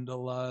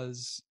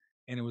mandalas,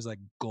 and it was like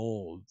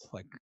gold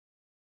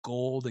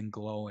and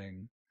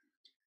glowing.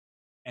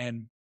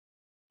 And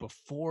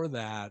before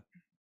that,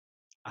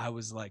 I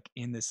was like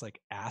in this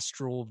like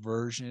astral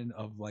version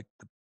of like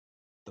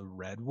the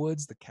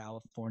redwoods, the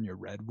California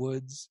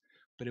redwoods,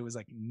 but it was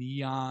like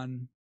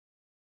neon.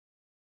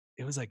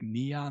 It was like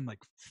neon,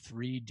 like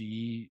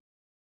 3D,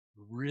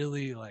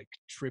 really like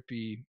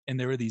trippy. And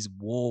there were these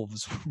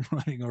wolves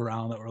running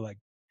around that were like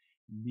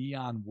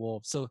neon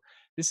wolves. So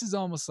this is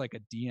almost like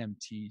a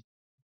DMT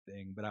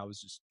thing, but I was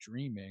just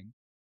dreaming.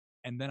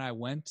 And then I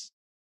went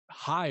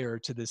higher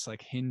to this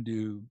like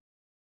Hindu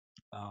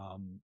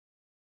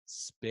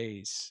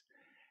space,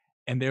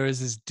 and there was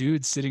this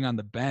dude sitting on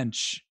the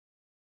bench,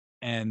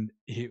 and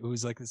it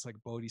was like this like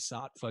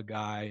bodhisattva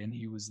guy, and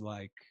he was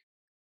like,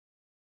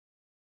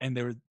 and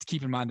there were,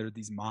 keep in mind, there were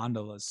these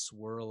mandalas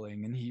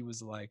swirling, and he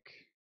was like,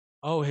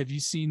 oh, have you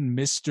seen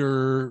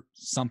Mr.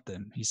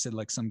 something? He said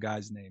like some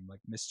guy's name, like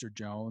Mr.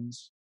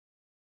 Jones.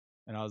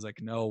 And I was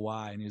like, no,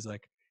 why? And he was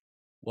like,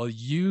 well,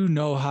 you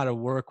know how to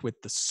work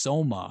with the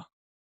soma,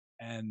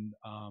 and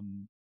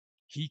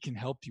he can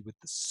help you with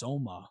the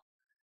soma.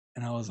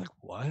 And I was like,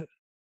 what?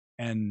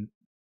 And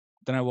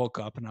then I woke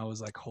up and I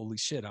was like, holy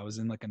shit, I was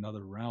in like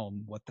another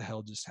realm. What the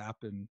hell just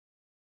happened?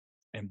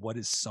 And what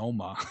is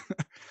soma?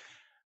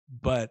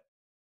 But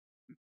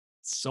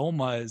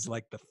soma is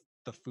like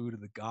the food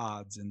of the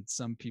gods, and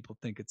some people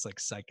think it's like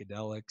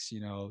psychedelics,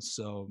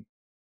 so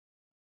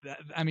that,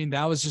 I mean,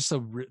 that was just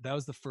that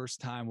was the first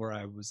time where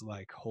I was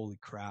like, holy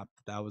crap,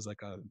 that was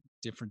like a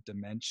different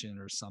dimension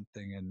or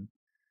something. And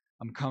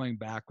I'm coming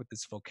back with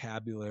this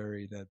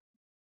vocabulary that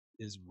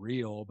is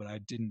real, but I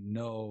didn't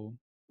know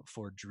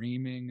before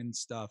dreaming and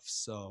stuff.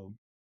 So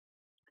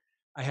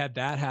I had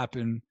that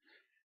happen.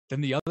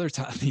 Then the other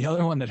time, the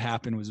other one that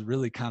happened was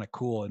really kind of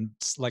cool, and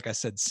like I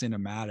said,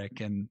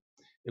 cinematic. And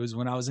it was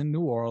when I was in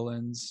New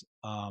Orleans.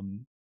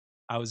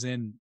 I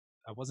wasn't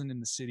in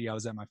the city. I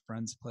was at my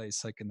friend's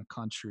place, like in the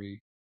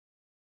country,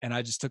 and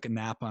I just took a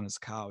nap on his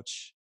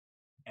couch.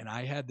 And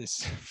I had this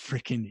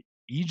freaking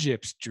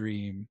Egypt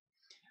dream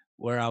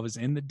where I was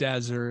in the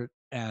desert,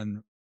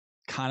 and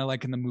kind of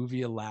like in the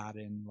movie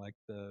Aladdin, like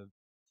the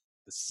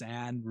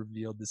sand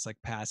revealed this like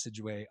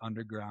passageway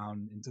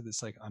underground into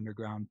this like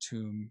underground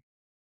tomb,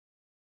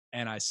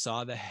 and I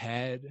saw the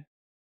head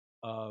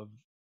of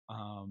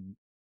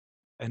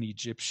an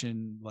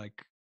Egyptian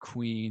like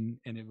queen,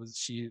 and it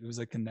was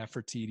like a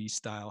Nefertiti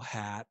style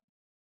hat,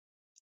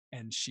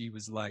 and she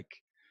was like,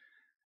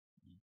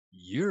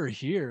 you're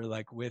here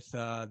like with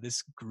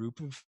this group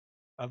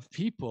of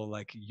people,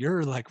 like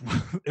you're like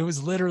it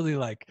was literally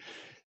like,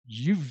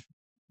 you've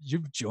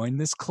joined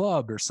this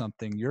club or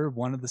something, you're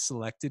one of the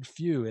selected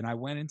few. And I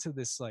went into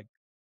this like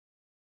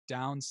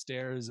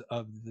downstairs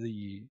of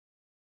the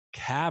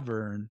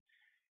cavern,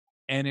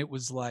 and it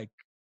was like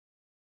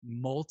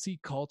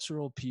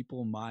multicultural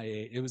people my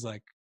age. It was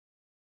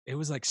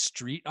like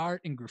street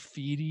art and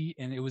graffiti,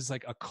 and it was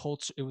like a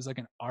culture, it was like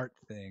an art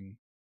thing.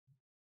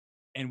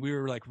 And we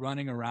were like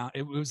running around.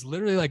 It was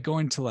literally like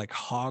going to like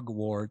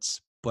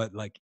Hogwarts, but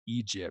like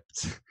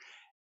Egypt.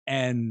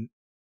 And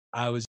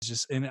I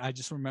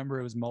just remember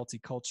it was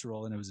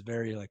multicultural, and it was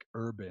very like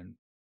urban,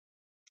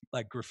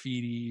 like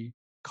graffiti,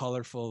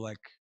 colorful, like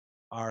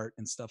art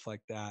and stuff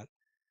like that.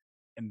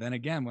 And then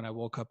again, when I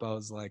woke up, I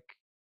was like,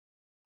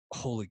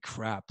 holy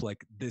crap,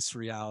 like this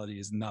reality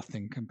is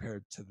nothing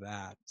compared to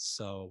that.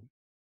 So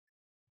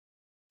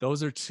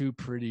those are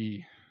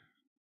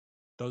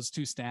those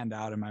two stand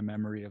out in my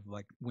memory of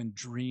like when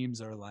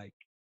dreams are like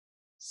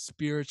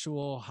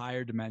spiritual,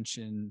 higher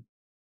dimension,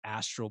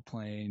 astral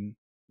plane,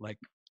 like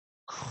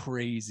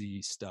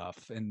crazy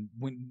stuff. And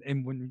when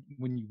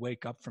you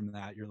wake up from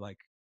that, you're like,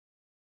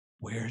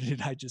 where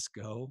did I just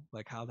go?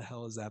 Like, how the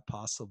hell is that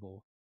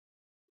possible?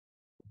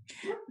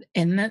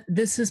 And that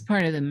this is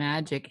part of the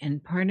magic,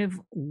 and part of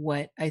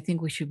what I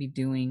think we should be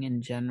doing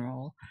in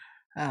general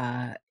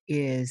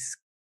is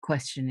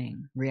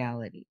questioning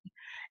reality.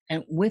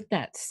 And with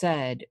that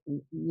said,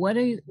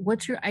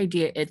 what's your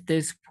idea at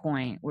this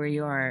point where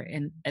you are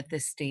in at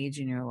this stage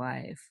in your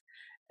life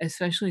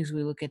especially as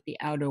we look at the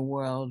outer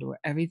world where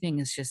everything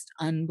is just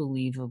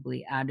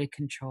unbelievably out of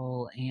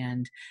control.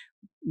 And,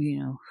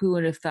 who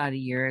would have thought a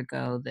year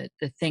ago that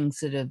the things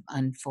that have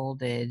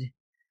unfolded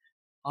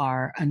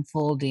are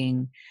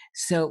unfolding?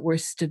 So, where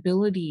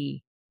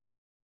stability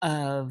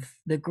of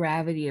the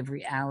gravity of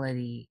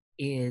reality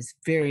is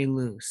very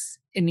loose,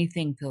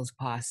 anything feels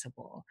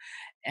possible.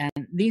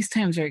 And these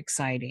times are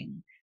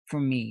exciting for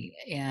me.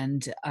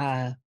 And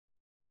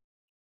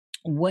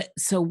what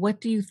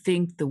do you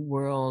think the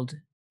world,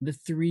 the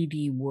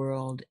 3D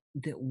world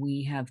that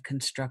we have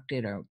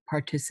constructed or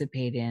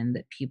participate in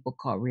that people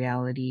call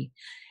reality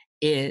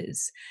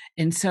is?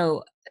 And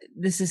so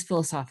this is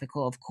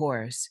philosophical, of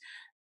course,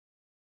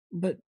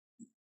 but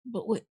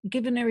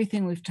given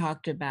everything we've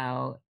talked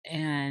about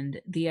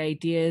and the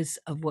ideas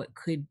of what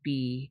could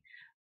be,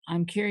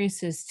 I'm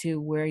curious as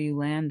to where you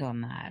land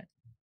on that.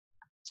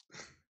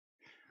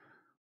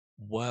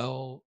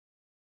 Well,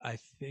 I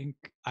think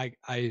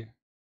I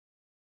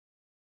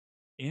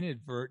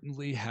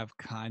inadvertently have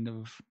kind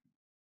of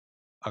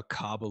a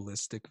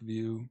Kabbalistic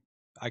view.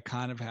 I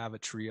kind of have a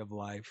tree of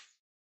life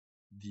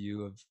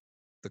view of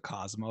the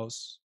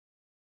cosmos.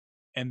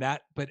 And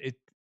that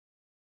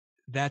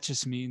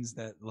just means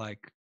that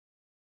like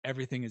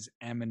everything is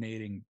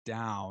emanating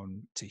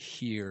down to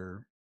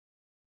here,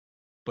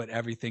 but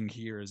everything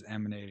here is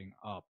emanating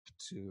up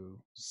too.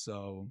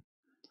 So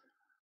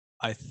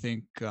I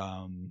think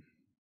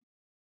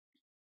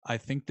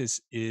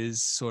this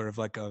is sort of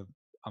like a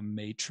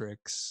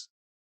matrix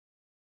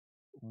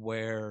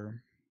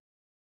where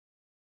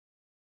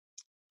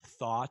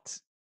thought,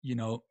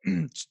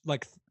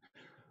 like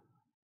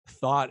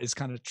thought is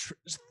kind of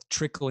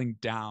trickling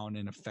down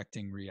and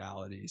affecting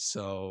reality.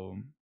 So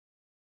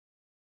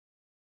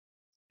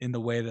in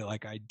the way that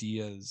like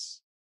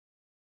ideas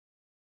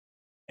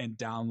and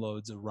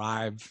downloads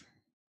arrive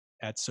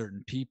at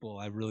certain people,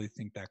 I really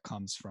think that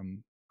comes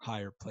from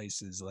higher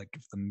places. Like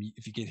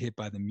if you get hit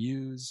by the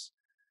muse,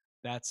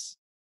 that's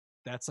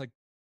like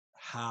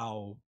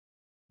how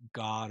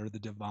God or the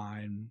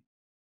divine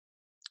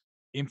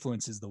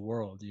influences the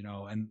world,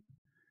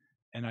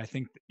 and I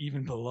think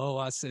even below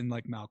us in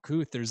like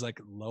Malkuth, there's like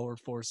lower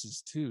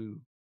forces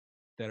too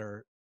that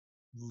are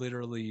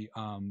literally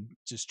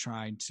just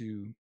trying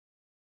to,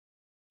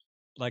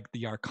 like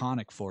the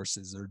archonic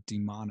forces or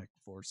demonic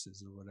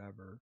forces or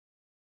whatever.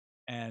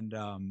 And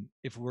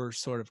if we're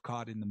sort of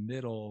caught in the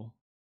middle,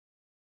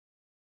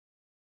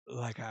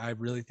 like I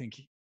really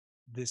think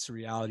this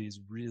reality is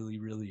really,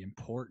 really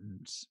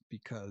important,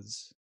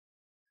 because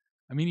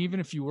I mean, even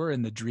if you were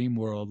in the dream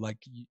world, like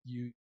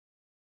you'd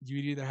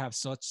either have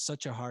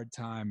such a hard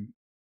time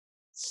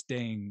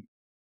staying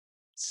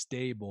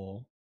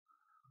stable,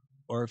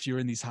 or if you're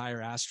in these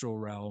higher astral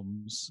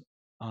realms,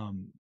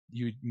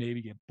 you'd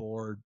maybe get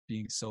bored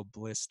being so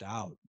blissed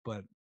out.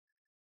 But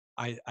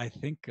I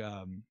think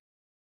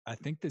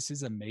this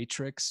is a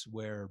matrix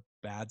where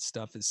bad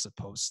stuff is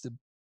supposed to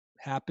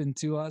happen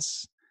to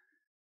us.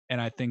 And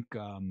I think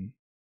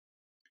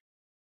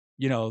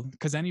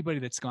because anybody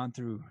that's gone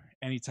through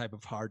any type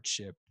of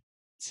hardship,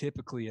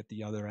 typically at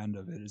the other end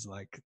of it is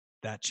like,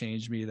 that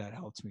changed me, that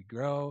helped me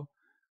grow,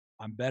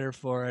 I'm better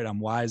for it, I'm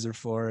wiser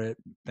for it,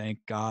 thank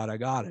God I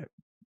got it.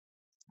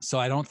 So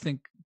I don't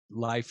think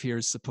life here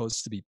is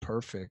supposed to be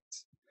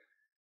perfect.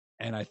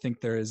 And I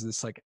think there is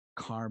this like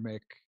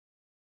karmic,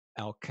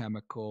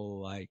 alchemical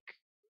like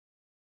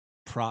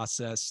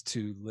process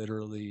to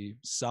literally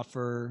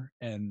suffer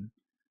and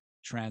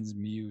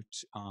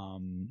transmute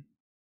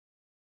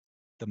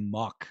the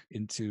muck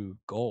into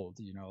gold,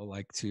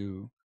 like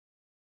to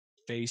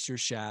face your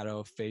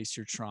shadow, face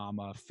your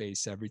trauma,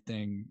 face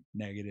everything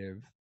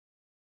negative,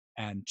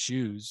 and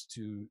choose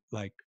to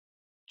like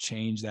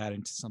change that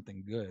into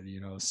something good.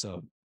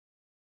 So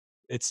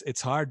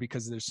it's hard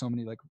because there's so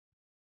many like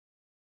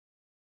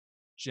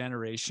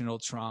generational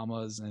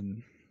traumas,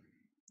 and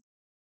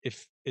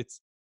if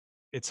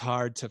it's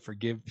hard to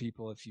forgive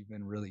people if you've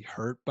been really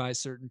hurt by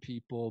certain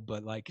people.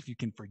 But like if you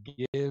can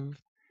forgive,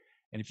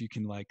 and if you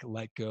can like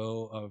let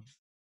go of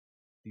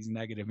these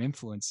negative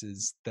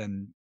influences,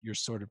 then you're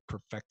sort of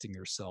perfecting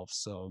yourself.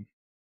 So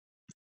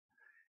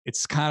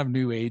it's kind of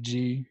new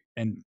agey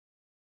and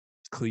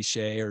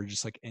cliche, or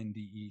just like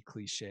NDE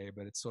cliche,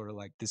 but it's sort of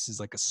like this is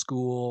like a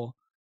school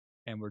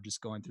and we're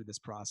just going through this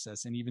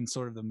process. And even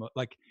sort of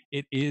like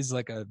it is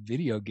like a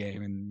video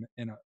game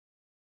in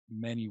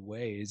many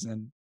ways.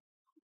 And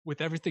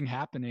with everything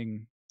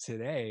happening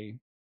today,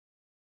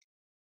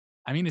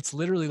 I mean, it's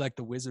literally like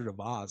the Wizard of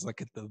Oz.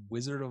 Like the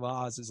Wizard of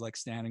Oz is like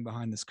standing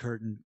behind this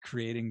curtain,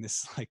 creating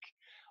this like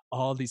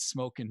all these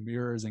smoke and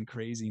mirrors and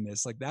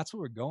craziness. Like that's what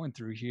we're going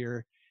through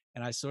here.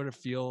 And I sort of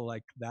feel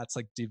like that's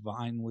like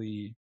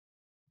divinely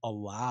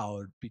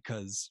allowed,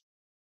 because,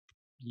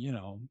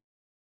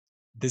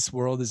 this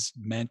world is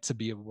meant to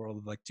be a world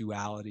of like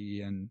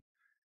duality and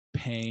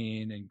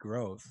pain and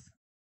growth,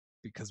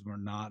 because we're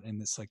not in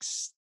this like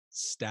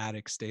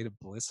static state of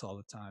bliss all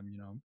the time.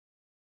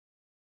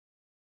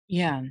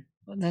 Yeah,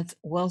 well, that's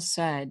well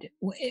said.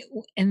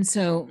 And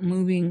so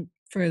moving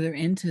further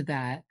into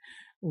that,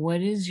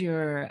 what is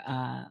your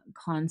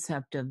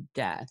concept of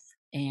death,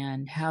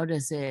 and how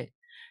does it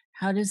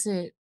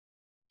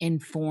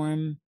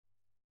inform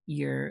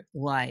your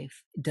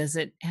life? Does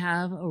it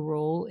have a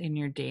role in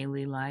your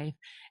daily life?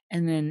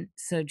 And then,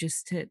 so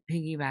just to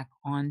piggyback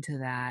onto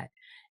that,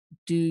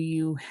 do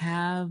you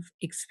have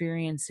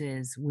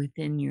experiences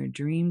within your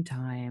dream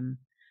time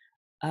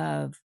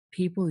of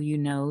people you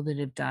know that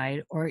have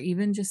died, or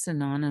even just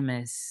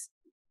anonymous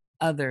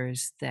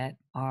others that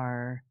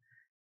are,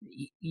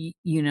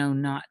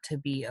 not to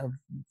be of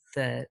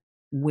the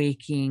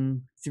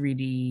waking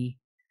 3D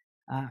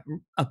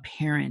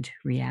apparent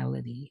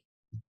reality?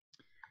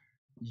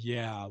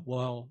 Yeah,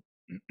 well,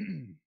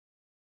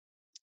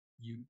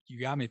 you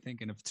got me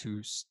thinking of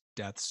two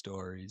death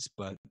stories,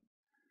 but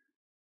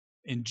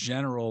in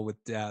general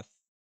with death,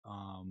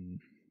 um,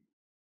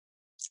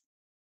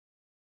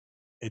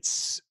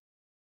 it's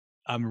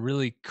I'm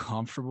really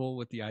comfortable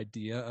with the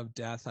idea of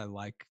death.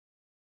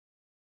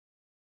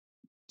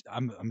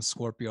 I'm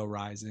Scorpio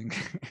rising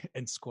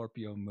and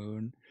Scorpio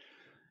moon.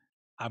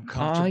 I'm Oh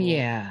comfortable.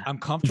 yeah. I'm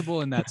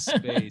comfortable in that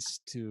space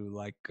too.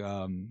 Like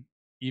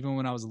even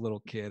when I was a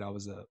little kid, I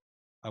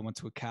went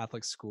to a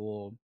Catholic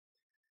school,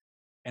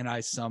 and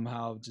I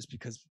somehow, just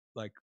because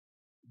like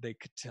they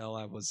could tell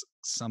I was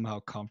somehow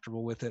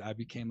comfortable with it, I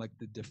became like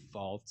the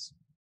default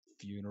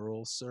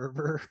funeral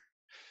server.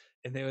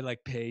 And they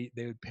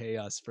would pay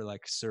us for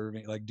like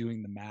serving, like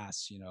doing the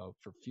mass,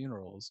 for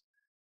funerals.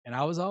 And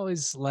I was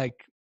always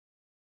like,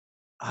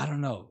 I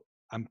don't know,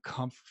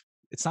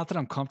 it's not that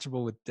I'm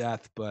comfortable with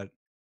death, but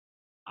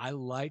I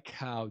like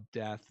how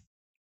death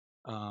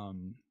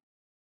um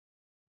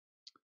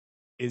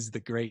is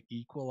the great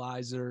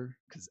equalizer,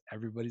 because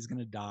everybody's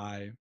gonna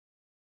die.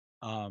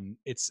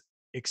 It's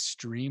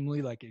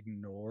extremely like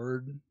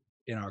ignored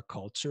in our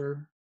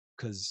culture,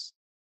 because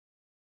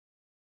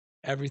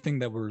everything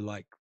that we're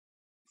like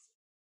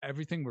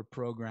everything we're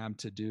programmed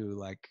to do,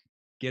 like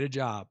get a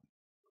job,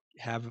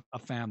 have a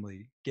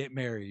family, get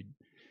married,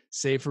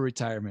 save for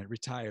retirement,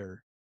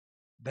 retire,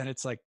 then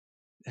it's like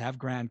have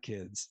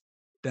grandkids,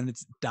 then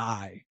it's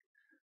die.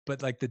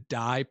 But like the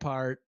die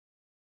part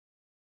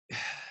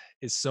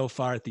is so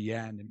far at the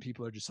end, and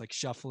people are just like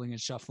shuffling and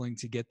shuffling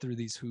to get through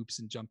these hoops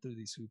and jump through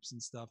these hoops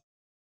and stuff.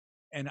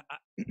 And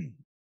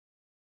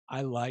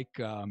I like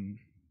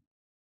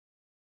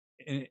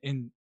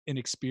in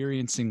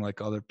experiencing like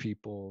other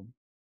people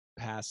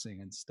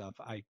passing and stuff,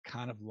 I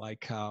kind of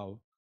like how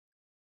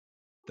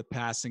the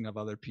passing of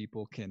other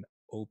people can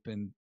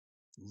open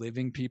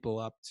living people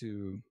up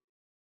to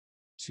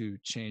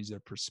change their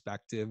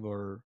perspective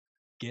or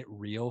get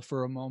real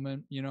for a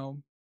moment,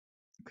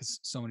 because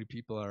so many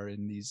people are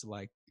in these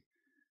like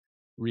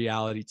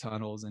reality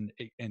tunnels and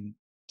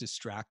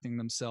distracting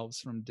themselves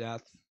from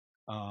death.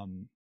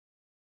 um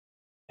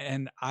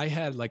and I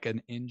had like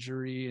an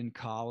injury in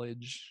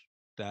college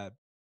that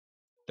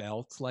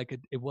felt like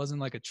it wasn't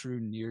like a true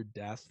near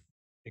death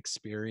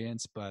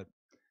experience, but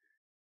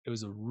it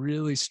was a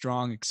really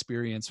strong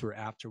experience where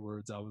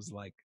afterwards I was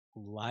like,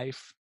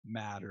 life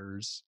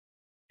matters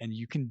and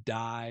you can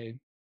die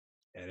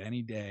at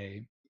any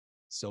day.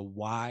 So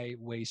why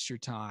waste your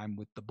time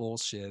with the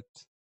bullshit?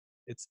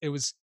 It's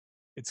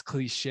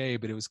cliche,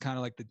 but it was kind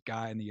of like the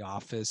guy in the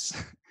office,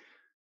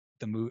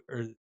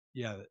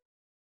 yeah,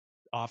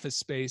 Office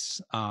Space,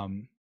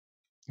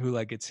 who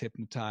like gets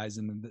hypnotized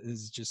and then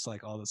is just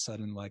like all of a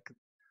sudden like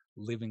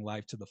living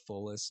life to the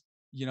fullest.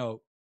 You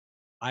know,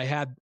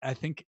 I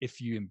think if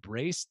you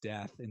embrace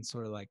death and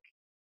sort of like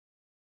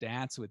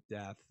dance with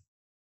death,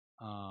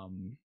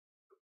 um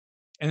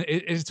and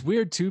it's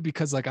weird too,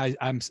 because like I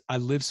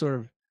live sort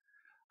of,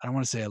 I don't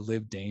want to say I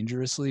live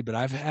dangerously, but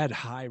I've had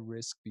high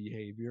risk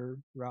behavior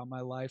throughout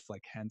my life,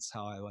 like hence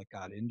how I like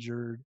got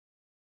injured.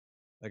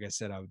 Like I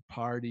said, I would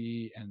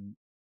party and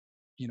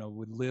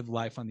would live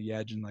life on the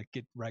edge and like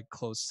get right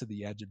close to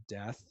the edge of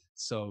death.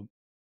 So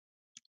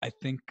I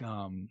think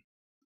I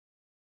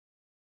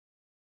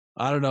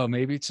don't know,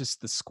 maybe it's just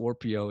the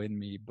Scorpio in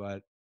me,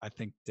 but I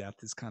think death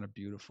is kind of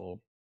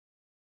beautiful,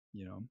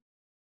 you know.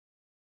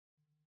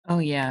 Oh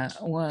yeah.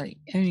 Well,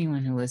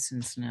 anyone who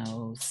listens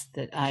knows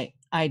that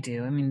I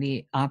do. I mean,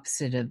 the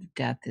opposite of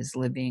death is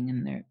living,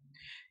 and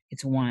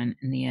it's one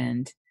in the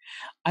end.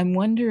 I'm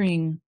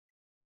wondering.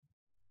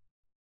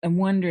 I'm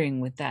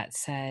wondering. With that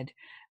said,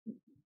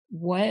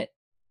 what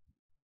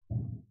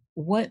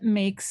what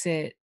makes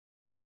it?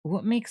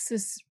 What makes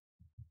this?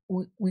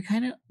 We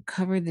kind of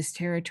cover this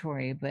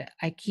territory, but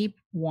I keep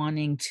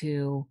wanting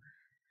to.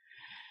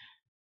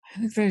 I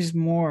think there's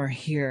more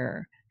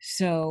here.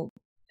 So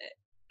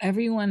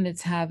everyone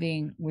that's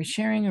having, we're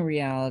sharing a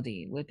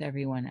reality with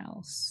everyone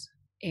else.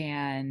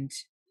 And,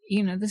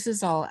 this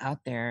is all out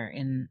there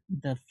in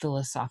the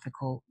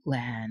philosophical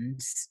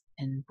lands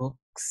and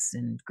books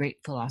and great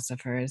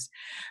philosophers.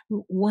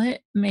 What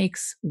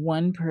makes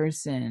one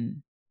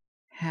person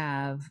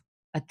have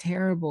a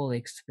terrible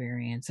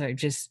experience, or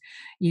just,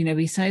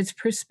 besides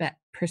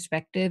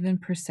perspective and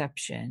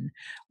perception?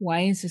 Why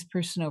is this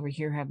person over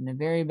here having a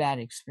very bad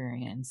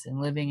experience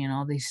and living in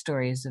all these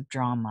stories of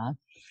drama?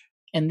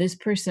 and this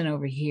person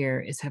over here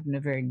is having a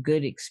very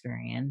good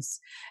experience,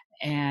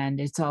 and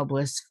it's all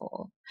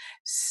blissful.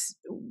 S-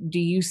 do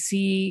you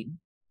see,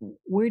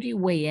 where do you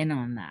weigh in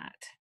on that?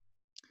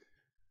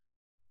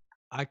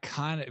 I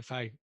kind of,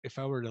 if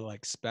I were to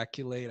like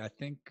speculate, I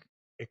think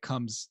it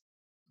comes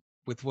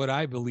with what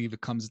I believe,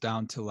 it comes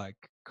down to like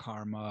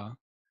karma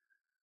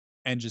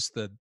and just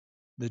the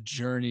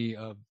journey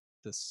of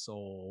the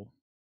soul,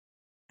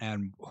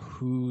 and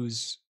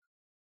who's,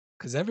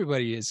 because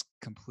everybody is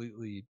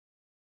completely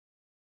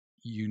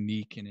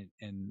unique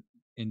and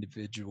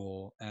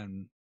individual,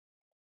 and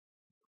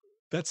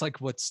that's like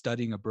what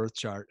studying a birth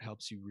chart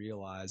helps you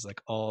realize,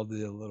 like all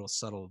the little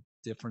subtle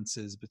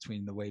differences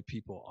between the way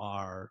people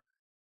are.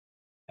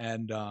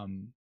 And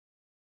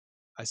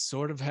I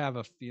sort of have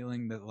a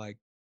feeling that like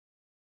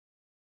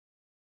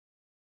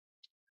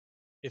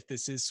if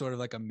this is sort of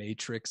like a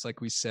matrix,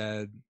 like we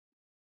said,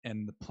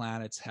 and the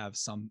planets have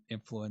some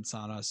influence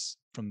on us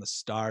from the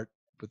start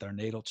with our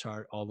natal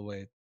chart all the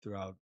way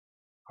throughout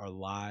our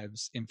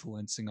lives,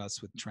 influencing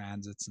us with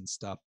transits and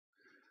stuff.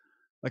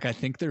 Like I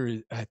think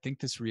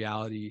this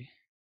reality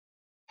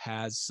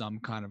has some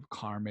kind of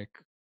karmic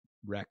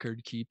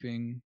record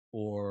keeping,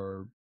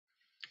 or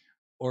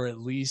at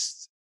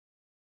least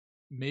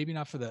maybe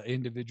not for the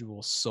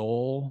individual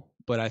soul,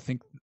 but I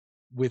think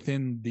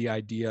within the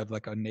idea of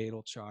like a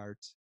natal chart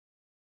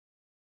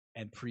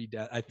and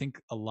pre-death, I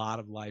think a lot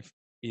of life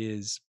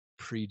is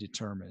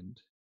predetermined,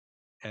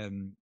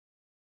 and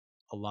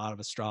a lot of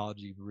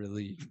astrology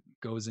really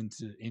goes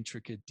into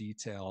intricate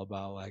detail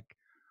about like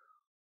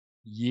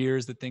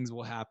years that things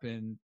will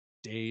happen,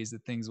 days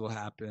that things will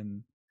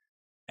happen.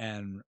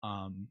 And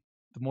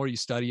the more you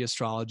study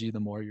astrology, the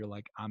more you're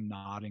like, I'm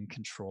not in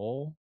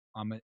control,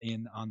 I'm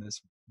in on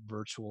this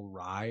virtual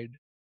ride,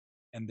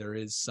 and there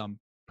is some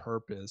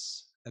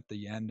purpose at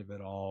the end of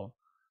it all.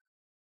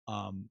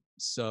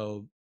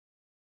 So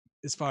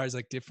as far as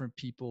like different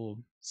people,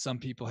 some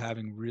people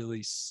having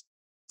really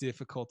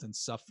difficult and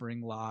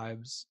suffering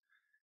lives,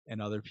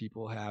 and other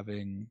people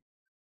having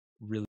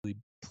really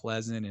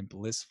pleasant and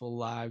blissful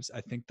lives,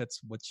 I think that's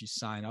what you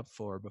sign up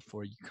for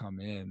before you come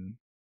in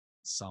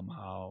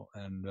somehow.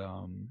 And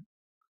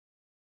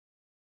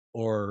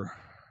or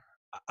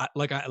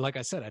like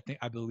I said, I think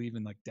I believe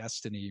in like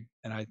destiny,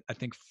 and I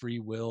think free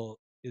will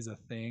is a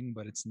thing,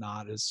 but it's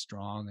not as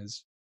strong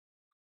as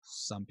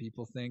some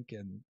people think.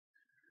 And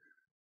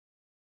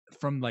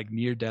from like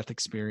near death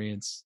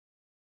experience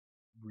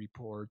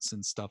reports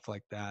and stuff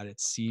like that, it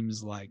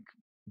seems like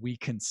we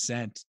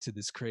consent to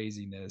this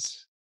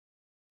craziness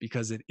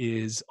because it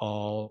is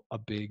all a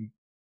big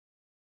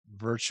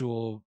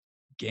virtual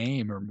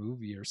game or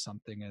movie or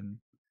something. And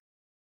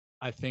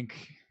I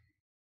think,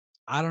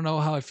 I don't know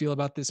how I feel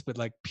about this, but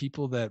like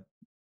people that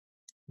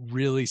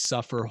really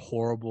suffer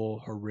horrible,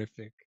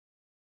 horrific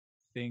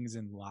things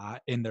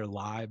in their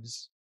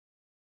lives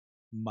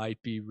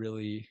might be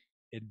really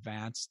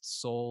advanced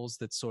souls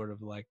that sort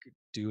of like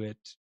do it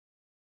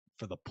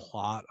for the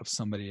plot of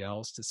somebody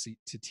else,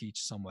 to teach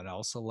someone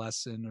else a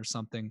lesson or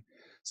something.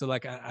 So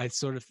like I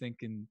sort of think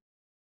in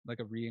like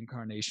a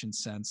reincarnation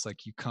sense,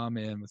 like you come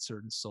in with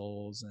certain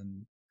souls,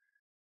 and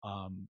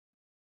um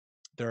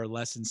there are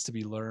lessons to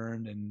be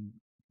learned, and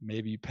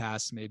maybe you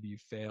pass, maybe you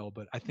fail.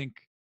 But I think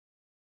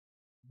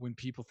when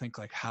people think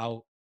like,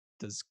 how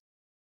does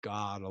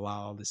God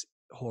allow all this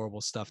horrible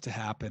stuff to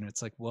happen,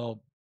 it's like,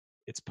 well,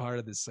 it's part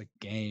of this like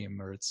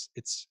game, or it's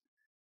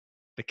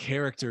the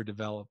character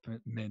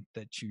development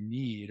that you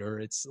need, or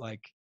it's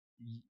like,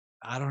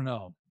 I don't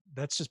know,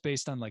 that's just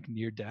based on like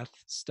near death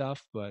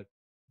stuff. But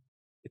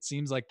it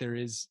seems like there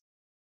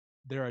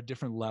are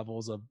different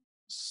levels of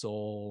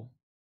soul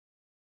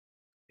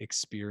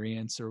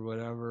experience or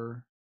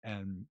whatever.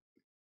 And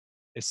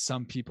if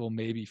some people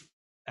maybe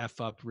f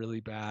up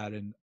really bad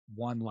in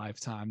one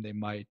lifetime, they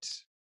might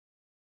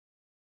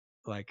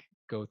like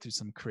go through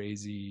some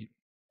crazy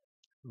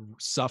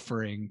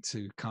suffering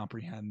to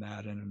comprehend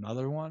that in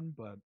another one.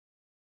 But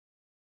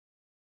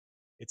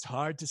it's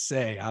hard to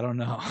say, I don't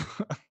know.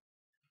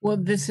 Well,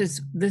 this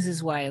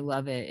is why I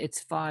love it.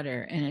 It's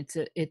fodder, and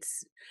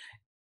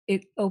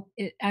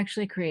it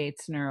actually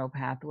creates neural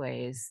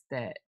pathways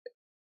that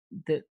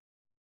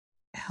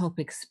help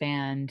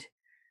expand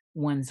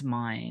one's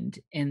mind.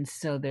 And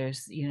so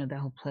there's, the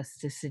whole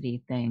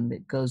plasticity thing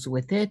that goes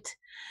with it,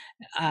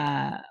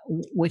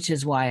 which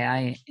is why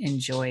I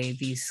enjoy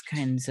these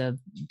kinds of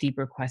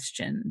deeper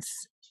questions.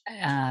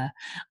 uh,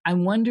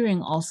 I'm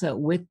wondering also,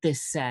 with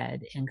this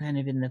said, and kind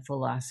of in the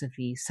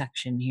philosophy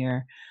section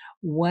here,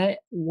 what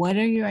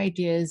are your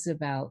ideas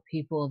about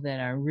people that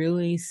are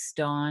really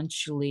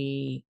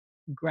staunchly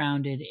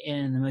grounded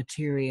in the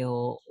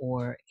material,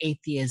 or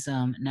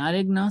atheism, not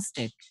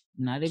agnostic,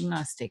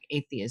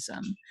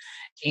 atheism,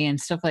 and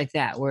stuff like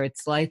that, where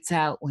it's lights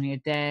out when you're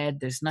dead,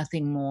 there's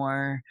nothing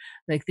more.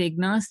 Like the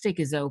agnostic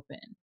is open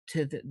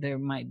to there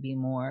might be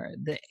more.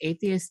 The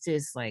atheist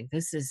is like,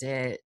 this is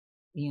it,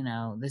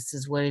 this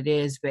is what it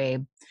is,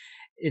 babe.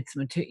 It's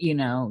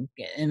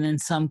and then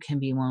some can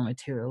be more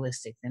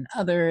materialistic than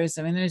others.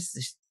 I mean, there's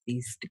just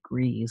these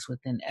degrees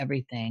within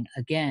everything.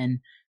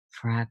 Again,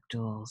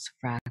 Fractals,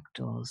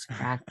 fractals,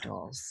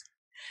 fractals.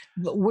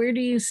 But where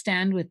do you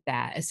stand with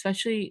that?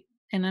 Especially,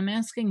 and I'm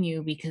asking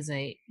you because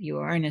you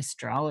are an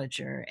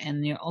astrologer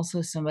and you're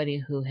also somebody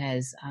who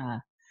has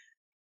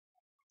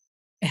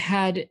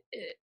had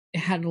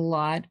had a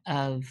lot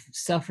of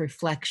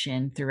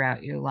self-reflection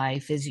throughout your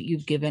life, as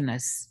you've given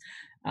us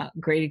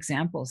great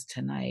examples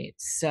tonight.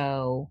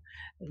 So,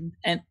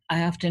 and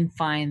I often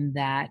find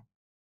that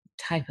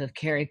type of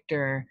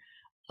character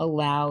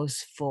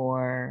allows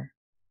for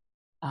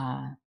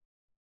uh,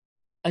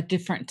 a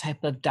different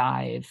type of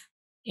dive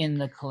in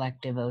the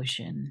collective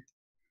ocean.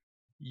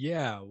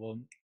 Yeah, well,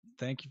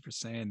 thank you for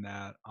saying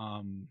that.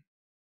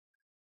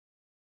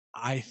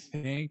 I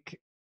think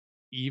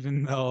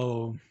even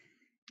though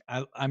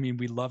I mean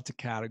we love to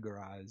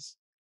categorize,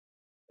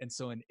 and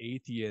so an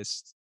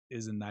atheist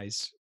is a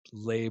nice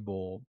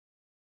label,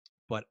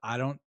 but I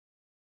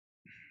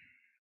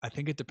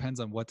think it depends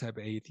on what type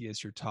of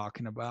atheist you're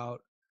talking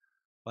about.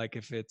 Like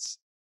if it's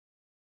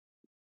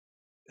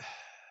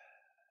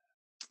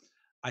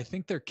I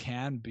think there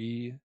can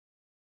be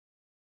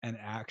an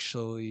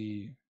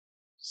actually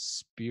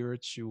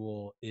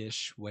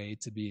spiritual-ish way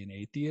to be an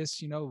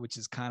atheist, which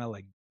is kind of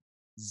like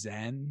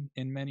Zen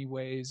in many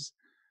ways,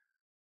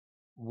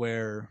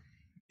 where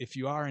if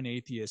you are an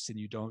atheist and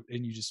you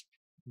just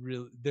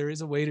really, there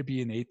is a way to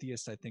be an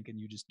atheist, I think, and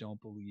you just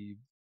don't believe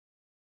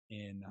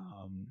in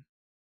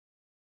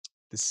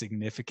the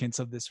significance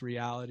of this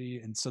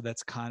reality. And so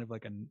that's kind of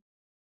like a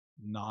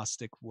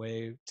Gnostic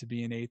way to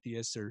be an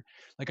atheist. Or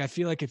like I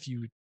feel like if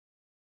you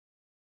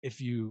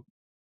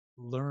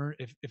learn,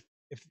 if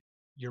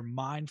you're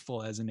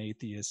mindful as an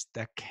atheist,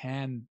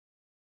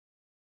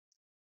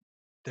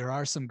 there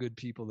are some good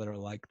people that are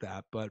like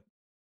that, but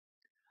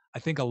I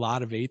think a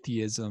lot of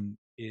atheism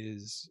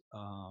is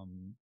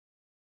kind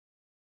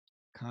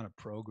of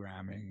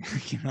programming,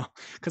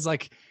 because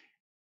like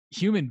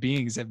human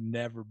beings have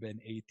never been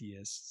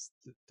atheists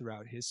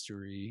throughout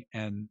history,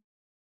 and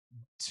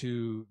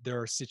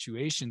there are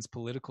situations,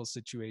 political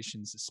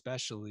situations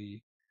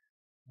especially,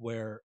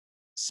 where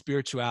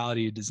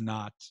spirituality does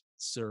not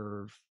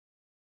serve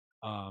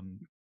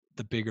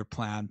the bigger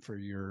plan for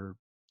your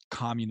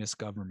communist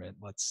government,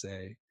 let's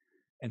say.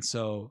 And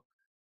so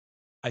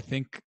I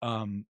think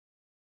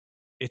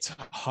it's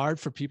hard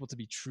for people to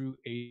be true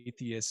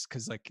atheists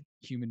because like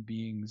human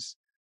beings,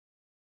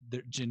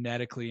 they're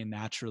genetically and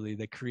naturally,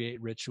 they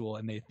create ritual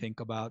and they think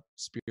about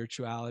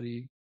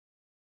spirituality.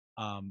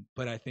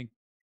 But I think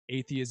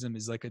atheism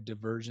is like a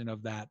diversion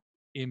of that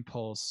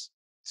impulse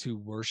to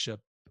worship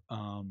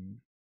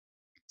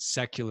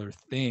secular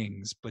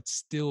things, but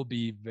still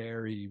be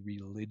very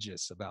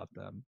religious about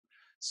them.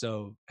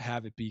 So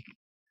have it be,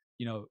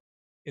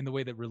 in the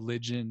way that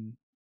religion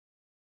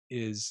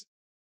is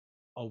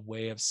a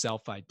way of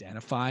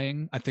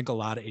self-identifying. I think a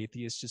lot of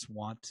atheists just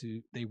want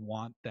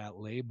that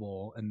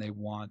label, and they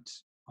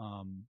want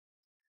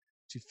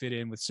to fit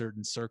in with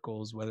certain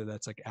circles, whether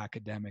that's like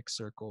academic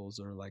circles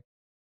or like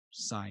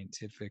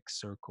scientific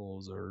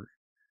circles, or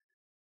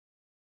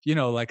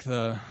like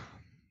the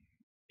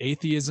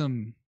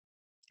atheism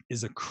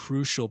is a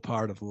crucial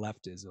part of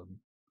leftism.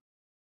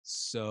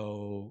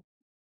 So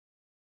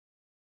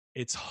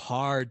it's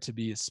hard to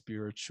be a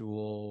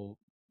spiritual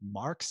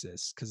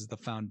Marxist because the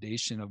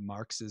foundation of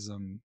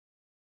Marxism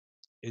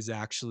is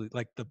actually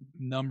like the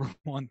number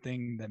one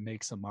thing that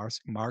makes a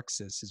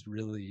Marxist is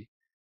really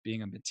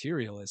being a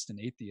materialist and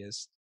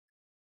atheist.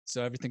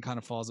 So everything kind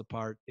of falls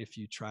apart if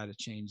you try to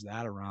change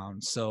that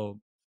around. So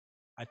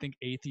I think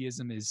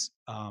atheism is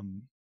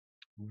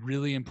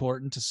really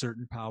important to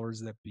certain powers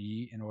that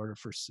be in order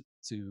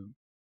to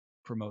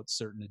promote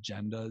certain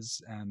agendas.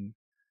 And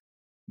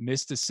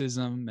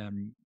mysticism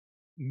and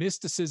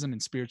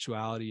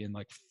spirituality and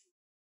like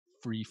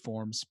free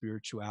form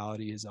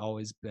spirituality has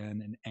always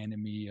been an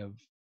enemy of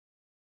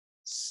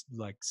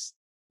like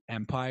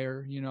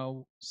empire,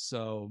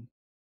 so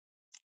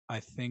I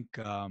think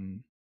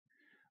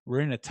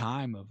we're in a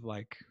time of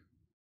like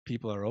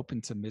people are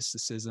open to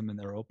mysticism and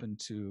they're open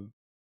to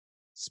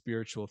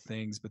spiritual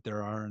things, but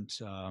there are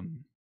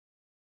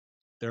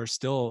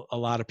still a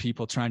lot of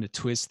people trying to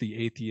twist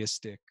the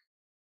atheistic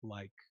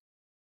like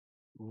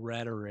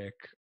rhetoric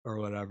or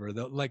whatever.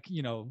 Like,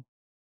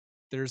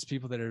 there's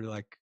people that are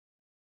like,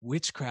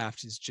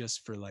 witchcraft is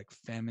just for like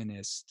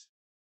feminist,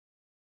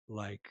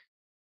 like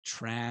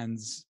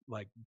trans,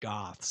 like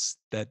goths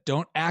that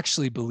don't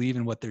actually believe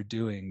in what they're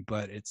doing,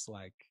 but it's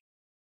like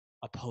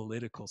a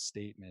political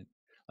statement.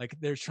 Like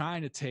they're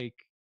trying to take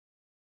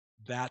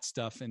that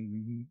stuff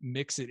and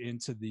mix it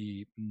into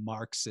the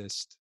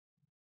Marxist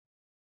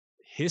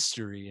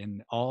history,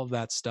 and all of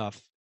that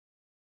stuff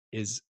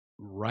is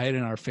right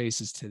in our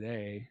faces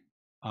today.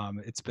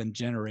 It's been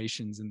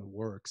generations in the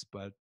works,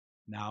 but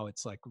now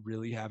it's like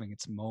really having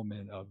its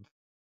moment of,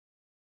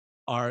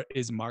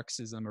 is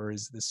Marxism, or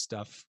is this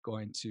stuff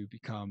going to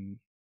become,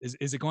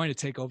 is it going to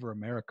take over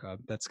America?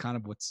 That's kind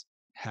of what's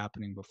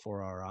happening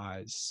before our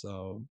eyes.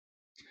 So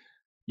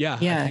yeah.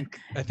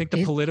 I think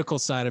the political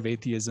side of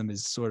atheism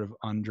is sort of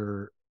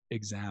under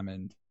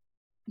examined.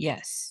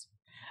 Yes.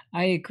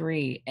 I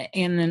agree.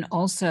 And then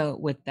also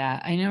with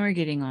that, I know we're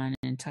getting on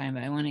in time,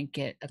 but I want to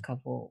get a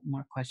couple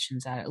more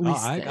questions out, at Oh,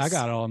 least I this.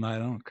 got all night. I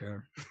don't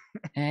care.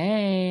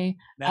 Hey.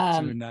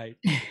 Neptune night.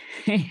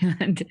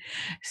 And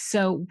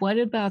so what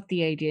about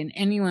the idea, and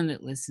anyone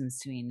that listens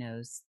to me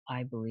knows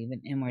I believe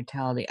in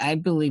immortality. I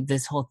believe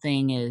this whole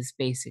thing is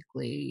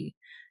basically,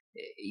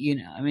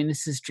 I mean,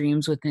 this is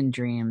dreams within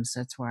dreams.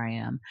 That's where I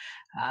am.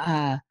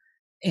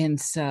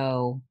 And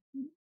so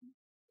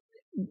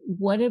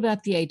what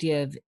about the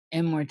idea of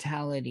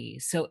immortality?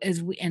 So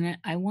as we, and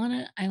I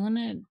want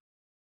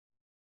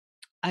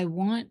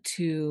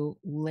to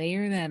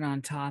layer that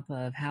on top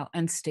of how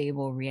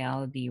unstable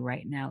reality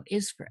right now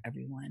is for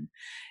everyone,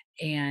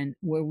 and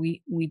where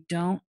we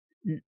don't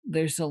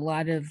there's a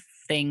lot of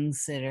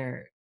things that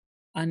are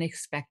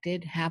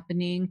unexpected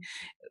happening.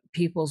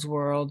 People's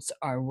worlds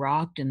are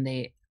rocked, and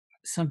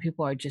some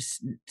people are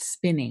just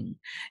spinning,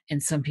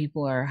 and some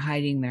people are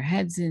hiding their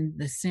heads in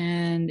the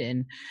sand,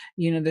 and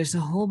there's a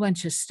whole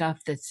bunch of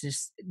stuff that's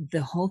just,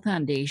 the whole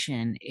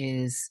foundation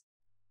is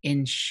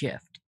in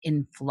shift,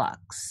 in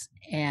flux.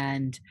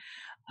 And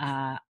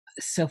uh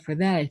so for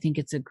that, I think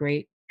it's a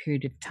great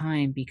period of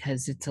time,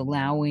 because it's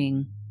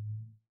allowing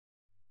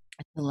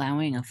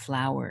a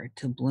flower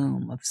to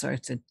bloom of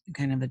sorts, a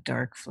kind of a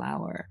dark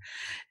flower.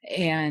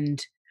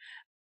 And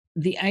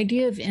the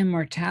idea of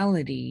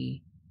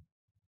immortality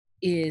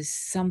is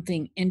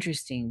something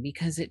interesting,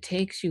 because it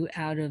takes you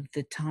out of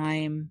the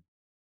time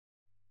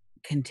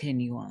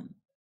continuum,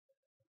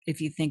 if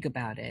you think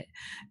about it,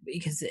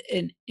 because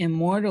an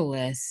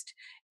immortalist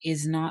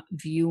is not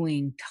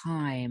viewing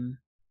time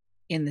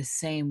in the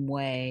same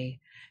way,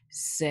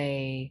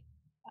 say,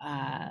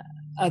 uh,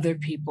 other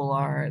people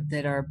are,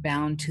 that are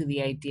bound to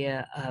the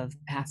idea of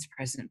past,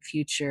 present,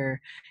 future,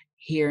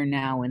 here,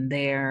 now, and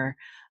there.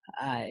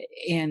 Uh,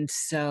 and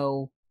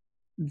so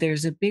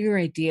there's a bigger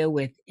idea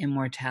with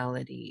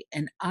immortality.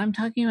 And I'm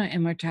talking about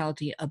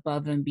immortality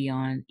above and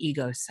beyond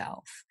ego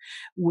self,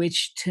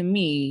 which to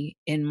me,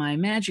 in my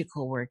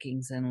magical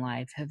workings in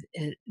life,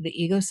 the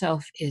ego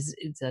self is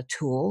a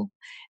tool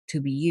to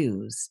be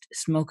used.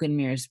 Smoke and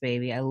mirrors,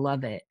 baby. I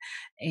love it.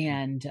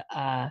 And,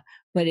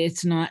 but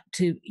it's not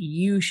to,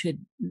 you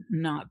should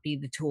not be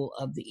the tool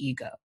of the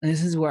ego.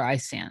 This is where I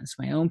stand. It's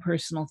my own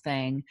personal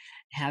thing,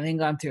 having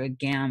gone through a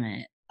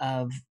gamut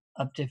of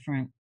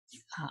different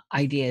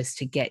ideas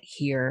to get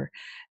here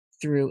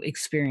through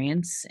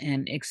experience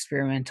and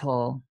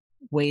experimental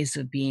ways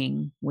of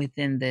being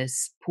within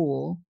this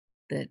pool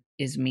that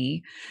is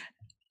me.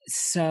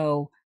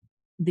 So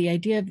the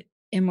idea of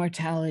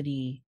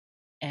immortality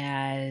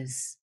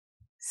as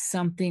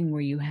something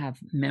where you have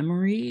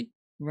memory,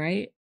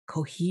 right?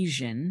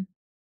 Cohesion,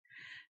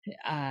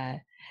 uh,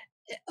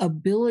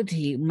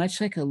 ability,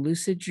 much like a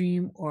lucid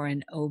dream or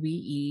an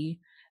OBE,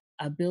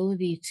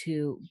 ability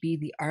to be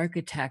the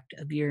architect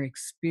of your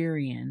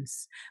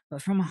experience,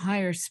 but from a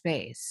higher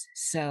space.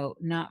 So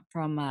not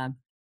from a,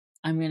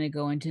 I'm going to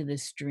go into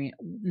this dream,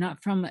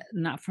 not from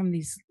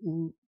these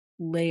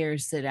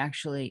layers that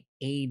actually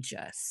age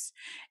us.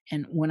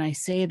 And when I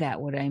say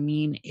that, what I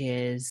mean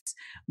is,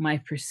 my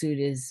pursuit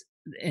is,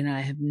 and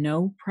I have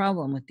no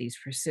problem with these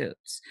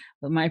pursuits,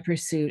 but my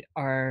pursuit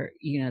are,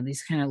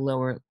 these kind of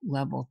lower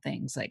level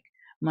things like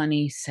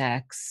money,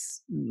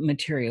 sex,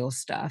 material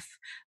stuff.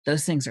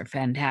 Those things are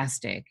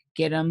fantastic.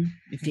 Get them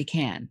if you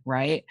can,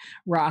 right?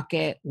 Rock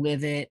it,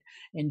 live it,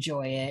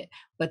 enjoy it.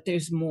 But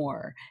there's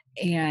more.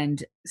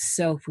 And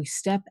so if we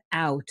step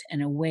out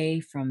and away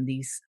from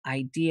these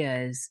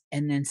ideas,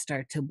 and then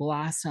start to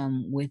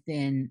blossom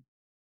within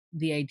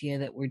the idea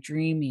that we're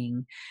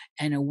dreaming,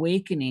 and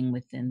awakening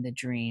within the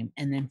dream,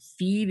 and then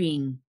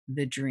feeding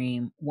the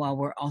dream while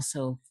we're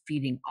also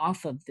feeding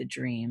off of the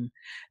dream,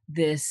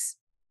 this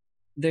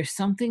there's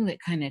something that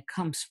kind of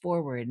comes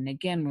forward. And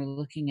again, we're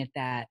looking at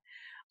that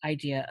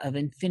idea of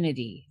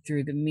infinity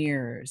through the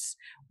mirrors.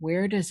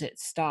 Where does it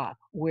stop?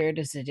 Where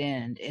does it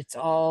end? It's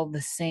all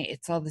the same.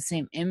 It's all the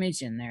same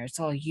image in there. It's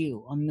all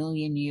you, a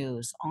million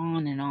yous,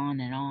 on and on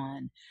and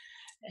on.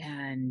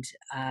 And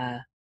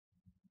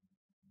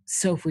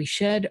so if we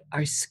shed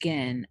our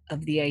skin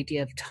of the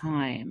idea of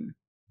time,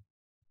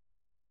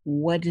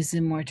 what is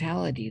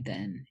immortality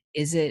then?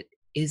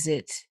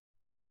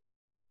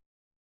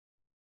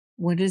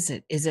 What is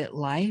it? Is it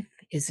life?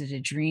 Is it a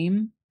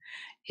dream?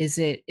 Is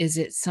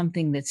it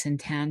something that's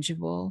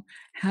intangible?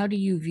 How do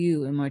you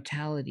view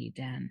immortality,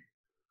 Dan?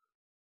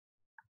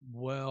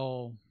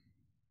 Well,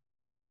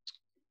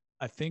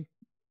 I think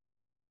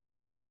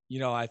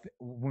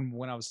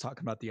when I was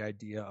talking about the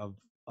idea of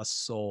a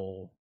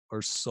soul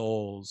or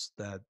souls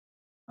that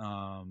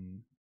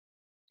um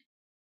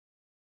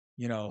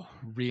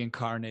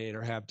reincarnate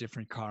or have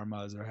different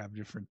karmas or have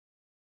different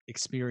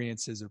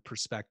experiences or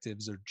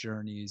perspectives or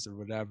journeys or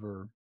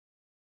whatever,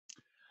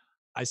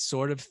 I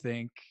sort of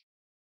think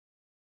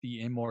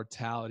the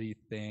immortality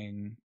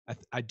thing,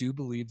 I do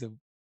believe that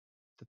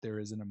there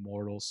is an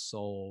immortal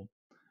soul.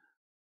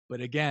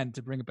 But again,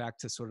 to bring it back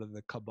to sort of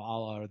the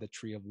Kabbalah or the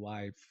tree of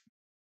life,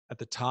 at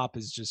the top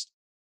is just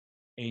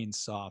Ein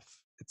Sof.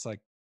 It's like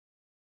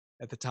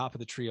at the top of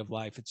the tree of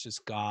life, it's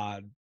just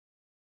God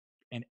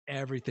and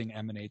everything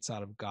emanates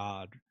out of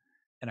God.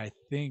 And I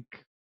think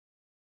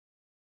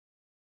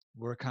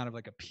we're kind of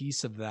like a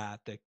piece of that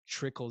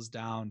trickles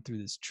down through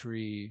this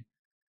tree.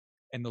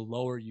 And the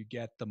lower you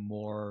get, the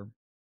more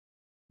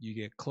you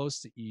get close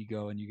to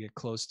ego and you get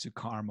close to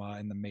karma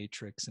and the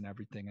matrix and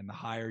everything. And the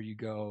higher you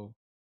go,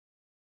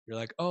 you're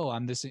like, oh,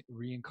 I'm this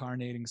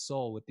reincarnating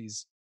soul with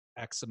these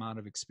X amount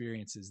of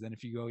experiences. Then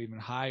if you go even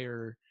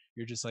higher,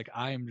 you're just like,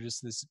 I am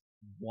just this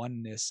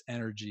oneness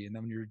energy. And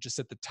then when you're just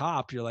at the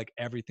top, you're like,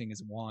 everything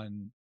is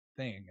one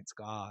thing. It's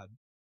God.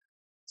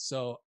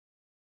 So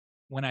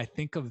when I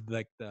think of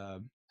like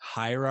the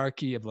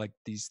hierarchy of like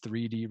these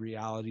 3D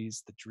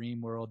realities, the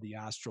dream world, the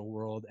astral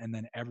world, and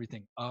then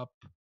everything up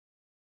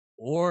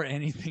or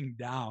anything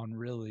down,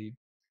 really,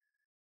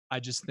 I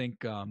just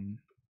think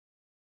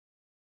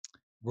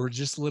we're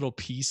just little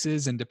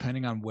pieces, and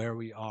depending on where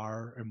we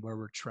are and where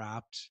we're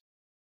trapped,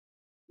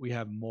 we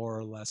have more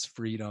or less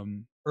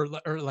freedom, or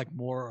like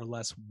more or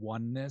less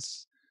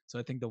oneness. So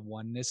I think the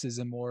oneness is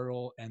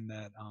immortal, and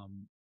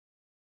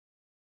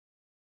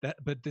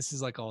but this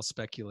is like all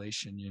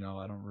speculation,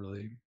 I don't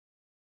really,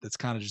 that's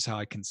kind of just how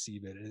I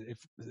conceive it.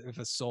 If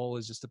a soul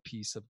is just a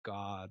piece of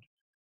God,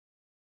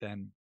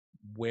 then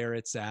where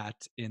it's at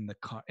in the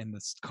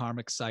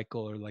karmic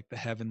cycle, or like the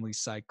heavenly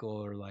cycle,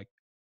 or like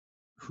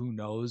who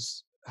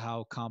knows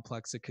how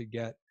complex it could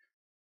get.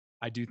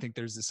 I do think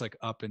there's this like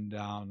up and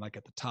down, like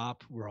at the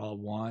top we're all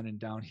one, and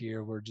down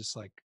here we're just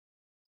like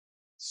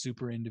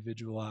super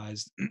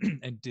individualized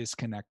and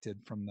disconnected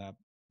from that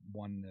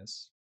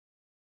oneness.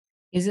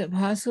 Is it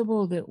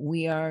possible that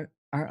we are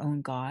our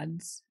own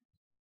gods?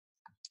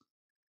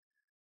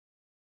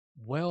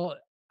 Well,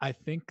 I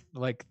think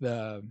like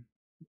the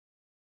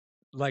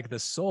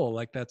soul,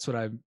 like that's what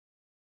I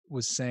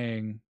was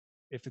saying.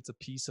 If it's a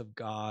piece of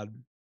God,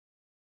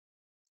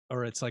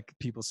 or it's like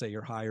people say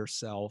your higher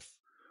self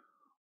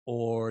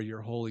or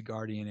your holy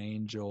guardian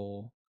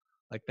angel,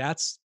 like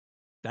that's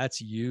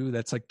you.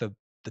 That's like the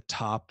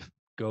top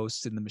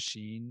ghost in the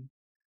machine.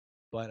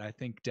 But I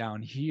think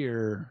down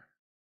here,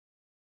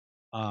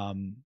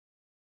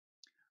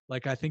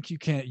 like I think you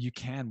can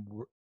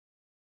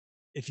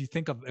if you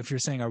think of, if you're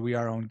saying, are we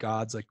our own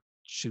gods, like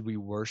should we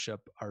worship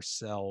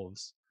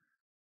ourselves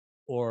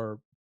or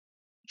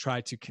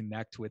try to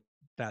connect with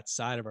that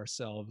side of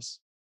ourselves?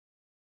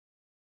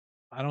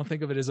 I don't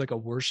think of it as like a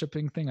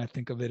worshiping thing. I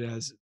think of it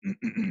as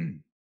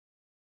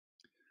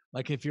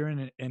like if you're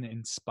in an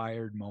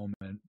inspired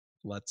moment,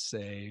 let's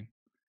say,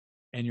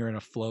 and you're in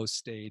a flow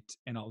state,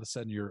 and all of a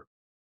sudden you're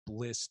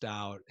blissed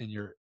out, and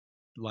you're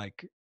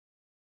like,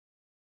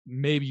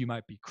 maybe you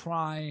might be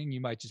crying, you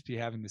might just be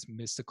having this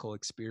mystical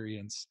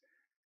experience.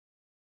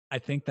 I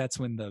think that's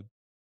when the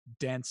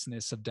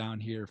denseness of down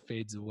here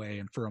fades away,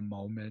 and for a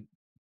moment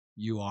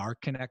you are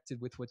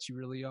connected with what you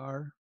really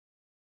are.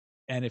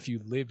 And if you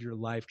live your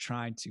life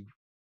trying to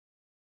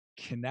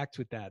connect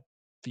with that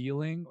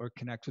feeling or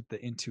connect with the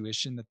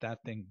intuition that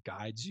thing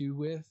guides you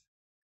with,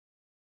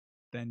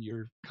 then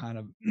you're kind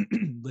of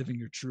living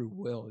your true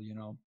will.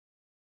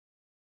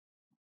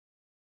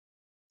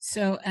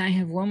 So I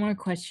have one more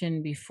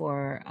question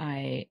before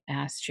I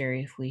ask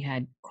Jerry if we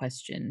had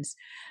questions.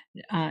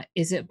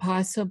 Is it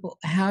possible?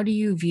 How do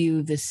you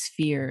view the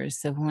spheres,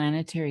 the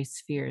planetary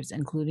spheres,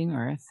 including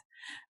Earth,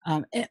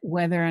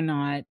 whether or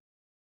not,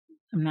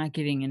 I'm not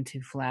getting into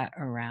flat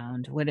or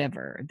round,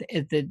 whatever.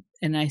 And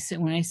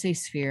when I say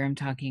sphere, I'm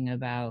talking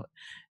about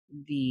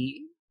the,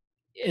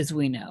 as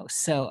we know.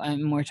 So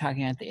I'm more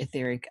talking about the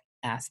etheric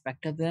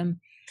aspect of them.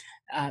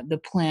 The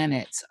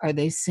planets, are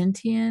they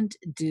sentient?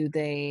 Do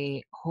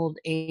they hold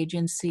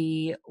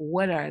agency?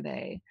 What are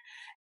they?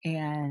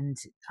 And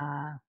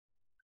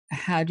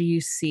how do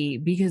you see,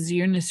 because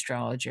you're an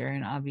astrologer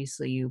and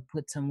obviously you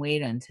put some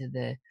weight onto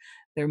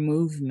their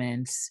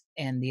movements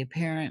and the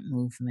apparent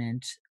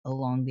movement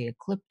along the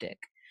ecliptic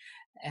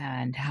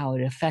and how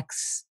it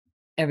affects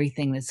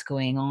everything that's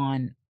going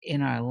on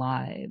in our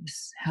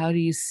lives. How do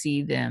you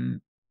see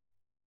them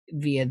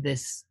via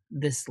this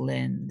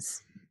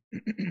lens?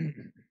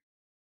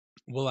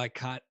 Well, I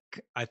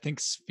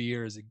think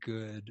sphere is a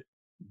good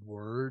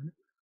word.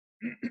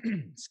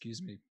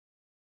 Excuse me.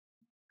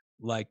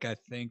 Like I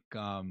think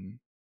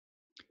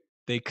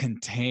they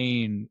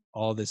contain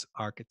all this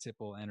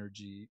archetypal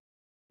energy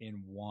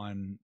in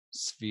one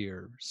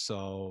sphere.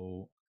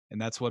 So,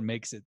 and that's what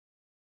makes it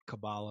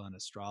Kabbalah and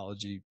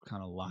astrology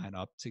kind of line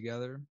up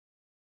together.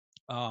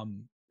 I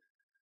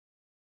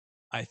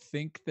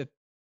think that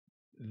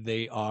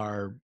they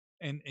are,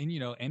 and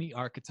any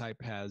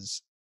archetype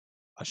has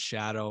a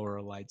shadow or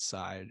a light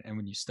side. And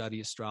when you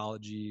study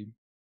astrology,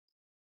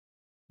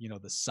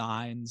 the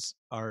signs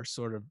are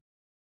sort of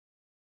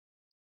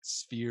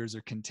spheres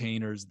or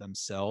containers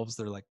themselves.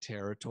 They're like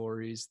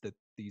territories that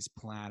these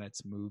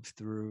planets move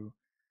through.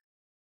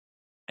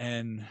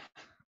 And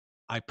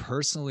I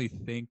personally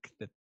think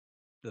that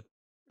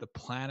the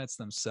planets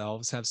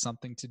themselves have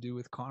something to do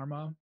with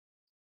karma.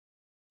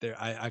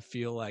 I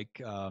feel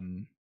like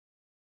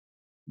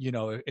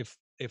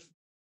if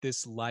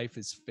this life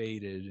is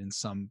fated in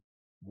some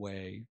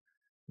way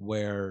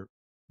where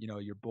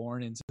you're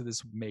born into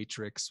this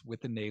matrix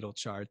with a natal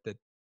chart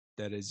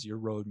that is your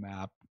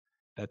roadmap.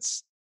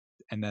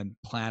 And then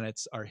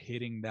planets are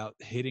hitting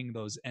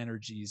those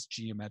energies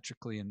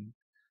geometrically and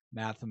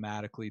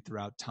mathematically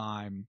throughout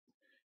time,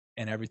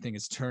 and everything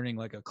is turning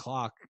like a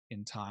clock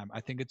in time.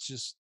 I think it's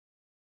just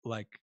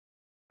like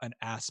an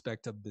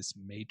aspect of this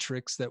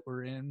matrix that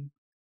we're in.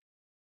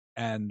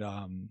 And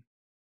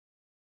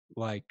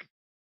like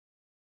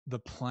the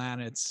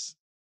planets,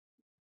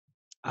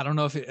 I don't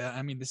know if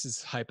this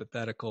is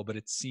hypothetical, but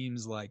it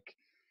seems like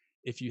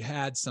if you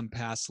had some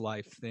past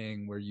life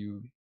thing where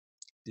you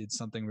did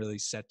something really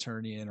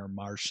Saturnian or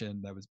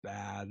Martian that was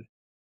bad,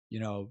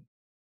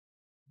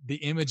 the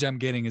image I'm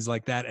getting is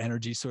like that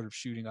energy sort of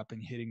shooting up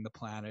and hitting the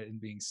planet and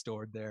being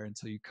stored there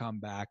until you come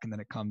back, and then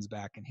it comes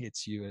back and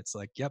hits you. It's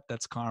like, yep,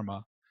 that's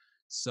karma.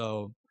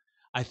 So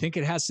I think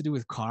it has to do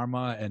with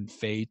karma and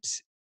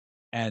fate,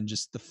 and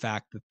just the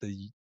fact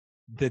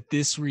that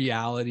this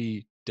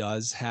reality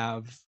does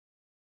have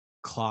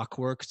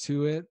clockwork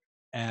to it,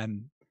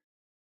 and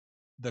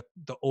the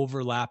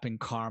overlapping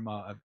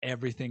karma of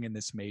everything in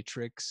this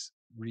matrix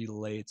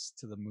relates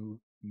to the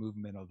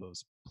movement of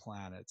those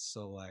planets.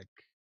 So like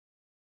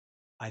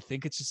I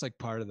think it's just like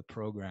part of the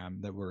program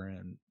that we're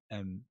in,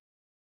 and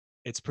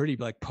it's pretty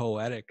like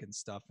poetic and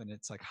stuff, and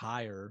it's like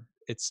higher.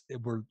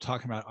 We're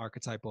talking about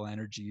archetypal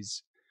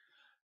energies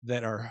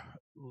that are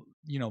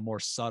more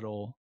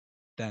subtle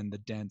than the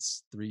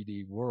dense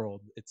 3D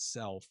world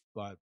itself,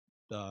 but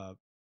the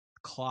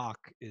clock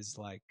is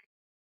like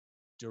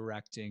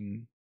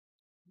directing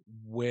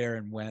where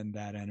and when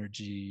that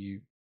energy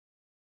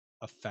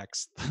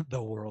affects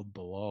the world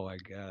below, I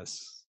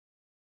guess.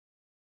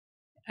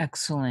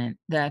 Excellent.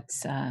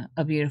 That's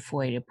a beautiful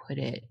way to put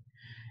it.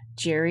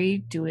 Jerry,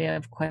 do we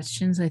have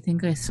questions? I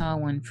think I saw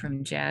one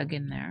from Jag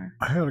in there.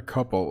 I had a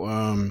couple.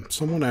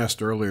 Someone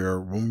asked earlier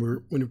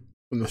when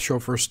the show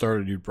first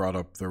started, you brought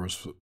up there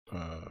was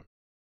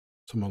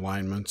some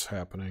alignments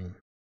happening.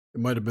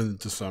 It might have been the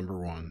December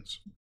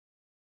ones,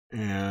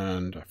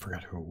 and I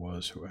forgot who it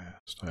was who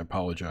asked. I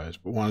apologize,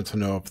 but wanted to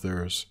know if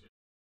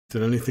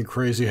did anything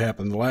crazy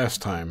happen the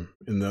last time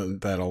in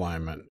that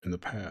alignment in the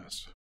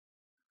past?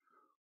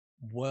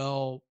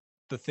 Well,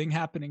 the thing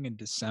happening in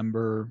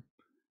December,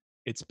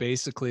 it's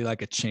basically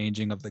like a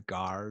changing of the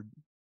guard,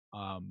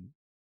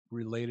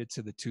 related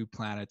to the two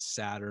planets,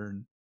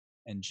 Saturn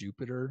and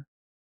Jupiter.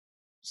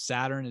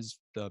 Saturn is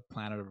the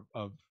planet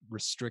of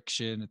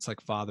restriction. It's like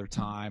father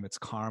time, it's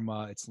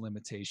karma, it's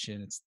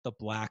limitation, it's the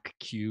black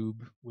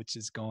cube, which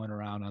is going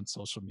around on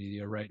social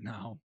media right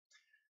now.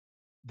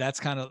 That's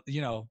kind of,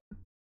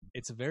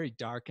 it's a very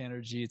dark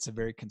energy, it's a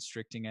very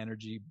constricting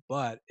energy,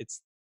 but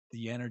it's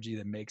the energy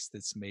that makes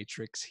this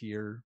matrix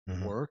here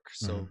work.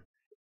 So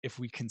if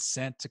we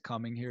consent to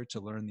coming here to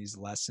learn these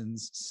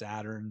lessons,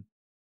 Saturn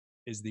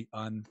is the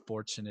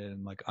unfortunate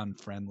and like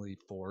unfriendly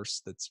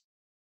force that's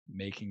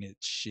making it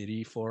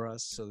shitty for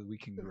us so that we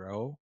can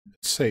grow.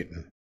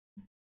 Satan.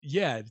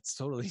 Yeah, it's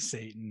totally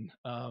Satan.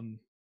 And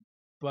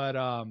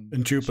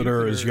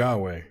Jupiter is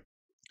Yahweh.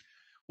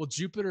 Well,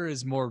 Jupiter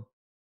is more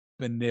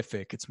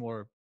benefic. It's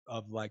more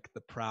of like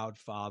the proud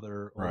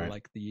father, or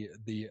like the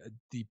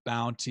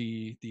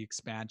bounty, the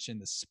expansion,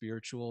 the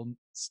spiritual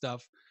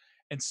stuff.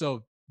 And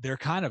so they're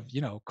kind of,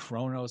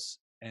 Kronos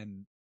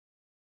and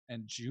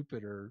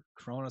Jupiter.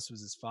 Kronos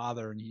was his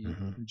father, and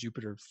and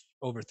Jupiter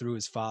overthrew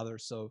his father.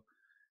 So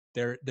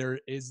there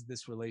is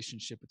this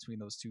relationship between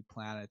those two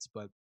planets.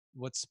 But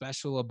what's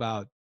special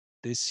about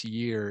this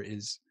year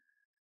is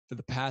for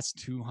the past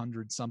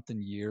 200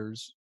 something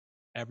years,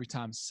 every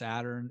time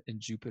Saturn and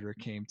Jupiter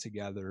came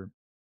together,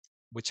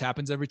 which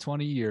happens every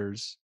 20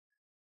 years,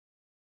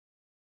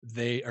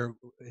 I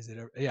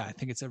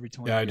think it's every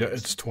 20 years. Yeah,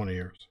 it's 20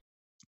 years.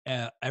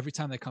 Every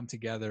time they come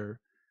together,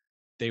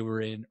 they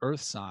were in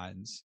earth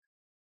signs.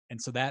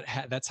 And so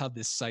that's how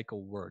this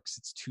cycle works.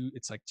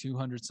 It's like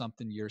 200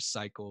 something year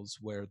cycles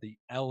where the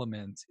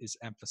element is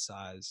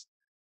emphasized.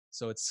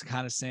 So it's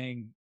kind of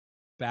saying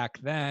back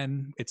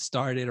then it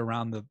started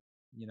around the,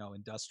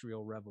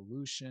 Industrial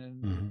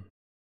Revolution.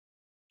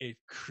 It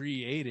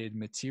created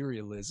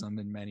materialism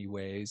in many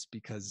ways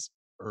because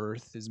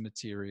earth is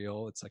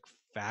material. It's like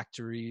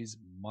factories,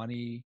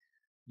 money,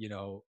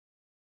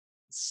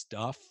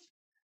 stuff,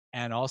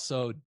 and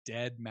also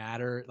dead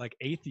matter, like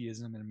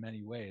atheism in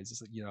many ways.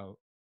 It's like,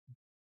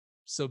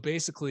 so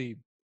basically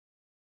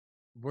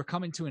we're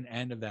coming to an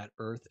end of that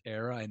earth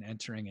era and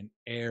entering an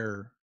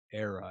air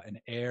era. And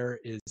air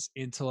is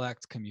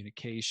intellect,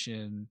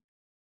 communication,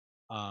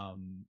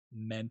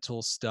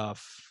 mental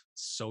stuff,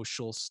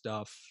 social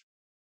stuff.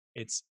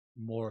 It's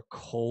more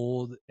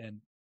cold and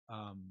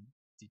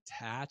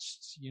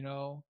detached,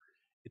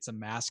 it's a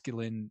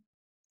masculine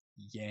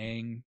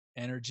yang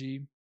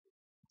energy.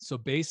 So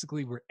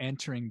basically we're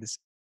entering this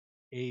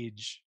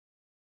age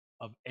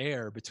of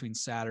air between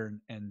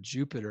Saturn and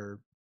Jupiter,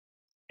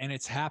 and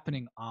it's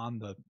happening on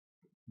the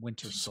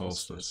winter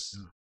solstice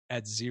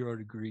at 0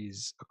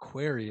 degrees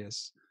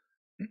Aquarius.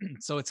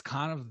 So it's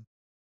kind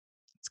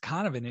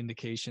of an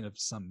indication of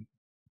some,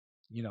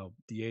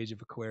 the age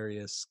of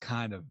Aquarius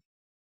kind of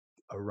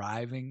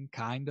arriving,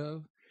 kind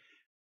of.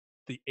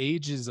 The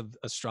ages of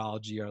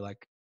astrology are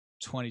like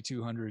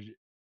 2200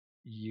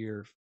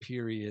 year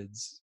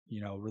periods,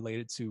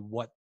 related to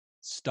what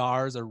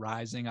stars are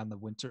rising on the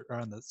winter or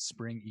on the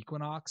spring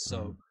equinox.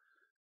 So,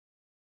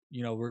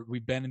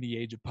 we've been in the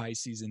age of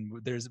Pisces, and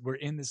we're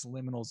in this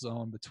liminal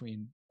zone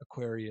between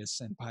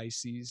Aquarius and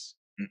Pisces.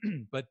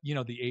 But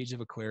the age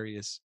of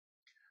Aquarius,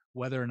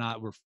 whether or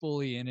not we're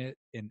fully in it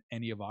in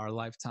any of our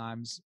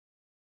lifetimes,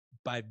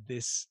 by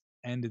this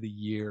end of the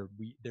year,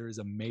 there is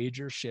a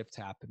major shift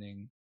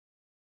happening.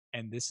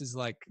 And this is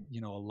like,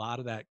 a lot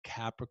of that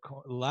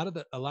Capricorn, a lot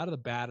of the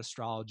bad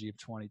astrology of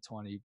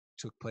 2020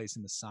 took place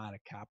in the sign of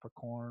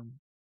Capricorn,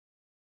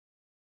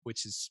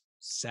 which is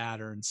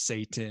Saturn,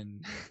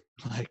 Satan.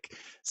 Like,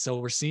 so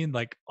we're seeing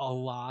like a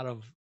lot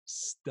of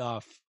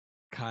stuff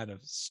kind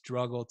of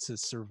struggle to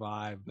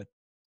survive, but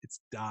it's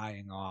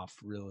dying off,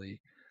 really.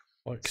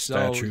 Like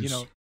So,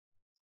 statues.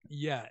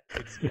 yeah.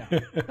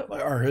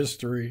 Like our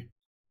history.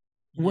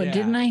 What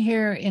didn't I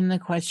hear in the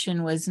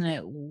question? Wasn't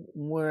it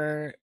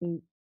we're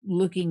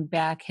looking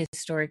back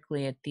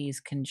historically at these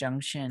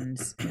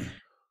conjunctions?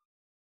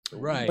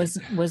 Right.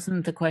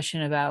 Wasn't the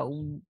question about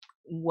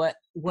what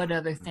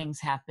other things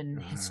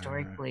happened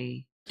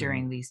historically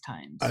during these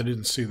times? I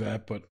didn't see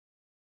that, but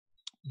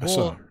I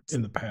saw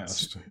in the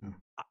past.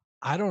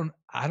 I don't.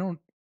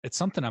 It's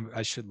something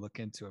I should look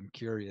into. I'm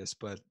curious,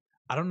 but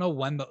I don't know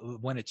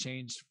when it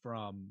changed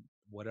from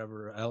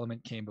whatever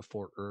element came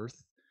before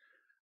Earth.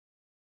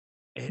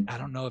 I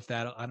don't know what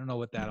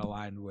that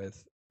aligned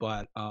with,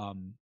 but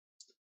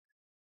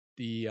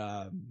the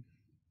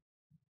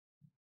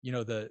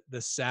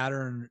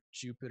Saturn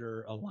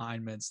Jupiter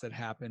alignments that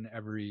happen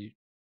every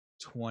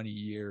 20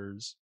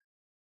 years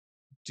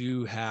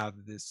do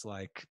have this,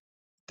 like,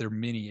 they're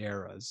mini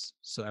eras.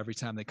 So every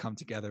time they come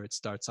together, it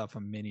starts off a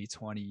mini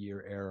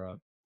 20-year era.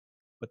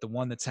 But the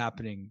one that's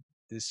happening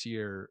this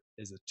year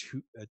is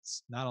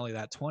it's not only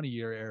that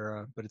 20-year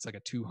era, but it's like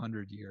a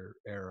 200-year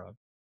era.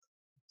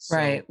 So,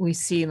 right. We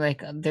see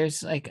like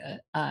there's like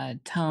a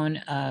tone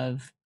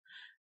of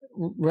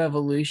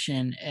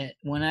revolution.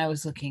 When I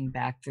was looking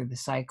back through the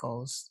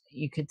cycles,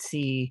 you could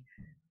see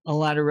a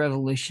lot of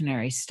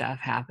revolutionary stuff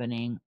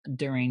happening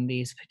during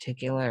these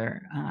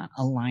particular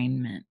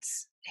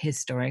alignments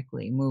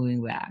historically,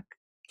 moving back.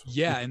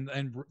 Yeah,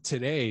 and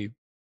today,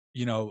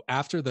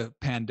 after the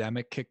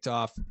pandemic kicked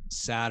off,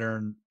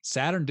 Saturn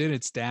did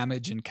its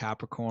damage in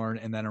Capricorn,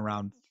 and then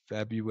around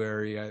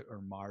February or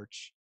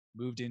March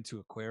moved into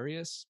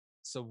Aquarius.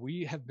 So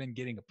we have been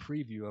getting a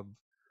preview of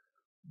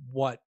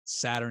what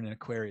Saturn in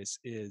Aquarius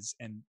is,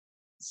 and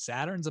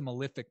Saturn's a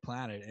malefic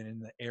planet, and in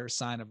the air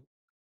sign of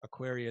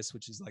Aquarius,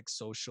 which is like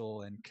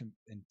social and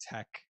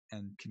tech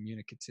and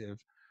communicative,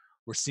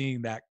 we're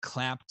seeing that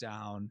clamp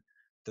down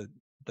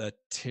the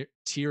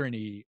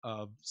tyranny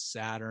of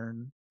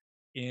Saturn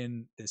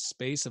in this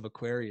space of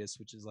Aquarius,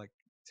 which is like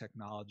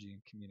technology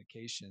and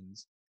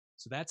communications.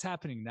 So that's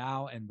happening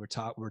now, and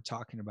we're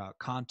talking about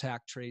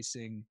contact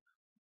tracing,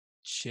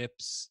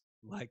 chips,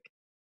 like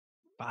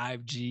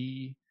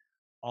 5G,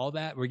 all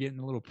that we're getting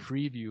a little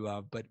preview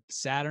of. But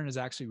Saturn is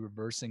actually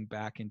reversing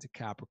back into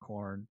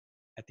Capricorn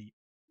at the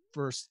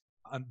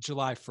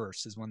July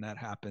 1st is when that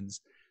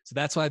happens. So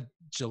that's why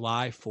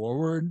July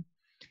forward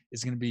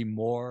is going to be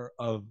more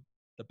of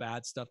the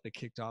bad stuff that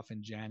kicked off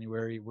in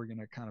January. We're going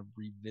to kind of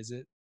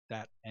revisit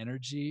that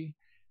energy.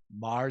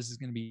 Mars is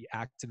going to be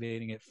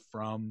activating it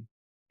from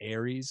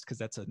Aries, because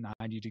that's a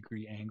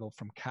 90-degree angle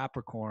from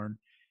Capricorn.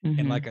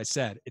 And like I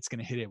said, it's going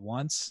to hit it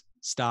once,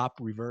 stop,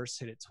 reverse,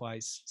 hit it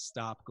twice,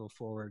 stop, go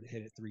forward,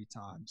 hit it 3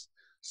 times.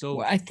 So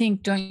well,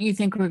 don't you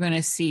think we're going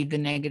to see the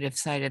negative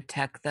side of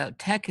tech, though?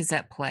 Tech is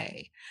at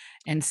play.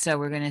 And so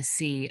we're going to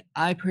see,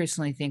 I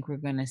personally think we're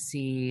going to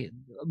see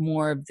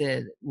more of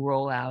the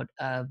rollout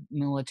of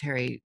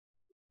military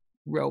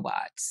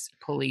robots,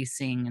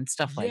 policing and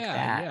stuff like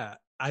that. Yeah.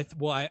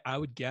 I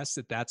would guess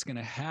that that's going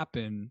to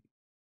happen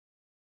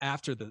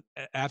after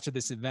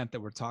this event that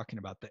we're talking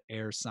about, the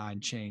air sign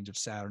change of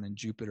Saturn and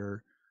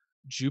Jupiter.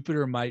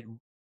 Jupiter might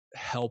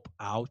help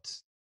out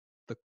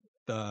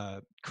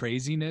the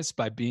craziness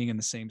by being in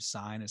the same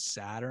sign as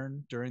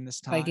Saturn during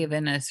this time. By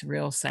giving us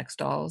real sex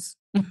dolls.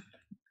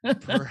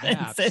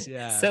 Perhaps,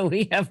 yeah. So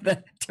we have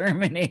the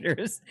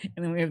Terminators,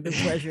 and then we have the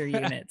pleasure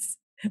units.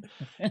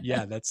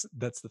 Yeah,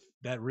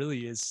 that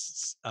really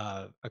is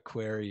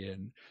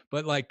Aquarian.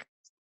 But like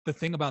the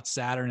thing about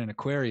Saturn and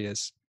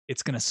Aquarius,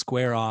 it's going to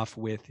square off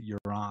with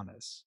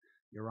Uranus.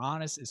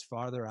 Uranus is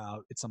farther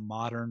out. It's a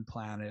modern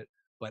planet,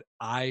 but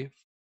I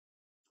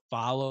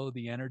follow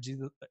the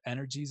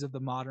energies of the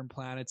modern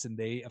planets, and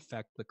they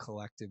affect the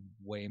collective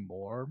way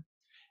more.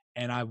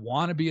 And I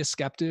want to be a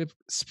skeptic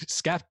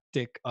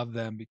of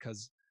them,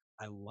 because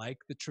I like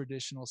the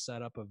traditional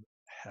setup of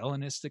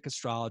Hellenistic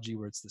astrology,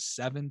 where it's the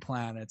 7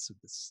 planets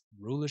with this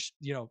rulish,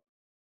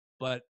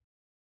 but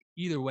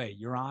either way,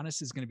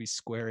 Uranus is going to be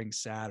squaring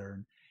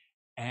Saturn.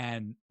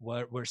 And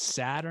where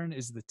Saturn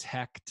is the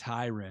tech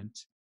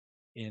tyrant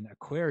in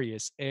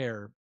Aquarius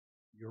air,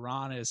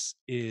 Uranus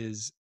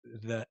is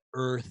the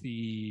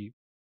earthy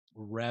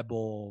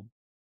rebel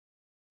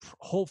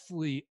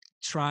hopefully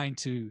trying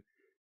to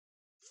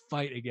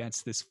fight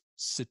against this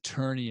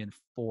Saturnian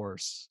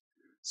force.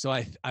 So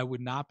I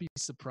would not be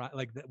surprised,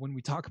 like when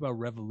we talk about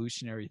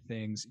revolutionary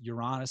things,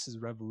 Uranus is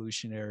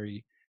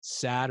revolutionary,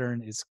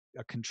 Saturn is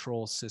a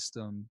control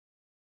system.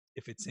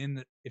 If it's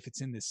in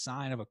the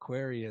sign of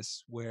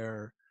Aquarius,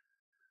 where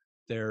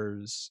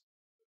there's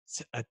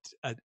a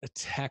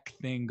tech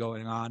thing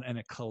going on and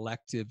a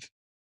collective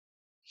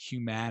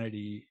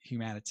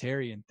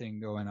humanitarian thing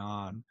going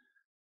on,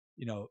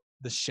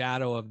 the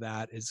shadow of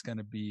that is going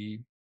to be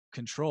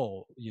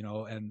control,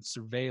 and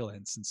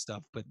surveillance and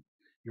stuff. But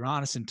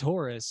Uranus and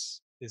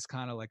Taurus is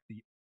kind of like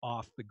the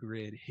off the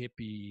grid,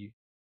 hippie,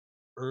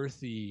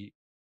 earthy,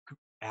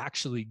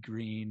 actually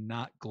green,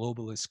 not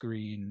globalist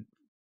green,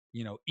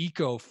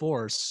 eco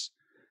force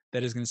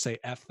that is going to say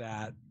F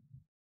that.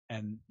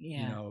 And,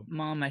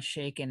 Mama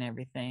shaking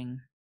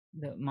everything,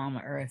 the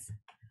Mama Earth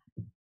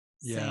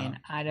saying, Yeah.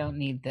 I don't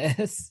need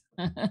this.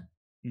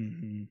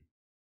 Mm-hmm.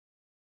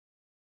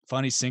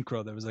 Funny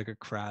synchro. There was like a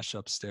crash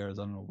upstairs.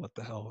 I don't know what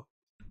the hell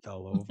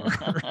fell over.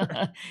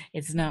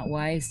 It's not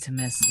wise to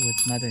mess with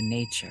Mother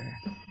Nature.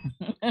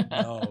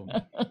 No.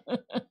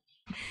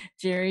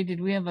 Jerry,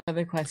 did we have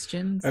other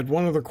questions? I had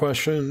one other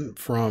question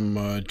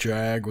from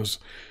Jag.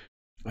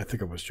 I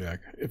think it was Jag.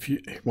 If he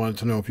wanted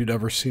to know if you'd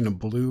ever seen a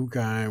blue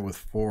guy with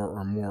 4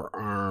 or more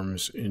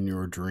arms in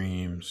your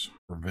dreams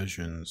or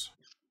visions.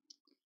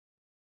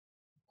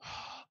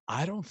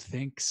 I don't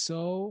think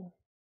so.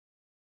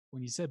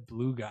 When you said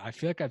blue guy, I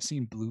feel like I've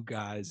seen blue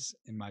guys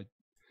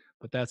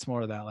but that's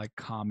more of that like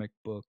comic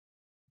book,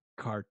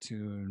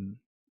 cartoon,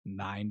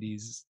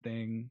 90s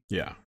thing.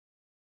 Yeah.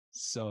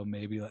 So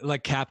maybe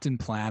like Captain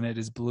Planet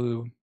is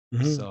blue.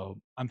 Mm-hmm.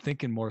 So I'm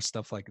thinking more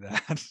stuff like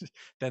that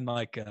than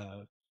like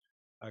a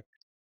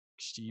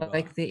Shiva.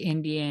 Like the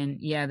Indian,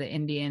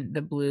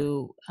 the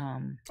blue.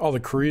 All the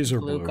Krees are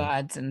blue.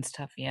 Gods and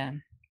stuff, yeah.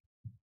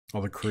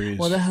 All the Krees.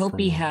 Well, the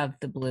Hopi have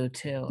the blue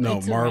too. No,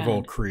 it's Marvel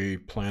around.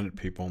 Kree planet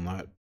people,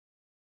 not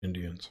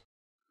Indians.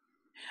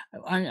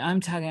 I'm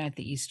talking about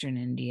the Eastern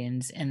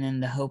Indians, and then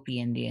the Hopi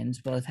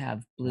Indians both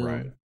have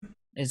blue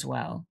as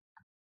well.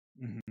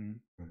 Mm-hmm.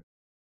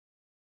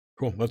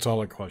 Cool. That's all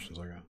the questions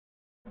I got.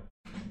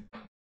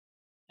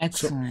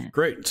 Excellent. So,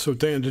 great. So,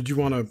 Dan, did you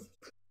want to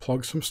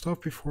plug some stuff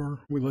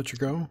before we let you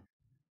go?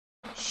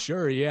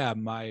 Sure. Yeah.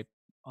 My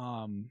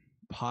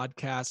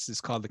podcast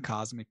is called the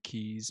Cosmic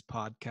Keys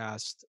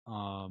Podcast.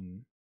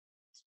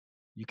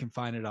 You can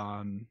find it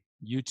on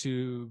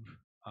YouTube,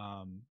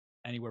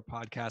 anywhere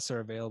podcasts are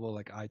available,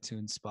 like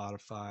iTunes,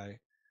 Spotify.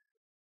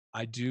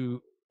 I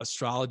do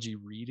astrology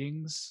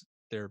readings.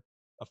 They're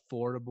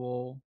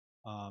affordable.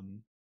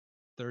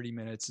 30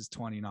 minutes is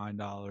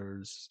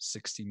 $29.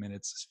 60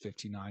 minutes is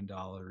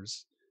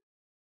 $59.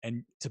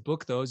 And to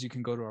book those, you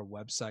can go to our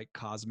website,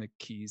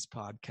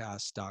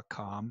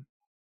 cosmickeyspodcast.com.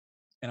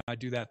 And I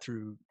do that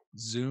through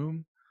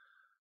Zoom.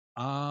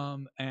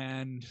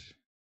 And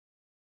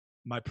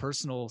my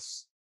personal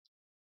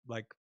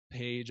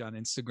page on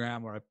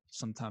Instagram, where I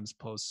sometimes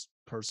post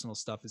personal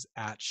stuff, is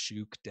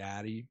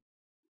 @ShookDaddy.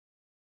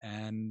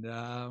 And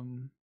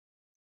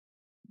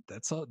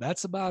that's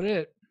about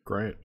it.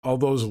 Great. All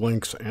those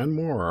links and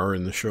more are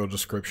in the show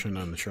description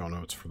and the show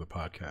notes for the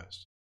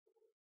podcast.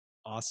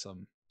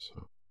 Awesome.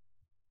 So,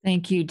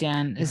 thank you,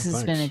 Dan. This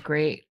has been a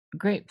thanks.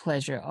 great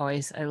pleasure.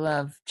 Always, I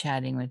love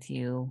chatting with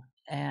you,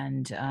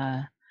 and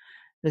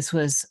this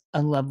was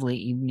a lovely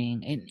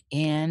evening.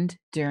 And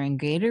during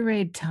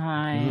Gatorade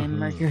time,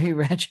 Mercury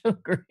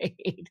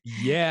retrograde.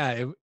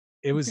 Yeah,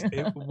 it was.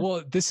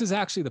 Well, this is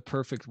actually the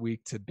perfect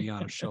week to be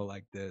on a show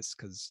like this,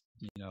 because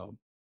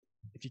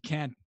if you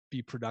can't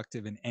be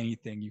productive in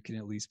anything, you can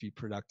at least be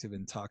productive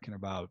in talking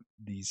about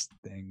these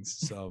things.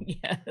 So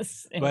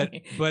yes, but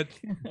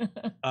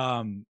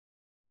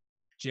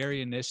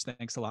Jerry and Nish,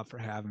 thanks a lot for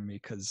having me,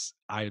 because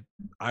I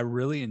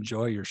really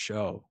enjoy your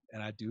show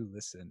and I do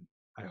listen.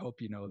 I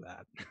hope you know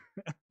that.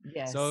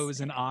 Yes. So it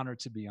was an honor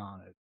to be on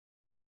it.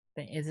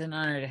 It's an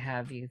honor to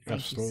have you.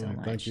 Thank you so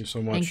much. Thank you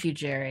so much. Thank you,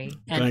 Jerry,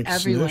 and Thanks,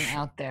 everyone Nish.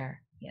 out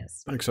there.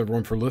 Yes. Thanks,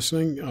 everyone, for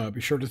listening. Be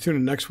sure to tune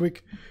in next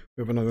week.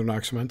 We have another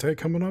Noxamente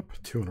coming up,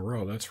 2 in a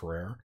row. That's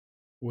rare.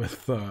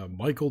 With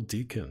Michael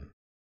Deacon,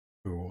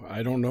 who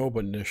I don't know,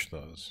 but Nish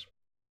does.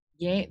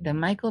 Yeah, the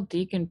Michael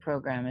Deacon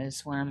program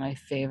is one of my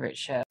favorite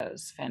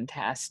shows.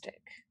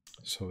 Fantastic.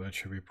 So that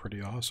should be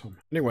pretty awesome.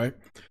 Anyway,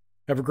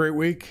 have a great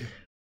week.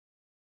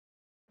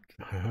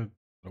 I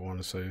don't want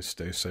to say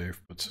stay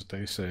safe, but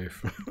stay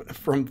safe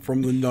from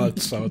the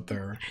nuts out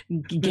there.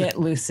 Get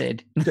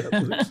lucid. Get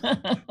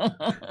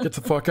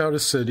the fuck out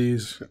of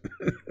cities.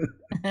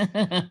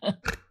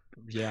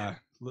 Yeah,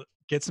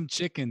 get some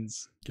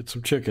chickens. Get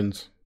some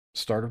chickens.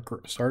 Start a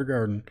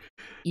garden.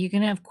 You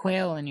can have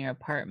quail in your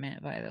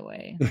apartment, by the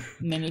way.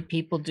 Many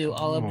people do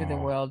all over the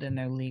world, and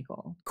they're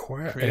legal.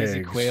 Crazy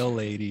eggs. Quail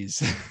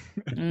ladies.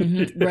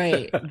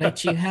 Right,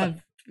 but you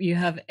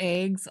have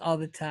eggs all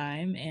the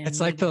time, and it's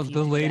like the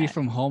lady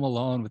from Home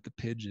Alone with the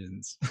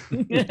pigeons.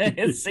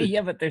 So,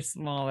 yeah, but they're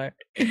smaller.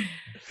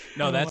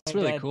 No, that's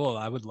really cool.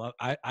 I would love.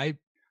 I'm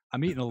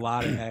eating a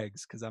lot of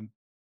eggs because I'm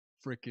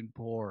freaking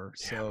poor.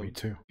 Yeah, So me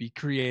too. be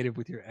creative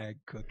with your egg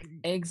cooking.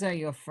 Eggs are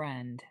your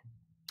friend.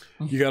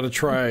 You got to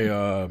try.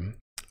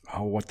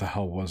 What the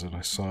hell was it?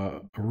 I saw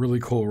a really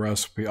cool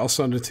recipe. I'll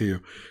send it to you.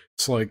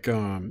 It's like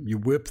you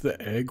whip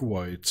the egg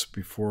whites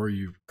before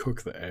you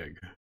cook the egg.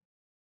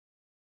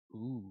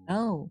 Ooh.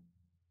 Oh,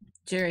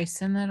 Jerry,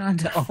 send that on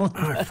to all of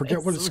us. I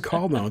forget what it's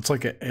called now. It's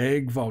like an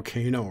egg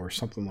volcano or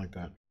something like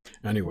that.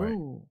 Anyway.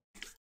 Ooh.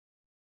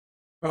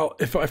 Well,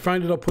 if I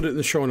find it, I'll put it in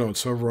the show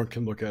notes so everyone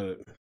can look at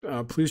it.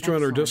 Please join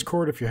our Excellent.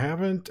 Discord if you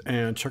haven't,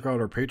 and check out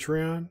our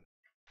Patreon,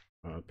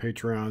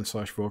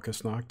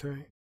 Patreon/Vocus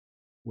Nocte.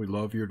 We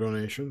love your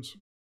donations.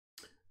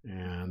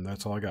 And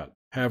that's all I got.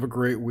 Have a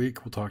great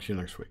week. We'll talk to you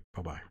next week.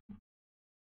 Bye-bye.